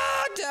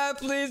 Ah, Dad,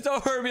 please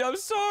don't hurt me. I'm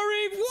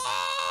sorry.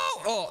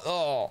 Whoa.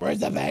 Oh. Where's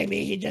the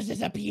baby? He just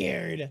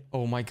disappeared.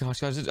 Oh my gosh,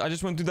 guys. I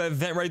just went through that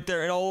vent right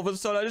there, and all of a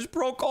sudden, I just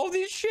broke all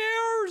these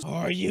chairs.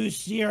 Are you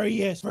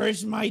serious?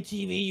 First my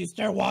TV, you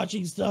start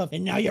watching stuff,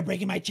 and now you're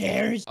breaking my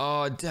chairs?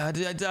 Oh, Dad,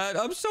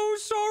 I'm so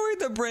sorry.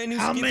 The brand new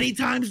How many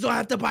times do I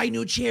have to buy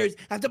new chairs?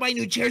 I have to buy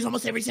new chairs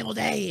almost every single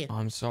day.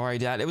 I'm sorry,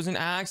 Dad. It was an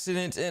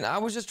accident, and I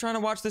was just trying to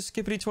watch the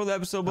Skippity Toilet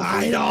episode before.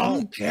 I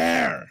don't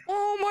care.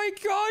 Oh my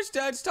gosh,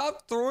 Dad,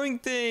 stop throwing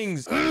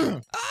things. Ah,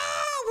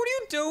 what are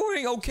you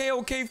doing?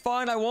 Okay,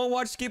 fine. I won't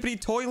watch Skippity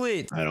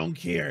Toilet. I don't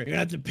care. You're gonna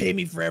have to pay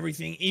me for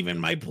everything, even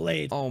my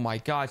plate. Oh my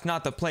gosh,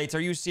 not the plates. Are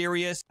you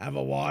serious? Have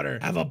a water.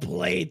 Have a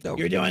plate.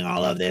 You're doing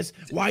all of this.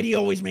 Why do you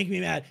always make me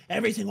mad?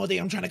 Every single day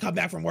I'm trying to come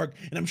back from work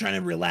and I'm trying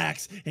to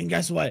relax. And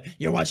guess what?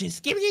 You're watching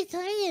Skippity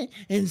Toilet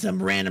and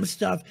some random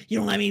stuff. You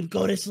don't let me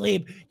go to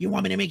sleep. You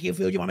want me to make you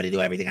food. You want me to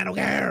do everything. I don't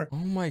care. Oh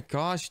my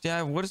gosh,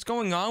 Dad, what is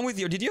going on with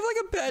you? Did you have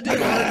like a bad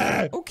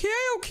day? Okay,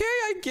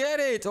 I get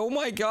it. Oh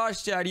my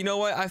gosh, Dad. You know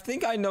what? I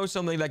think I know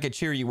something that could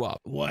cheer you up.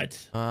 What?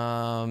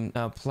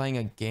 Playing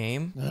a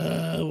game.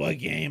 What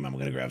game? I'm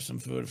gonna grab some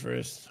food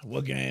first.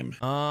 What game?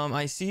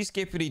 I see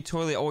Skippity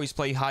Toilet always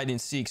play hide and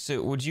seek.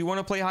 So would you want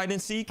to play hide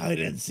and seek? Hide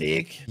and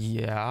seek?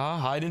 Yeah,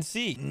 hide and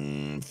seek.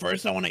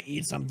 First I want to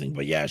eat something,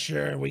 but yeah,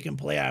 sure. We can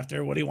play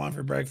after. What do you want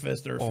for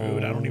breakfast or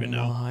food? I don't even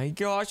know. Oh my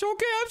gosh.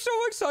 Okay, I'm so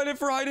excited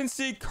for hide and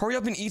seek. Hurry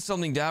up and eat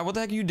something, Dad. What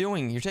the heck are you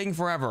doing? You're taking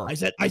forever. I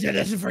said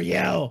this is for you.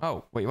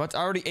 Oh, wait, what? I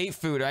already ate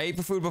food. I ate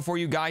the food before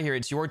you got here.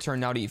 It's your turn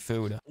now to eat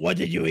food. What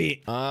did you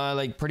eat?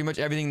 Like pretty much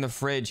everything in the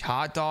fridge.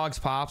 Hot dogs,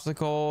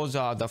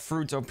 popsicles, the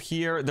fruits up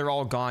here. They're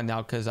all gone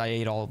now because I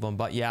ate all of them.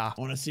 But yeah.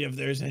 I want to see if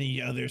there's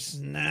any other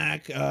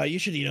snack. You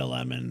should eat a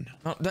lemon.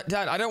 Oh,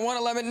 Dad, I don't want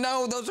a lemon.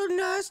 No, those are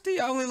nasty.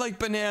 I only like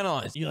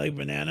bananas. You like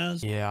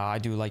bananas? Yeah, I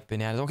do like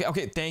bananas.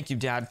 Okay. Thank you,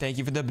 Dad. Thank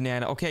you for the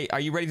banana. Okay, are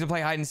you ready to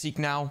play hide and seek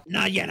now?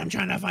 Not yet. I'm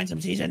trying to find some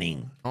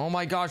seasoning. Oh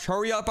my gosh,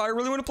 hurry up. I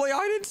really want to play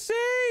hide and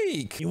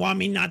seek. You want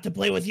me not to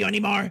play with you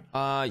anymore?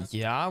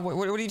 Yeah.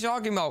 What are you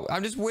talking about?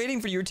 I'm just waiting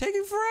for you. You're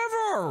taking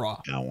forever.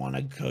 I want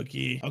a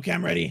cookie. Okay,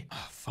 I'm ready.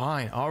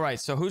 Fine. All right.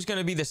 So who's going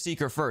to be the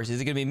seeker first?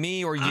 Is it going to be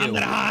me or you? I'm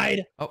gonna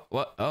hide. Oh,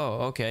 what?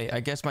 Oh, okay. I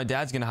guess my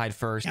dad's going to hide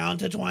first. Count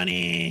to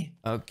 20.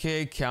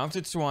 Okay, count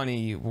to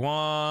 20.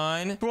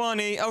 1,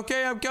 20.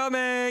 Okay, I'm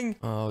coming.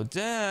 Oh,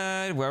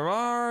 Dad, where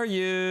are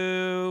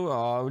you?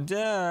 Oh,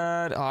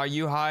 Dad, are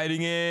you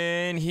hiding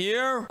in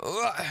here?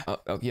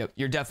 Yep,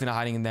 you're definitely not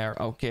hiding in there.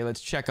 Okay, let's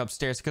check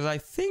upstairs because I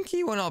think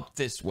he went up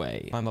this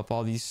way. I'm up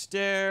all these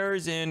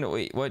stairs and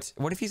wait, what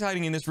if he's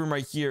hiding in this room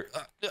right here?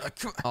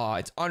 Oh,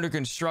 it's under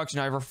construction.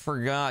 I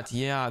forgot.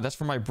 Yeah, that's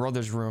for my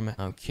brother's room.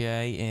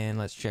 Okay, and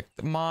let's check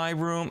my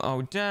room.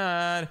 Oh,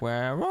 Dad,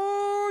 where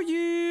are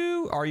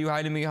you? Are you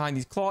hiding behind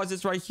these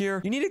closets right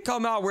here? You need to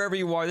come out wherever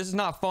you are. This is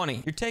not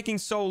funny. You're taking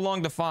so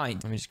long to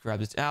find. Let me just grab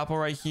this apple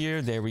right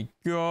here. There we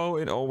go.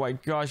 And oh my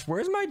gosh,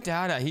 where's my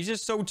dad at? He's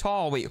just so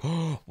tall. Wait,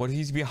 what if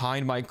he's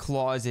behind my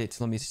closet?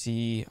 Let me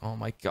see. Oh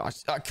my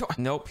gosh.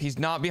 Nope, he's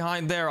not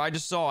behind there. I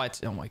just saw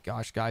it. Oh my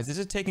gosh, guys, this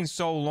is taking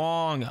so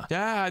long.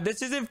 Dad,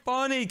 this isn't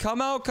funny.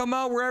 Come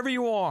out wherever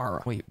you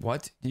are. Wait,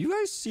 what? Do you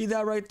guys see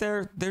that right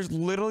there? There's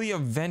literally a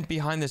vent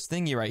behind this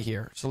thingy right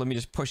here. So let me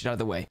just push it out of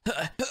the way.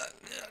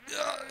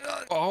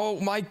 Oh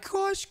my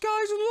gosh,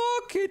 guys,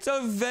 look, it's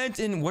a vent.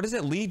 And what does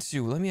it lead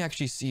to? Let me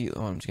actually see.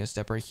 Oh, I'm just gonna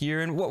step right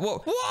here and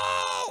whoa.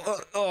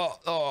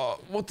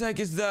 What the heck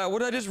is that? What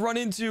did I just run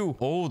into?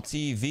 Old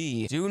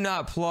TV. Do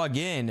not plug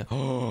in.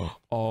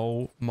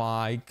 Oh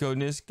my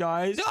goodness,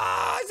 guys. Is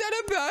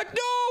that a bat?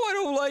 No, I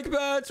don't like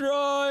bats.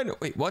 Run.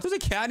 Wait, what? There's a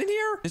cat in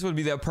here? This would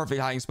be the perfect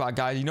hiding spot,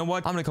 guys. You know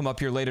what? I'm gonna come up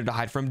here later to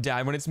hide from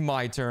Dad when it's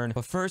my turn.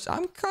 But first,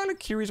 I'm kind of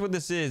curious what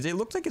this is. It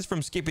looks like it's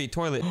from Skippy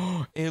Toilet.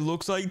 It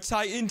looks like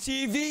Titan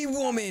TV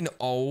Woman.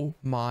 Oh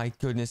my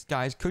goodness,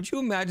 guys. Could you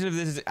imagine if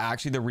this is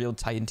actually the real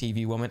Titan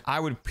TV Woman? I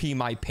would pee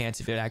my pants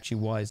if it actually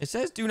was. It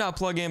says do not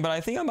plug in, but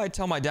I think I might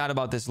tell my dad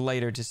about this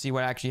later to see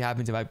what actually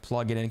happens if I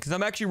plug it in. Because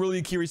I'm actually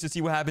really curious to see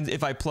what happens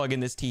if I plug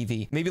in this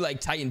TV. Maybe like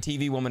Titan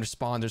TV Woman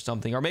spawns or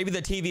something. Or maybe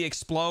the TV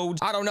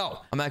explodes. I don't know.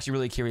 I'm actually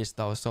really curious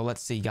though. So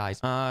let's see, guys.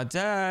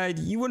 Dad,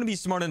 you wouldn't be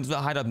smart enough to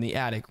hide up in the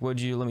attic, would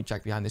you? Let me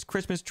check behind this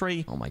Christmas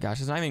tree. Oh my gosh,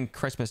 it's not even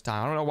Christmas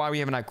time. I don't know why we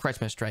haven't had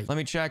Christmas tree. Let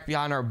me check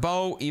behind our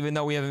boat, even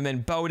though we haven't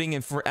been boating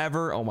in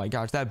forever. Oh my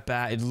gosh, that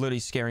bat is literally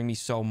scaring me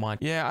so much.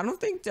 Yeah, I don't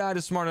think Dad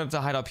is smart enough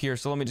to hide up here.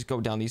 So let me just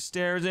go down these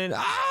stairs and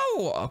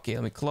ow! Okay,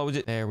 let me close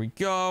it. There we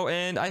go.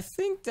 And I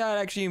think Dad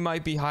actually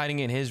might be hiding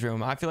in his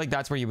room. I feel like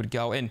that's where he would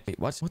go. And wait,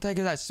 what the heck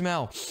is that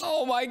smell?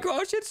 Oh my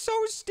gosh, it's so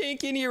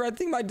stinky in here. I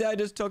think my dad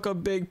just took a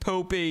big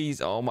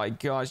poopies. Oh my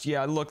gosh.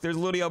 Yeah, look, there's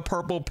literally a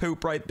purple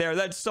poop right there.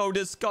 That's so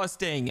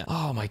disgusting.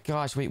 Oh my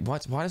gosh. Wait,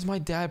 what? Why does my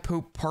dad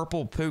poop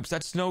purple poops?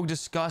 That's so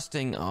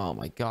disgusting. Oh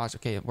my gosh.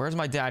 Okay, where's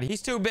my dad?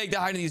 He's too big to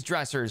hide in these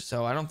dressers,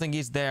 so I don't think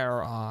he's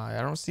there.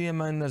 I don't see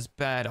him in this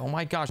bed. Oh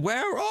my gosh. Where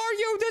are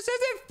you? This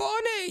isn't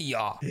funny.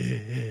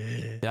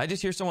 Did I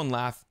just hear someone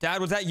laugh?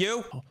 Dad, was that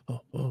you?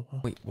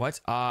 Wait, what?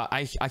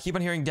 I keep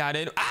on hearing Dad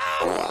in.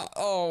 Ow!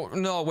 Oh,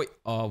 no, wait.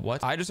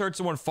 What? I just heard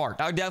someone fart.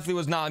 That definitely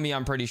was not me,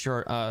 I'm pretty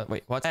sure.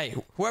 Wait, what? Hey,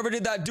 whoever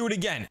did that, do it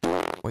again.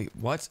 Wait,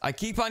 what? I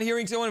keep on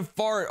hearing someone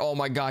fart. Oh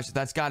my gosh,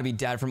 that's gotta be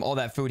Dad from all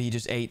that food he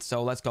just ate.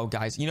 So let's go,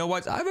 guys. You know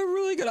what? I have a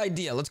really good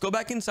idea. Let's go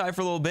back inside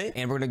for a little bit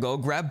and we're gonna go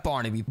grab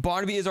Barnaby.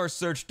 Barnaby is our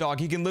search dog.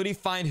 He can literally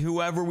find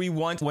whoever we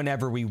want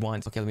whenever we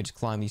want. Okay, let me just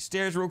climb these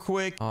stairs real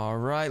quick. All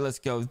right, let's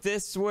go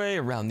this way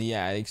around the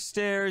attic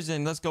stairs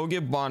and let's go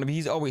get Barnaby.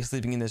 He's always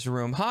sleeping in this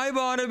room. Hi,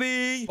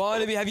 Barnaby.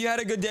 Barnaby, have you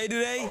had a good day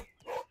today?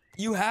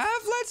 You have?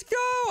 Let's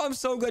go. I'm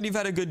so glad you've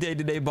had a good day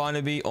today,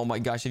 Barnaby. Oh my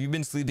gosh, have you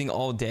been sleeping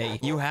all day?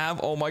 You have?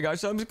 Oh my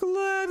gosh, I'm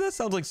glad. That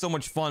sounds like so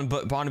much fun.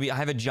 But Barnaby, I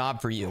have a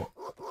job for you.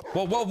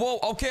 Whoa, whoa, whoa.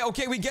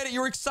 Okay, we get it.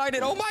 You're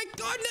excited. Oh my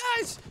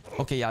goodness.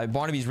 Okay, yeah,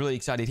 Barnaby's really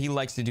excited. He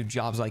likes to do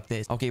jobs like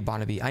this. Okay,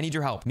 Barnaby, I need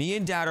your help. Me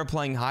and Dad are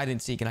playing hide and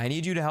seek, and I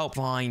need you to help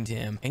find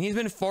him. And he's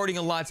been farting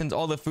a lot since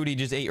all the food he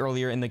just ate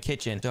earlier in the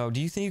kitchen. So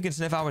do you think you can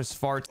sniff out his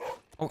farts?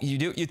 Oh, you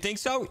do? You think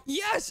so?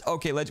 Yes!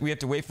 Okay, we have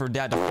to wait for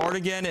Dad to fart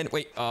again. And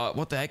wait,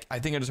 what the heck? I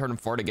think I just heard him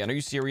fart again. Are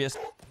you serious?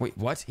 Wait,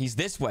 what? He's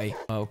this way.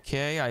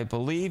 Okay, I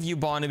believe you,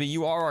 Barnaby.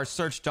 You are our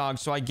search dog,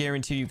 so I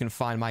guarantee you can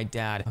find my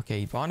dad.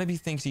 Okay, Barnaby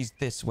thinks he's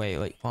this way.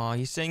 Like,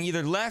 he's saying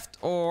either left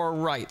or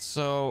right.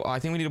 So I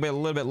think we need to wait a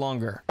little bit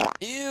longer.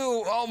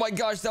 Ew! Oh my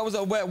gosh, that was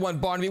a wet one,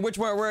 Barnaby. Which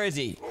one? Where is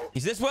he?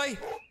 He's this way?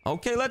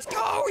 Okay, let's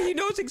go. He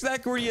knows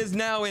exactly where he is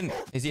now. And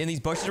is he in these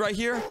bushes right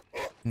here?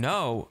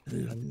 No.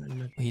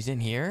 He's in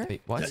here?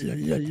 Wait, what?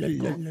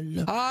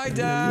 Hi,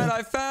 Dad.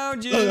 I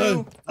found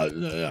you.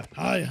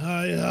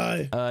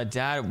 Hi.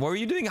 Dad, what were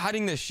you doing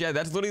hiding in the shed?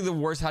 That's literally the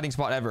worst hiding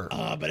spot ever.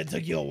 But it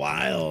took you a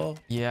while.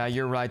 Yeah,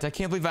 you're right. I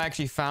can't believe I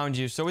actually found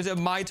you. So is it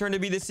my turn to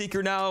be the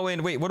seeker now?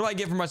 And wait, what do I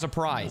get for my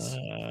surprise?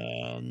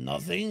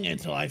 Nothing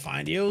until I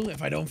find you.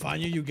 If I don't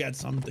find you, you get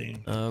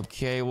something.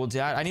 Okay, well,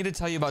 Dad, I need to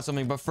tell you about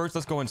something, but first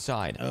let's go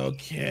inside.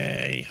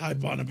 Okay. Hi,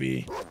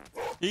 Barnaby.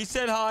 He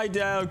said hi,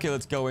 Dad. Okay,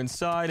 let's go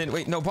inside. And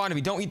wait, no,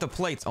 Barnaby, don't eat the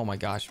plates. Oh my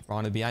gosh,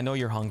 Barnaby, I know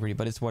you're hungry,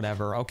 but it's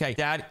whatever. Okay,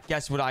 Dad,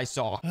 guess what I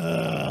saw?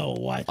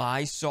 What?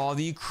 I saw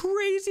the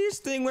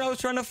craziest thing when I was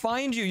trying to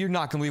find you. You're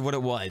not gonna believe what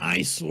it was.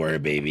 I swear,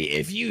 baby,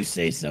 if you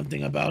say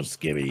something about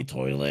Skibbity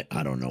Toilet,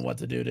 I don't know what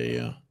to do to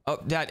you. Oh,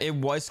 Dad, it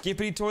was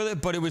Skippity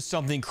Toilet, but it was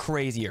something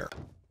crazier.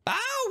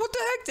 Ow, what the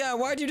heck, Dad?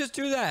 Why'd you just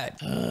do that?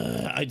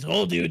 I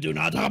told you, do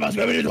not talk about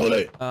Skibbity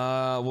Toilet.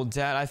 Well,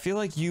 Dad, I feel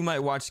like you might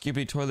watch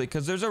Skippity Toilet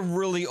because there's a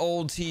really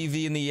old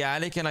TV in the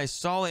attic and I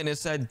saw it and it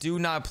said, do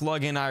not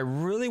plug in. I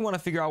really want to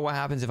figure out what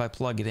happens if I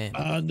plug it in.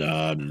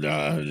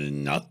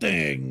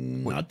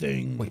 Nothing.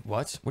 Nothing. Wait,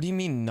 what? What do you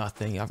mean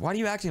nothing? Why are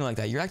you acting like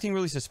that? You're acting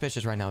really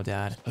suspicious right now,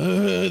 Dad.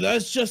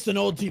 That's just an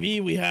old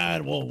TV we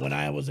had, well, when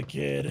I was a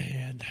kid,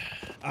 and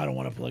I don't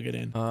want to plug it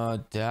in.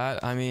 Dad,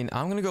 I mean,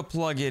 I'm gonna go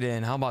plug it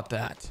in. How about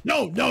that?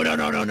 No.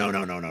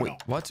 Wait,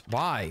 what?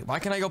 Why? Why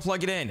can't I go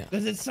plug it in?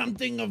 Because it's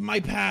something of my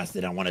past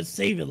and I want to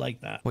save it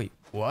like that. Wait,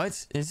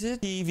 what? Is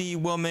it TV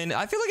Woman?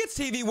 I feel like it's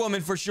TV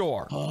Woman for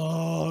sure.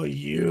 Oh,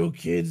 you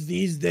kids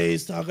these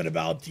days talking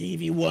about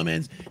TV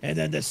Womans and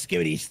then the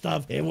Skibbity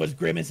stuff. It was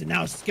Grimace and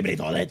now Skibbity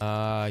Toilet.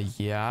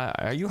 Yeah.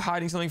 Are you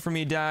hiding something from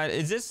me, Dad?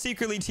 Is this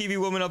secretly TV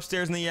Woman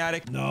upstairs in the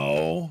attic?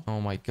 No. Oh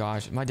my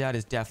gosh. My dad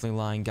is definitely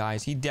lying,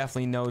 guys. He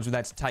definitely knows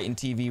that's Titan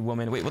TV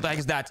Woman. Wait, what the heck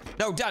is that?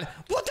 No, Dad.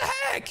 What the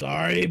heck?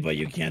 Sorry, but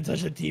you can't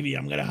touch the TV.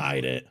 I'm gonna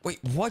hide it. Wait,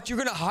 what? You're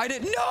gonna hide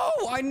it?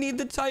 No! I need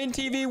the Titan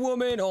TV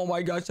Woman. Oh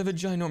my gosh. I have a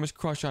ginormous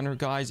crush on her,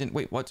 guys. And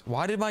wait, what?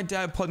 Why did my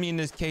dad put me in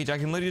this cage? I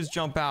can literally just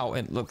jump out.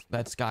 And look,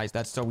 guys,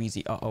 that's so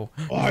easy. Uh-oh.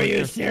 Are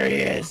you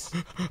serious?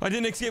 I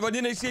didn't escape. What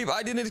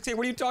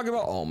are you talking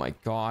about? Oh my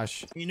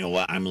gosh. You know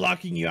what? I'm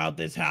locking you out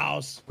this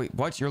house. Wait,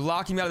 what? You're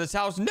locking me out of this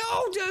house? No,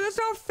 Dad, that's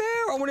not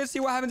fair. I want to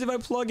see what happens if I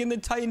plug in the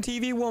Titan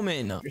TV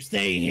Woman. You're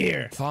staying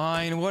here.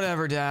 Fine,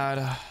 whatever,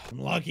 Dad. I'm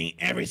locking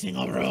every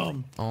single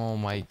room. Oh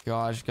my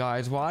gosh,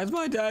 guys. Why is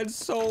my dad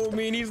so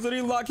mean? He's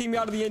literally locking me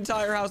out of the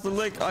entire house.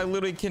 I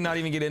literally cannot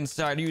even get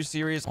inside. Are you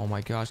serious? Oh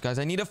my gosh, guys.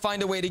 I need to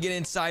find a way to get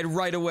inside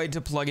right away to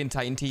plug in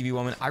Titan TV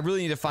Woman. I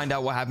really need to find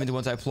out what happens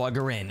once I plug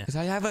her in. Because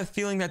I have a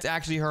feeling that's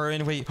actually her.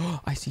 And wait,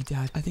 I see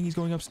Dad. I think he's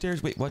going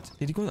upstairs. Wait, what?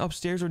 Did he go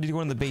upstairs or did he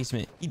go in the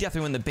basement? He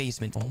definitely went in the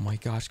basement. Oh my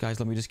gosh, guys.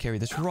 Let me just carry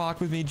this rock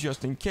with me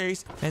just in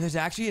case. And there's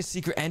actually a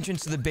secret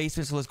entrance to the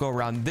basement. So let's go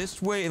around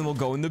this way and we'll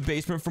go in the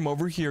basement from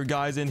over here,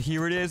 guys. And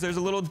here it is. There's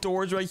a little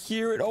doors right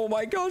here. And oh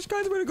my gosh,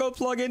 guys, we're gonna go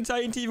plug in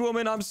Titan TV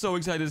Woman. I'm so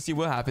excited to see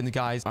what happens,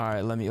 guys. All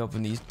right, let me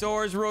open these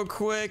doors real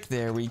quick.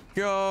 There we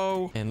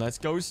go. And let's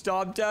go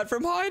stop Dad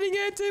from hiding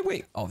it.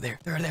 Wait, oh, there.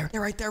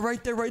 They're right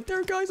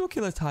there, guys.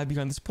 Okay, let's hide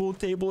behind this pool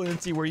table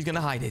and see where he's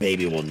gonna hide it.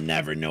 Baby will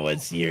never know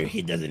it's here.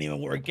 He doesn't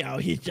even work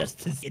out. He's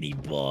just a skinny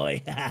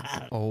boy.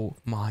 Oh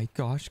my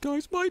gosh,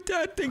 guys, my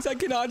dad thinks I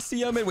cannot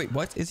see him. And wait,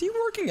 what? Is he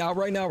working out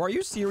right now? Are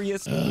you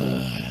serious?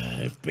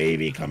 If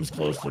baby comes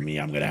close to me,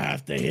 I'm gonna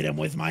have to hit him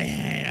with my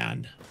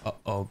hand.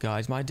 Uh-oh,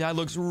 guys, my dad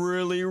looks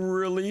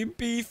really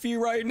beefy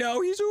right now.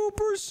 He's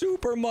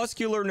super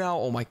muscular now.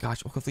 Oh my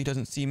gosh, hopefully he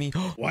doesn't see me.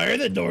 Why are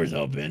the doors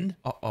open?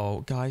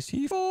 Uh-oh, guys,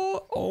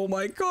 oh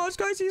my gosh,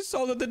 guys, he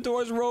saw that the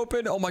doors were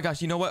open. Oh my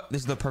gosh, you know what?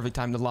 This is the perfect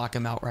time to lock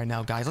him out right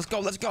now, guys.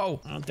 Let's go.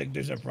 I don't think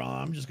there's a problem.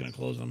 I'm just gonna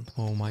close them.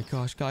 Oh my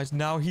gosh, guys,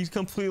 now he's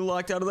completely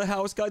locked out of the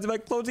house, guys. If I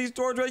close these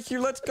doors right here,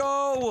 let's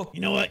go.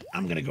 You know what?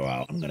 I'm gonna go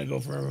out. I'm gonna go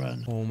for a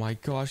run. Oh my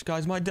gosh,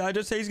 guys, my dad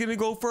just said he's gonna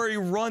go for a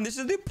run. This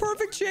is the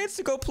perfect chance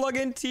to go plug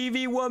in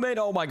TV woman.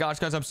 Oh my gosh,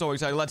 guys, I'm so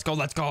excited. Let's go,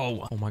 let's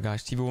go. Oh my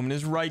gosh, TV woman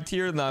is right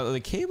here.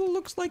 The cable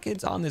looks like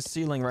it's on the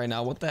ceiling right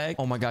now. What the heck?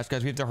 Oh my gosh,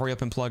 guys, we have to hurry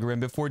up and plug her in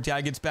before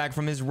Dad gets back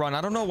from his run.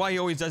 I don't know why he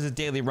always does his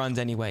daily runs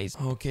anyways.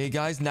 Okay,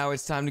 guys, now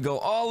it's time to go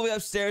all the way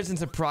upstairs and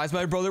surprise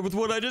my brother with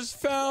what I just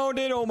found.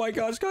 And oh my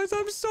gosh, guys,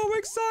 I'm so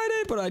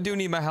excited. But I do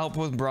need my help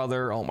with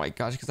brother. Oh my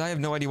gosh, because I have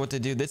no idea what to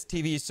do. This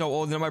TV is so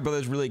old and my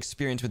brother's really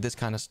experienced with this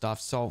kind of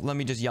stuff. So let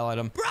me just yell at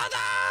him. Brother!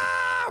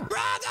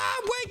 Brother,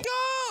 wake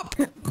up!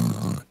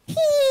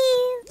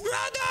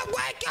 Brother,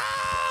 wake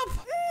up!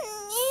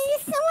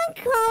 Is someone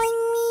calling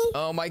me?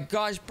 Oh my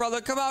gosh,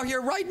 brother, come out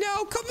here right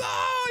now. Come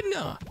on!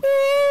 What do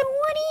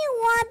you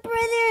want,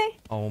 brother?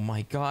 Oh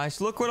my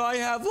gosh, look what I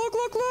have. Look,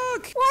 look,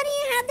 look! Why do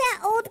you have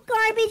that old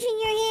garbage in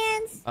your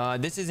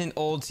hands? This is an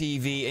old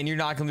TV, and you're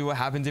not gonna believe what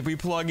happens if we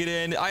plug it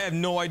in. I have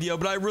no idea,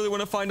 but I really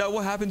want to find out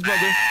what happens,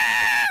 brother.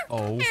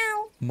 Oh. Ow.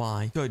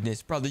 My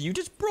goodness, brother, you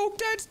just broke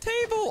Dad's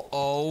table.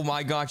 Oh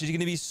my gosh, he's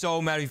gonna be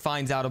so mad if he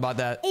finds out about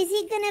that. Is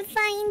he gonna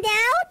find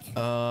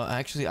out?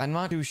 Actually, I'm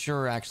not too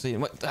sure, actually.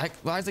 What the heck?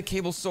 Why is the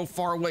cable so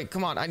far away?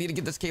 Come on, I need to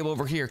get this cable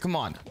over here. Come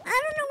on. I don't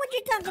know what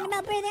you're talking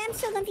about, brother. I'm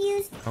so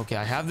confused. Okay,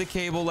 I have the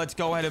cable. Let's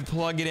go ahead and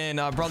plug it in.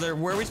 Brother,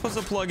 where are we supposed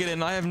to plug it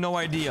in? I have no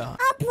idea.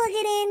 I'll plug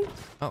it in.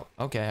 Oh,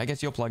 okay. I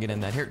guess you'll plug it in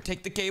then. Here,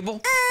 take the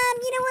cable.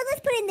 You know what?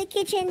 Let's put it in the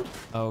kitchen.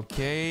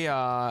 Okay,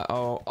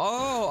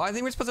 I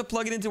think we're supposed to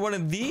plug it into one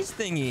of these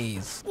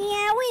thingies.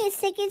 Yeah, wait a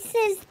sec. It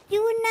says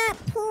do not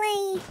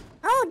play.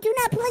 Oh, do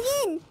not plug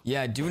in.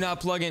 Yeah, do not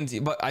plug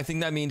in, but I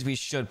think that means we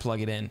should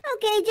plug it in.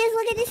 Okay, just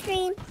look at the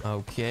screen.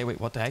 Okay, wait,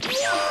 what the heck?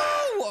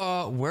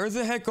 No! Where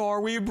the heck are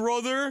we,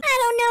 brother? I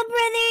don't know,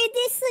 brother.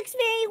 This looks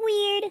very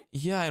weird.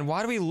 Yeah, and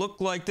why do we look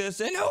like this?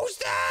 And who's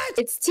that?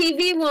 It's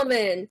TV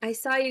woman. I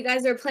saw you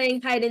guys were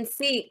playing hide and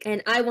seek,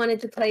 and I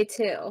wanted to play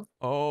too.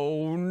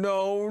 Oh,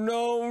 no,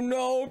 no,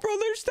 no.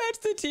 Brothers, that's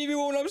the TV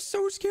woman. I'm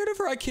so scared of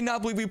her. I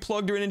cannot believe we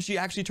plugged her in and she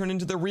actually turned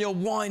into the real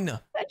one.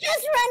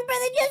 Just run,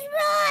 brother. Just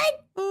run.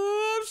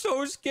 Oh, I'm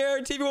so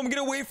scared. TV woman, get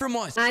away from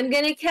us. I'm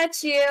gonna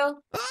catch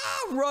you.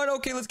 Ah, run.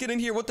 Okay, let's get in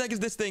here. What the heck is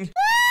this thing?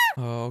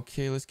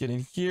 Okay, let's get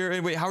in here.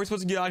 And wait, how are we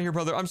supposed to get out of here,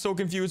 brother? I'm so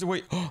confused.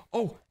 Wait.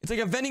 Oh, it's like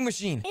a vending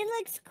machine. It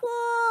looks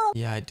cool.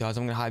 Yeah, it does.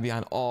 I'm gonna hide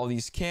behind all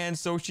these cans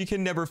so she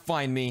can never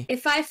find me.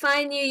 If I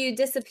find you, you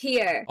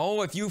disappear.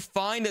 Oh, if you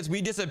find us,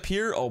 we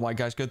disappear. Oh my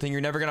gosh, good thing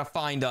you're never gonna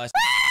find us.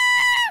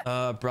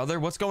 Brother,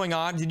 what's going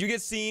on? Did you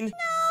get seen? No,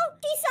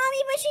 she saw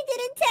me, but she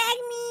didn't tag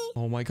me.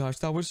 Oh my gosh,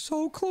 that was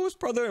so close,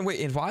 brother. And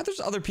wait, and why there's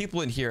other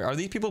people in here? Are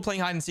these people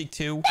playing hide and seek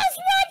too? Just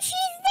run.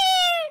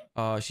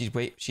 She's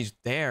there. She's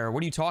there.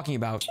 What are you talking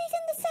about? She's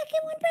in the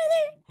second one,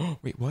 brother.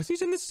 Wait, was he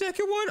in the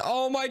second one?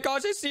 Oh my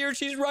gosh, I see her.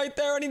 She's right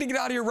there. I need to get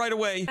out of here right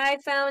away. I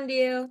found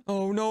you.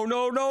 Oh, no,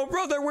 no, no.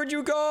 Brother, where'd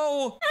you go?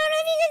 I don't know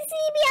if you can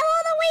see me. I'm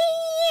all the way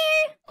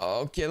here.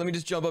 Okay, let me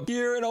just jump up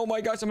here. And oh my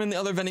gosh, I'm in the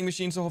other vending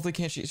machine, so hopefully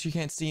she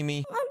can't see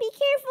me. Be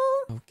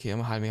careful. Okay, I'm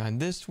hiding behind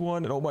this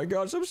one. And oh my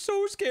gosh, I'm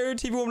so scared.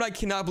 TV woman, I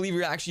cannot believe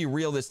you're actually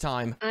real this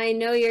time. I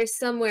know you're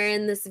somewhere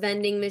in this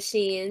vending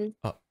machine.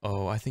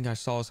 Oh, I think I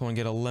saw someone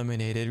get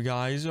eliminated,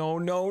 guys. Oh,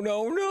 no,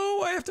 no,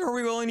 no. I have to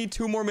hurry. We only need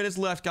 2 more minutes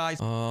left, guys.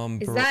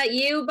 Is that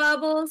you,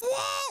 Bubbles?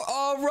 Whoa!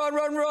 Oh, run,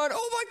 run, run.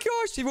 Oh my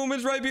gosh, TV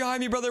woman's right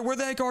behind me, brother. Where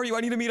the heck are you?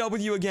 I need to meet up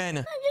with you again.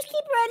 Just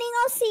keep running.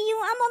 I'll see you.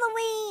 I'm all the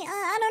way.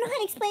 I don't know how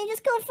to explain.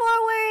 Just go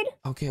forward.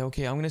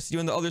 Okay. I'm gonna see you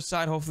on the other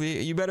side,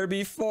 hopefully. You better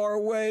be far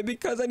away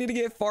because I need to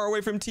get far away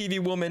from TV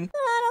woman.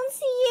 I don't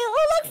see you.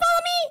 Oh, look,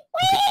 follow me.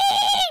 Wait.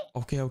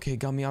 Okay,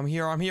 Gummy, I'm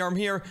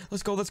here.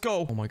 Let's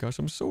go. Oh my gosh,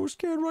 I'm so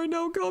scared right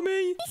now, Gummy.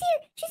 She's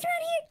here. She's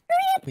around here.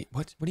 Hurry up. Wait,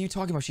 what are you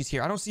talking about? She's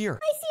here. I don't see her.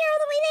 I see her all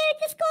the way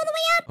there. Just go all the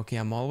way up. Okay,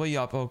 I'm all the way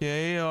up.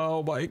 Okay.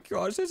 Oh my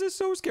gosh, this is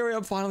so scary.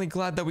 I'm finally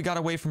glad that we got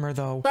away from her,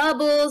 though.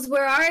 Bubbles,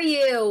 where are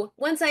you?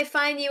 Once I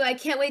find you, I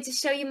can't wait to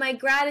show you my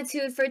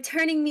gratitude for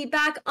turning me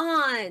back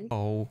on.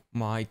 Oh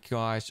my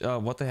gosh.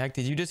 What the heck?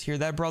 Did you just hear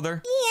that,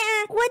 brother?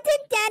 Yeah. What did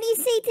Daddy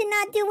say to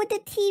not do with the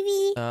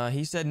TV?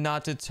 He said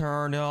not to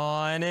turn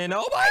on, and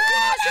oh my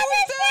gosh, who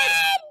is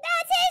that?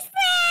 That's his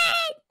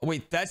friend.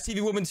 Wait, that's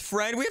TV woman's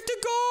friend. We have to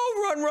go.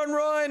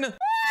 Run.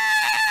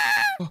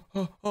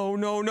 Oh,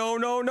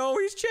 no.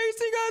 He's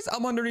chasing us.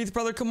 I'm underneath,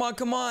 brother. Come on.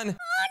 Oh, no. Where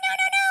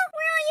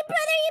are you,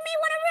 brother? You may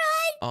want to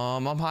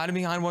run. I'm hiding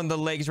behind one of the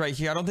legs right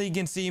here. I don't think he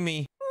can see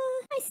me.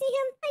 I see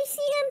him.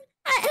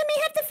 I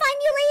may have to find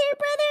you later,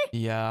 brother.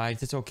 Yeah,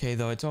 it's okay,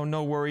 though.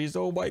 No worries.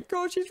 Oh, my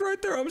gosh, he's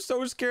right there. I'm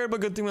so scared,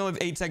 but good thing we only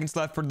have 8 seconds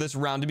left for this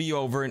round to be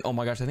over. And oh,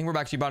 my gosh, I think we're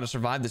actually about to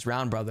survive this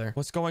round, brother.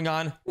 What's going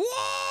on?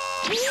 Whoa!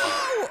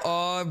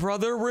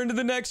 Brother, we're into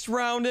the next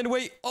round. And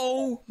wait,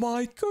 oh,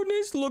 my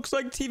goodness. Looks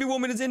like TV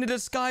woman is in a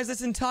disguise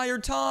this entire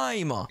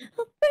time. Run.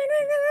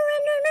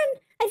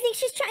 I think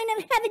she's trying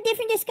to have a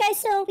different disguise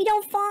so we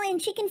don't fall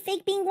and she can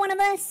fake being one of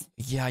us.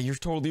 Yeah, you're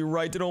totally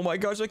right. And oh my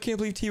gosh, I can't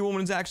believe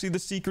T-Woman is actually the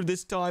secret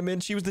this time.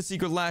 And she was the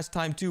secret last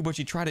time too, but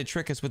she tried to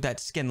trick us with that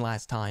skin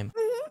last time.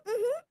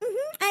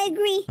 I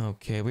agree.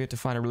 Okay, we have to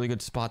find a really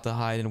good spot to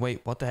hide. And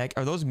wait, what the heck?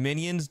 Are those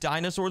minions,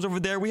 dinosaurs over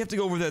there? We have to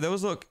go over there.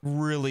 Those look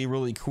really,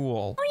 really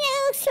cool. Oh yeah,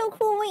 that looks so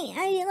cool. Wait,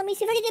 let me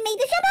see if I can just make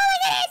this jump. Oh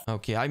my goodness!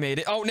 Okay, I made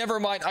it. Oh, never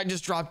mind. I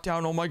just dropped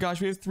down. Oh my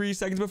gosh, we have 3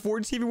 seconds before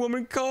TV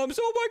Woman comes.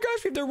 Oh my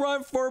gosh, we have to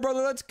run for her,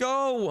 brother. Let's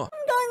go. I'm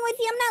going with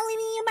you. I'm not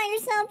leaving you by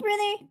yourself,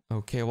 brother.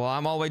 Okay, well,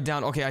 I'm all the way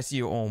down. Okay, I see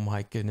you. Oh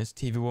my goodness,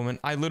 TV Woman.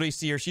 I literally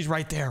see her. She's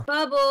right there.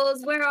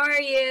 Bubbles, where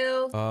are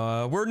you?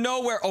 We're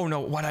nowhere. Oh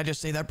no, why'd I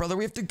just say that, brother?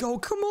 We have to go.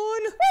 Come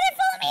on. Brother,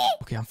 follow me.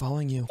 Okay, I'm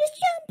following you. Just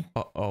jump.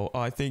 Uh-oh,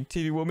 I think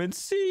TV Woman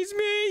sees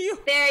me.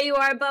 There you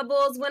are,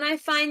 Bubbles. When I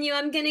find you,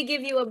 I'm gonna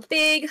give you a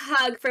big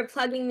hug for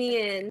plugging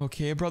me in.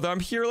 Okay, brother, I'm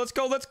here. Let's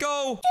go. Let's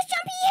go. Just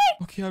jump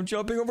here. Okay, I'm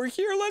jumping over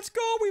here. Let's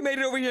go. We made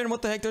it over here. And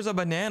what the heck? There's a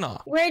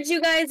banana. Where'd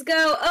you guys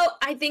go? Oh,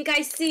 I think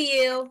I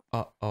see you.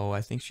 Uh-oh,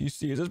 I think she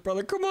sees us,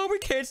 brother. Come on, we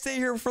can't stay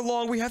here for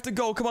long. We have to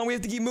go. Come on, we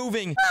have to keep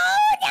moving.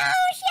 Oh no,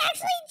 she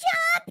actually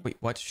jumped. Wait,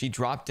 what? She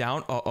dropped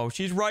down? Uh-oh,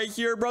 she's right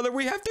here, brother.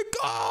 We have to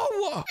go.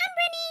 I'm running.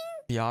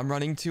 Yeah, I'm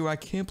running too. I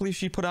can't believe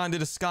she put on the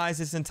disguise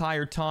this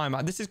entire time.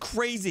 This is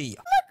crazy. Look.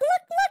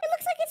 It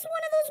looks like it's one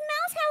of those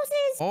mouse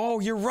houses. Oh,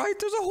 you're right.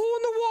 There's a hole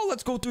in the wall.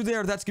 Let's go through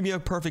there. That's going to be a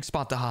perfect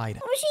spot to hide.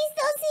 Oh, she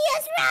still see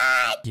us,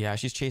 run. Yeah,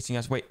 she's chasing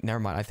us. Wait, never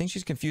mind. I think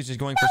she's confused. She's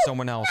going for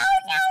someone else.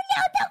 No,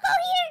 don't go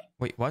here.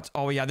 Wait, what?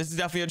 Oh, yeah, this is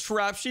definitely a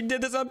trap. She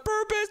did this on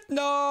purpose.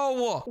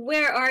 No.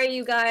 Where are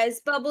you guys?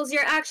 Bubbles,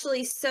 you're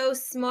actually so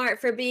smart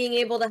for being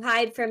able to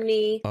hide from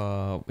me.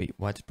 Wait,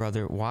 what,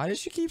 brother? Why does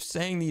she keep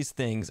saying these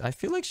things? I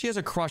feel like she has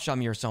a crush on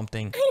me or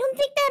something. I don't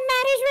think that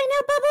matters right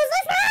now, Bubbles.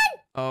 Let's run.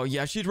 Oh,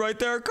 yeah, she's right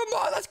there. Come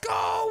on, let's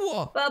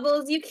go.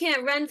 Bubbles, you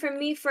can't run from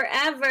me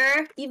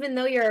forever, even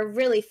though you're a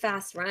really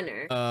fast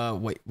runner.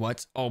 Wait,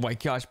 what? Oh my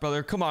gosh,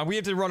 brother. Come on, we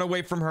have to run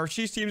away from her.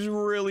 She seems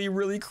really,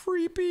 really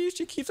creepy.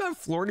 She keeps on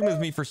flirting with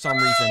me for some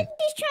reason.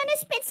 She's trying to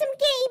spit some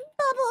game.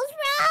 Bubbles,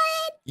 run.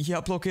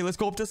 Yep, okay, let's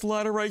go up this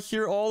ladder right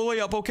here all the way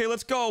up. Okay,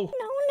 let's go.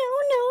 No.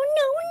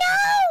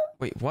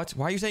 Wait, what?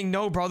 Why are you saying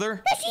no,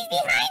 brother? But she's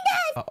behind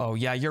us. Uh-oh,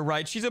 yeah, you're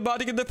right. She's about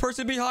to get the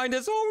person behind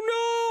us.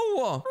 Oh,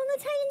 no. Oh,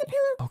 let's hide in the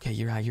pillow. Okay,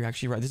 you're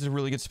actually right. This is a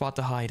really good spot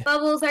to hide.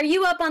 Bubbles, are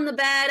you up on the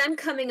bed? I'm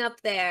coming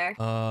up there.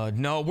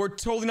 No, we're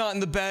totally not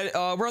in the bed.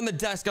 We're on the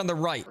desk on the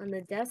right. On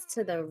the desk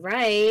to the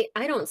right?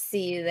 I don't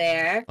see you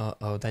there.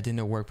 Uh-oh, that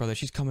didn't work, brother.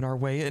 She's coming our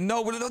way.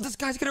 No, this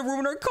guy's gonna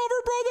ruin our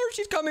cover, brother.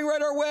 She's coming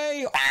right our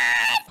way.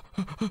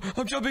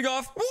 I'm jumping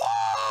off.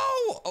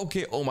 Whoa!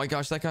 Okay, oh my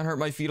gosh, that kind of hurt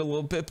my feet a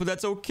little bit, but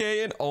that's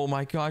okay. And oh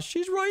my gosh,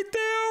 she's right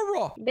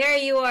there. There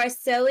you are,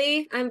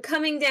 silly. I'm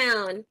coming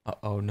down.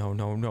 Uh-oh,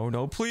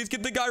 no. Please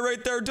get the guy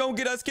right there. Don't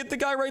get us. Get the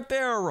guy right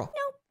there. No.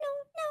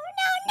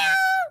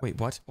 Wait,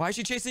 what? Why is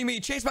she chasing me?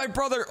 Chase my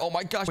brother. Oh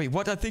my gosh. Wait,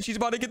 what? I think she's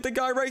about to get the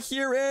guy right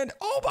here. And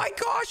oh my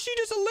gosh, she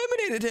just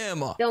eliminated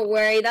him. Don't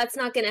worry, that's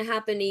not gonna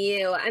happen to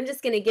you. I'm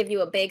just gonna give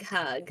you a big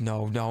hug.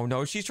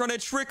 No. She's trying to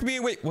trick me.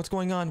 Wait, what's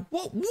going on?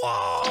 Whoa.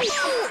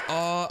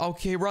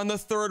 Okay, we're on the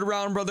 3rd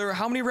round, brother.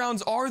 How many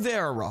rounds are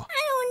there? I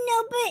don't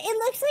know, but it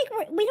looks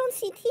like we don't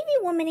see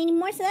TV Woman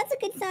anymore, so that's a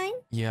good sign.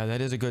 Yeah,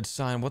 that is a good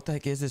sign. What the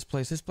heck is this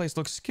place? This place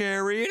looks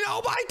scary. And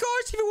oh my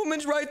gosh, TV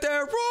Woman's right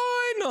there.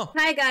 Run!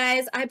 Hi,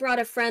 guys. I brought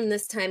a friend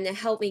this time to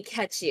help me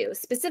catch you,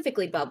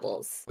 specifically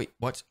Bubbles. Wait,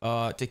 what?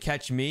 To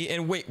catch me?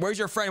 And wait, where's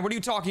your friend? What are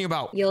you talking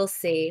about? You'll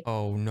see.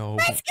 Oh, no.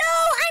 Let's go.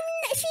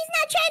 She's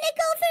not trying to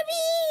go for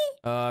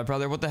me.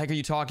 Brother, what the heck are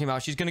you talking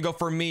about? She's gonna go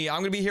for me. I'm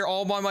gonna be here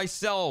all by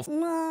myself.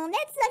 No,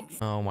 that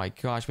sucks. Oh my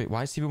gosh, wait,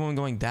 why is TV Woman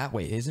going that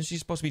way? Isn't she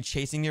supposed to be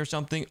chasing me or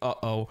something?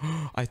 Uh-oh,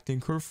 I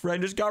think her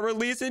friend just got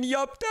released, and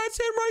yup, that's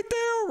him right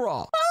there.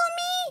 Follow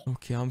me.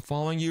 Okay, I'm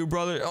following you,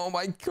 brother. Oh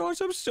my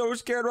gosh, I'm so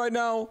scared right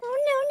now. Oh,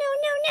 no.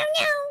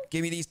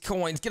 Give me these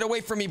coins. Get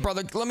away from me,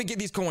 brother. Let me get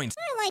these coins.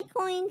 I like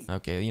coins.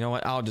 Okay, you know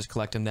what? I'll just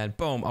collect them then.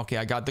 Boom. Okay,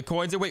 I got the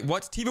coins. And wait,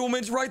 what? TV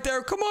Woman's right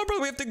there. Come on,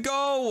 brother. We have to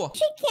go.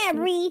 She can't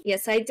read.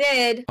 Yes, I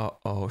did.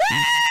 Uh-oh.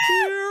 She's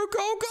here. Go.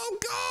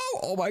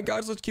 Oh my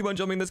gosh, let's keep on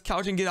jumping this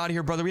couch and get out of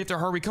here, brother. We have to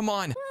hurry. Come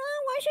on.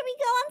 Where should we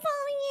go? I'm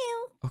following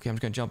you. Okay, I'm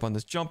just gonna jump on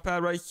this jump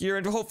pad right here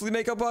and hopefully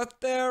make up up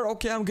there.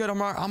 Okay, I'm good. I'm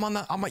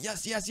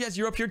yes.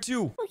 You're up here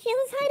too. Okay,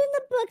 let's hide in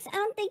the books. I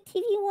don't think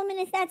TV Woman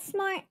is that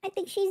smart. I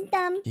think she's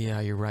dumb.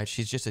 Yeah, you're right.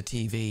 She's just a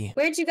TV.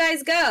 Where'd you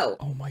guys go?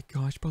 Oh my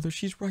gosh, brother.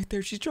 She's right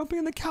there. She's jumping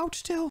on the couch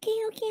still. Okay.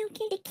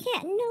 They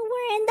can't know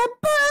we're in the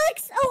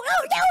books.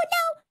 Oh, no.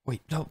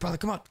 Wait, no, brother.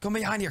 Come on. Come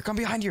behind here. I'm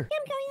going.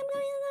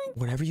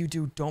 Whatever you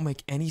do, don't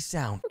make any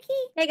sound. Okay.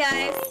 Hey,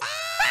 guys.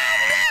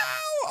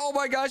 Oh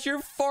my gosh,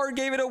 your fart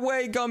gave it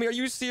away, Gummy. Are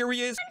you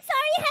serious? I'm sorry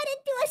I had to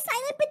do a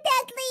silent but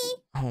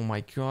deadly. Oh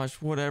my gosh,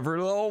 whatever.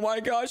 Oh my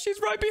gosh, she's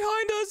right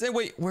behind us. And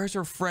wait, where's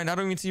her friend? I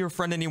don't even see her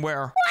friend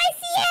anywhere. Oh, I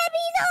see him.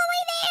 He's all the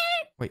way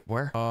there. Wait,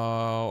 where?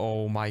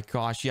 Oh my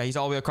gosh. Yeah, he's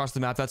all the way across the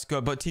map. That's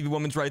good. But TV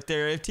Woman's right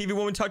there. If TV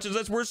Woman touches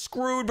us, we're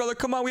screwed, brother.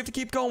 Come on, we have to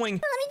keep going.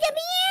 Let me get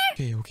me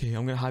here. Okay.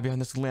 I'm gonna hide behind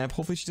this lamp.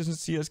 Hopefully she doesn't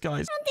see us,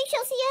 guys. I don't think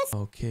she'll see yes.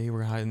 Okay,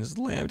 we're hiding this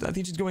lamp. I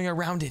think she's going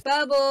around it.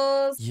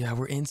 Bubbles. Yeah,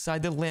 we're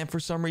inside the lamp for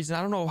some reason.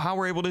 I don't know how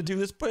we're able to do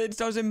this, but it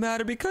doesn't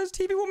matter because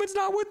TV Woman's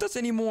not with us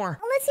anymore.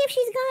 Well, let's see if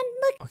she's gone.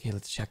 Look. Okay,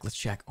 let's check. Let's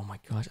check. Oh my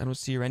gosh, I don't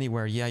see her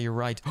anywhere. Yeah, you're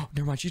right. Oh,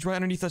 never mind. She's right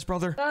underneath us,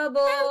 brother.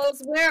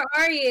 Bubbles, where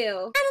are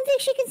you? I don't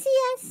think she can see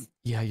us.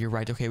 Yeah, you're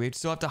right. Okay, we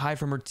still have to hide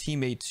from her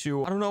teammate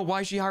too. I don't know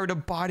why she hired a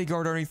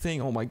bodyguard or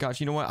anything. Oh my gosh,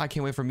 you know what? I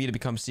can't wait for me to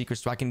become secret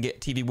so I can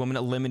get TV Woman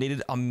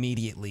eliminated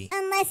immediately.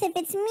 Unless if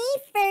it's me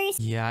first.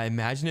 Yeah,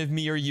 imagine if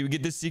me or you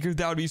get the secret.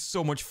 That would be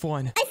so much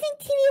fun. I think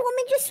TV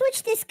Woman just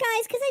switched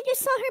disguise because I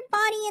just saw her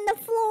body in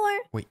the floor.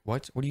 Wait,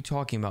 what? What are you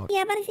talking about?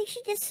 Yeah, but I think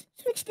she just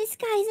switched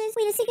disguises.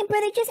 Wait a second,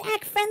 brother. Just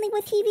act friendly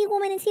with TV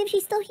Woman and see if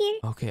she's still here.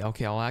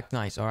 Okay, I'll act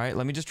nice. All right,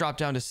 let me just drop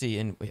down to see.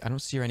 And wait, I don't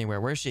see her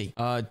anywhere. Where is she?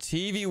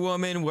 TV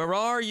Woman, where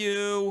are you?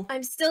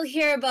 I'm still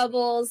here,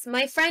 Bubbles.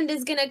 My friend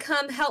is gonna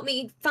come help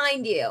me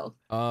find you.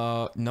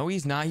 No,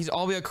 he's not. He's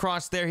all the way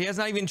across there. He has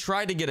not even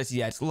tried to get us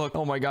yet. Look,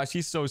 oh my gosh,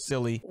 he's so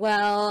silly.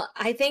 Well,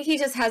 I think he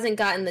just hasn't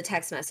gotten the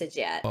text message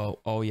yet.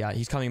 Oh yeah,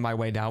 he's coming my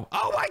way now.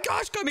 Oh my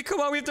gosh, Gummy, come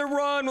on, we have to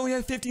run. We only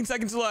have 15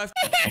 seconds left.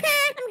 I'm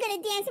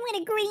gonna dance. I'm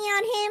gonna grin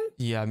on him.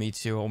 Yeah, me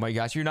too. Oh my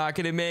gosh, you're not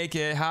gonna make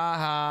it. Ha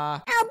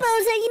ha. Oh,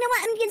 Bozo, you know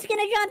what? I'm just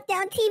gonna drop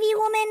down. TV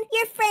Woman,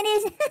 your friend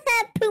is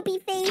poopy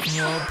face.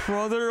 Oh,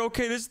 brother.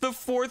 Okay, this is the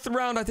 4th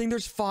round. I think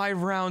there's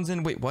 5 rounds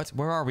in. Wait, what?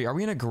 Where are we? Are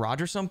we in a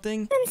garage or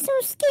something? I'm so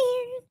scared.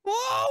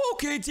 Whoa,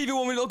 okay, TV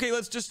Woman. Okay,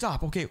 let's just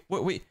stop. Okay,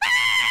 wait.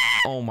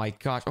 Oh my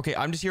gosh. Okay,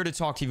 I'm just here to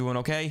talk, TV Woman,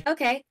 okay?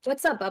 Okay,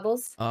 what's up,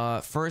 Bubbles?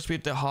 First we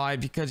have to hide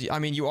because, I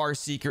mean, you are a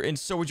seeker, and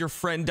so is your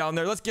friend down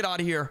there. Let's get out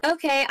of here.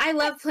 Okay, I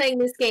love playing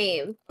this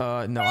game.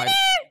 No,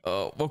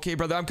 okay,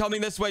 brother, I'm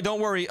coming this way. Don't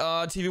worry.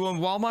 TV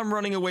Woman, while I'm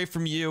running away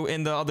from you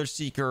and the other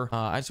seeker,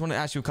 I just want to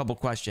ask you a couple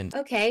questions.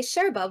 Okay,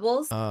 sure,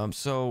 Bubbles.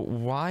 So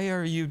why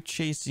are you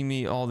chasing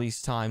me all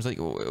these times? Like,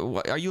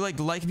 are you,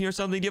 like me or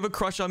something? Do you have a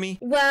crush on me?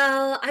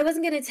 Well, I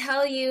wasn't gonna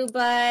tell you,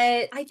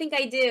 but I think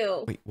I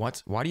do. Wait,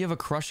 what? Why do you have a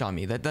crush on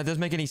me? That doesn't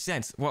make any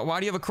sense. Why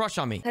do you have a crush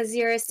on me? Because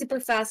you're a super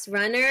fast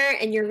runner,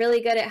 and you're really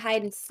good at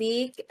hide and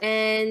seek,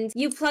 and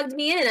you plugged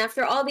me in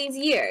after all these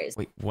years.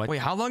 Wait, what? Wait,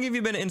 how long have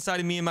you been inside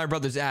of me and my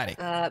brother's attic?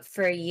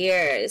 For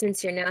years,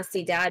 since your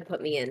nasty dad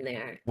put me in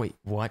there. Wait,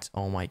 what?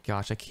 Oh my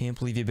gosh, I can't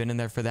believe you've been in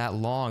there for that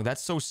long.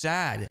 That's so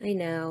sad. I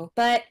know,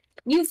 but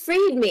you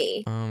freed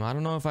me. I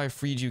don't know if I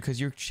freed you because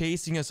you're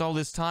chasing us all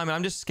this time and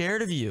I'm just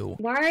scared of you.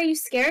 Why are you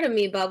scared of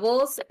me,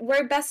 Bubbles?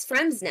 We're best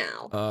friends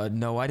now.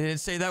 No, I didn't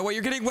say that. Wait,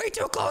 you're getting way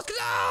too close.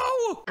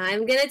 No!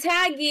 I'm gonna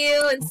tag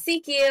you and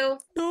seek you.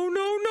 No,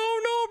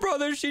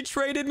 brother. She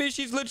traded me.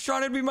 She's literally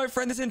trying to be my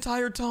friend this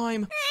entire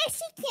time.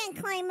 She can't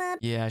climb up.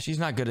 Yeah, she's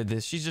not good at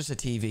this. She's just a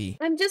TV.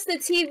 I'm just a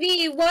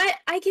TV. What?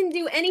 I can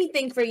do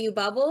anything for you,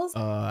 Bubbles.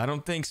 I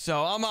don't think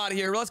so. I'm out of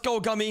here. Let's go,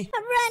 Gummy.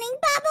 I'm running,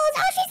 Bubbles.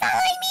 Oh, she's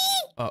following me.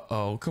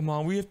 Uh-oh. Come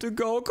on. We have to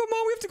go. Come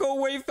on. We have to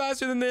go way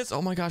faster than this.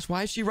 Oh my gosh.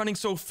 Why is she running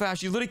so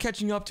fast? She's literally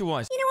catching up to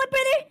us. You know what,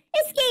 brother?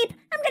 Escape.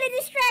 I'm gonna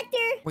distract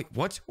her. Wait,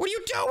 what? What are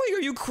you doing?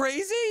 Are you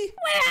crazy?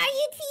 Where are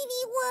you, TV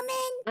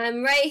Woman?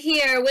 I'm right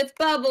here with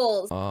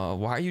Bubbles.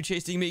 Why are you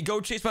chasing me?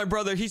 Go chase my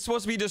brother. He's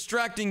supposed to be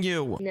distracting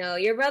you. No,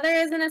 your brother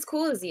isn't as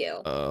cool as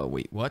you.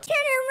 Wait, what? Turn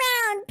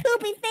around,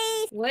 poopy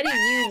face. What do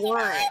you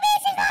want?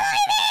 She's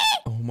following me.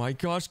 Oh my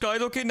gosh,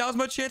 guys. Okay, now's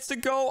my chance to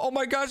go. Oh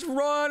my gosh,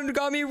 run.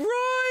 Gummy,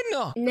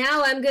 run.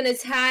 Now I'm gonna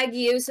tag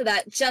you so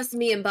that just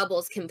me and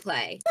Bubbles can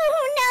play.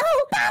 Oh,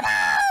 no,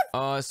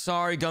 Bubbles.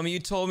 Sorry, Gummy. You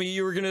told me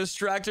you were gonna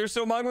distract her,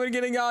 so I'm gonna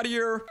getting out of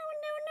here. No.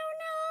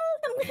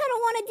 I don't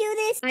want to do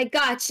this. I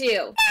got you.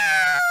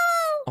 No.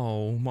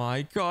 Oh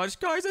my gosh,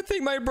 guys, I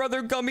think my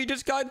brother Gummy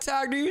just got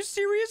tagged. Are you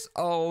serious?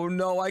 Oh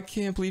no, I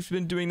can't believe she's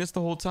been doing this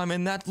the whole time.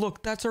 And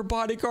look, that's her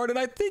bodyguard, and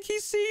I think he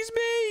sees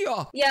me.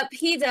 Yep,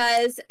 he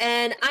does.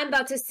 And I'm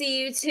about to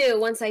see you too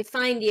once I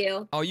find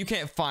you. Oh, you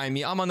can't find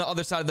me. I'm on the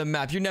other side of the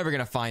map. You're never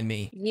gonna find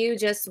me. You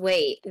just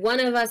wait.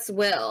 One of us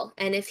will.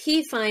 And if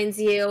he finds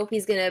you,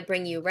 he's gonna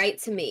bring you right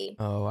to me.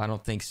 Oh, I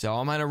don't think so.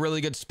 I'm on a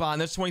really good spot,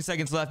 and there's 20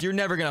 seconds left. You're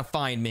never gonna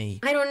find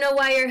me. I don't know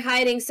why you're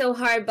hiding so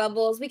hard,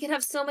 Bubbles. We could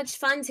have so much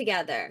fun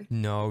together.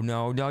 No.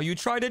 You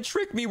tried to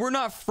trick me. We're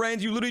not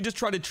friends. You literally just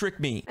tried to trick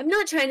me. I'm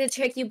not trying to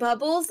trick you,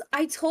 Bubbles.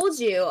 I told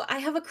you. I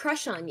have a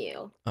crush on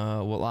you.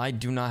 Well, I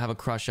do not have a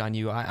crush on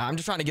you. I'm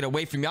just trying to get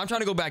away from you. I'm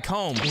trying to go back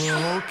home.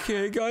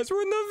 Okay, guys,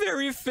 we're in the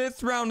very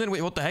 5th round. And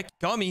wait, what the heck?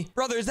 Gummy,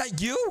 brother, is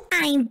that you?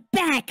 I'm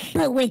back,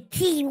 but with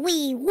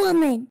TV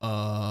Woman.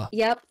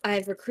 Yep,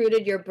 I've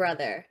recruited your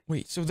brother.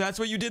 Wait, so that's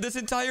what you did this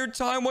entire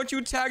time? Once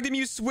you tagged him,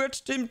 you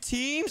switched him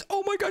teams?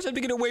 Oh my gosh, I have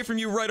to get away from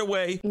you right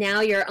away.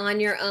 Now you're on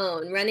your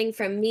own, running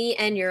from me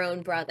and your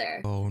own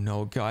brother. Oh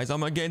no, guys,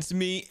 I'm against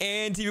me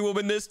and TV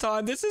Woman this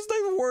time. This is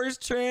the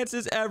worst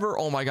chances ever.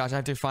 Oh my gosh, I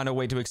have to find a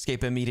way to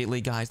escape immediately,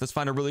 guys. Let's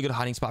find a really good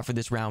hiding spot for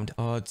this round.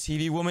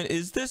 TV Woman,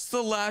 is this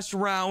the last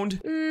round?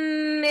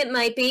 It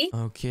might be.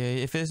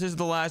 Okay, if this is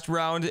the last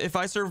round, if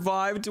I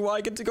survive, do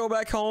I get to go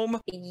back home?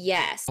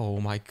 Yes. Oh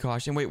my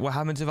gosh. And wait, what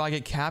happens if I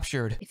get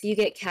captured? If you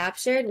get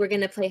captured, we're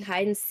gonna play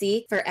hide and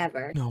seek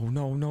forever. No,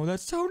 no, no. That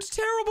sounds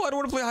terrible. I don't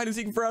want to play hide and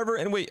seek forever.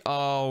 And wait,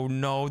 oh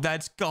no,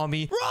 that's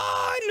Gummy.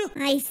 Run!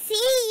 I see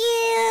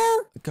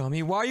you.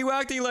 Gummy, why are you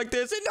acting like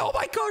this? And oh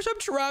my gosh, I'm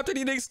trapped. I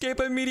need to escape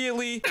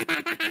immediately.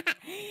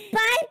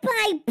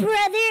 Bye-bye,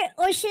 brother.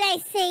 Or should I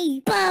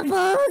say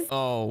Bubbles?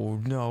 Oh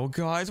no,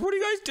 guys. What are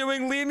you guys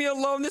doing? Leave me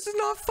alone. This is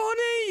not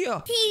funny.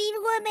 TV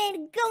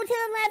woman, go to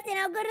the left and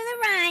I'll go to the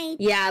right.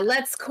 Yeah,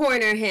 let's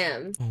corner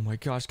him. Oh my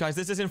gosh, guys,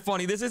 this isn't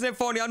funny. This isn't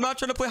funny. I'm not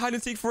trying to play hide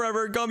and seek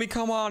forever. Gummy,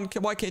 come on.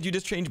 Why can't you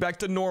just change back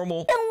to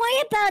normal? Don't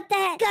worry about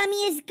that.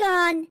 Gummy is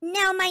gone.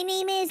 Now my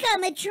name is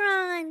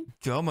Gummatron.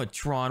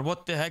 Gummatron?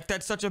 What the heck?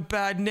 That's such a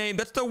bad name.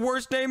 That's the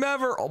worst name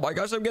ever. Oh my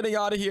gosh, I'm getting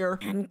out of here.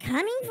 I'm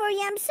coming for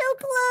you. I'm so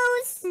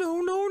close.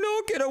 No, no,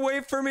 no. Get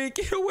away from me.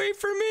 Get away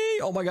from me.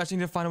 Oh my gosh, I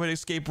need to find a way to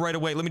escape right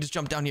away. Let me just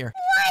jump down here.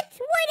 What?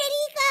 Where did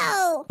he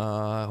go?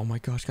 Oh my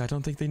gosh, guys, I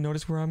don't think they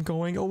noticed where I'm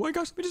going. Oh my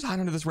gosh, let me just hide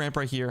under this ramp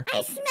right here.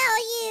 I smell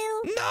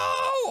you. No!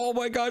 Oh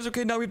my gosh,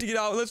 okay, now we have to get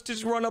out. Let's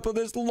just run up on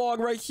this log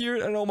right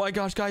here. And oh my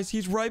gosh, guys,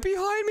 he's right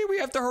behind me. We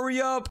have to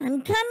hurry up.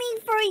 I'm coming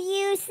for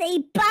you. Say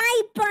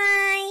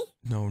bye-bye.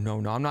 No, no,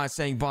 no, I'm not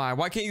saying bye.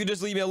 Why can't you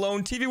just leave me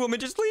alone? TV woman,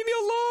 just leave me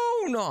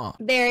alone.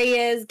 There he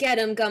is. Get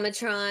him,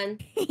 Gummatron.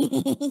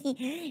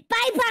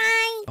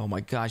 Bye-bye. Oh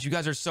my gosh, you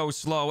guys are so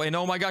slow. And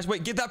oh my gosh,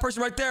 wait, get that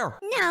person right there.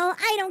 No,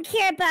 I don't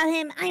care about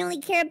him. I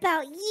only care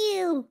about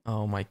you.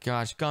 Oh my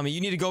gosh, Gummy, you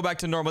need to go back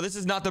to normal. This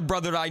is not the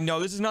brother that I know.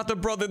 This is not the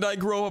brother that I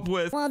grew up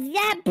with. Well,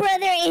 that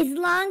brother is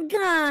long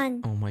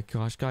gone. Oh my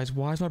gosh, guys,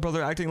 why is my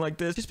brother acting like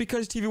this? Just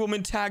because TV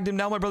woman tagged him,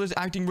 now my brother's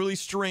acting really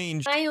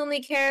strange. I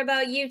only care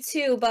about you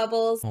too,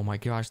 Bubbles. Oh my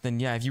gosh, then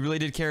yeah, if you really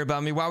did care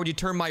about me, why would you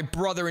turn my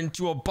brother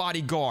into a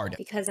bodyguard?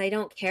 Because I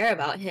don't care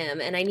about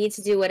him, and I need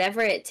to do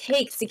whatever it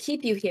takes to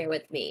keep you here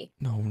with me.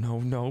 No, no,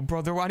 no,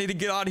 brother, I need to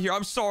get out of here.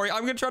 I'm sorry.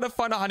 I'm gonna try to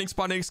find a hiding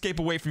spot and escape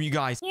away from you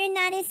guys. You're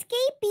not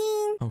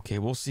escaping. Okay,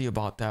 we'll see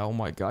about that. Oh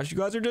my gosh, you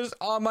guys are just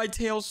on my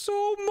tail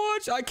so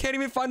much. I can't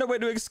even find a way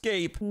to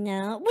escape.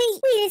 No,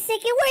 wait a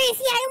second. Where is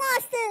he? I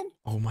lost him.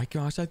 Oh my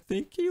gosh, I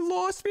think he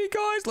lost me,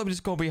 guys. Let me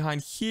just go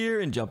behind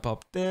here and jump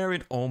up there.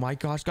 And oh my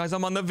gosh, guys,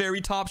 I'm on the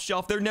very top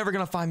shelf. They're never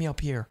gonna find me up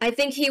here. I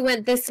think he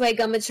went this way,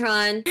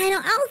 Gummatron.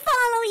 I'll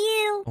follow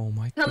you. Oh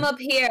my Come up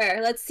here.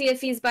 Let's see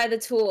if he's by the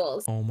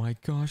tools. Oh my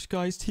gosh,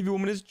 guys, TV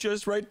woman is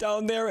just right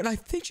down there. And I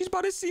think she's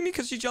about to see me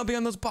because she's jumping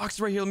on those boxes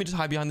right here. Let me just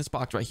hide behind this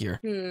box right here.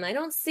 I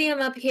don't see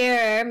him up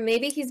here.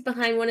 Maybe he's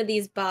behind one of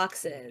these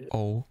boxes.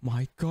 Oh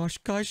my gosh,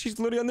 guys, she's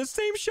literally on the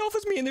same shelf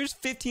as me. And there's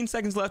 15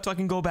 seconds left so I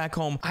can go back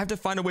home. I have to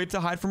find a way to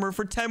hide from her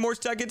for 10 more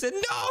seconds. And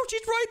no,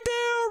 she's right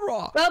there.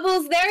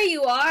 Bubbles, there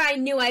you are. I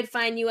knew I'd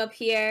find you up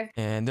here.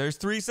 And there's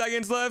 3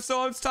 seconds left,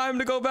 so it's time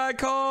to go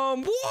back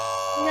home.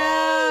 Whoa!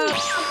 No.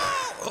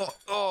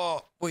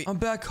 Wait, I'm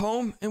back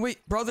home. And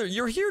wait, brother,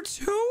 you're here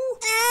too?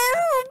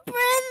 Oh, brother,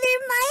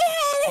 my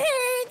head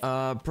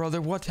hurts.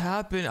 Brother, what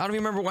happened? I don't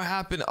even remember what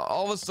happened.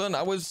 All of a sudden,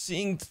 I was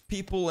seeing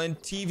people and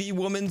TV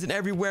womans and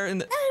everywhere.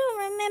 And I don't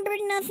remember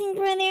nothing,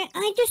 brother.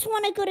 I just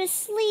want to go to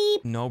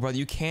sleep. no, brother,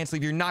 you can't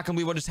sleep. You're not gonna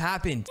believe what just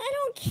happened. I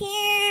don't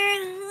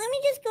care. Let me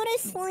just go to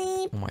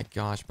sleep. Oh my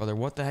gosh, brother,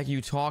 what the heck are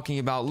you talking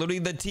about? Literally,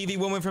 the TV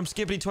woman from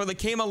Skippity Toilet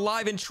came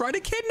alive and tried to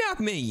kidnap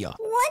me.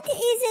 What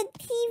is a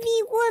TV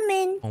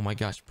woman? Oh my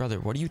gosh, brother,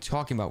 what are you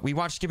talking about? We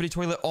watch Skippity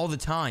Toilet all the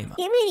time.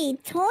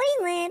 Skibbity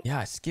toilet?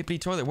 Yeah, Skippity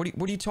Toilet. What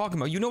are you talking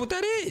about? You know what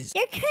that is?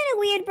 You're kind of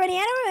weird, buddy. I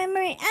don't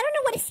remember it. I don't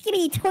know what a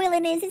skibbity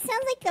toilet is. It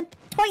sounds like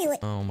a toilet.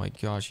 Oh my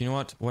gosh, you know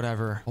what?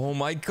 Whatever. Oh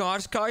my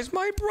gosh, guys,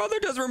 my brother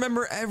doesn't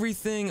remember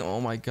everything. Oh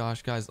my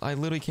gosh, guys, I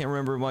literally can't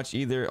remember much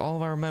either.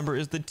 All I remember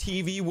is the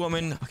TV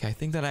woman. Okay, I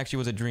think that actually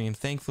was a dream.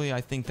 Thankfully,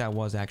 I think that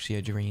was actually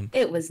a dream.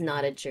 It was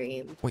not a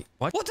dream. Wait,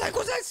 what? What the heck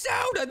was that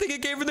sound? I think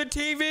it came from the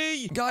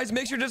TV. Guys,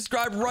 make sure to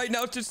subscribe right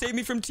now to save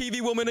me from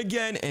TV woman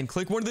again and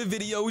click one of the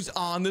videos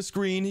on the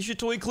screen. You should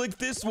totally click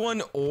this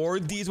one or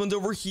these ones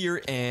over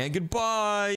here, and goodbye.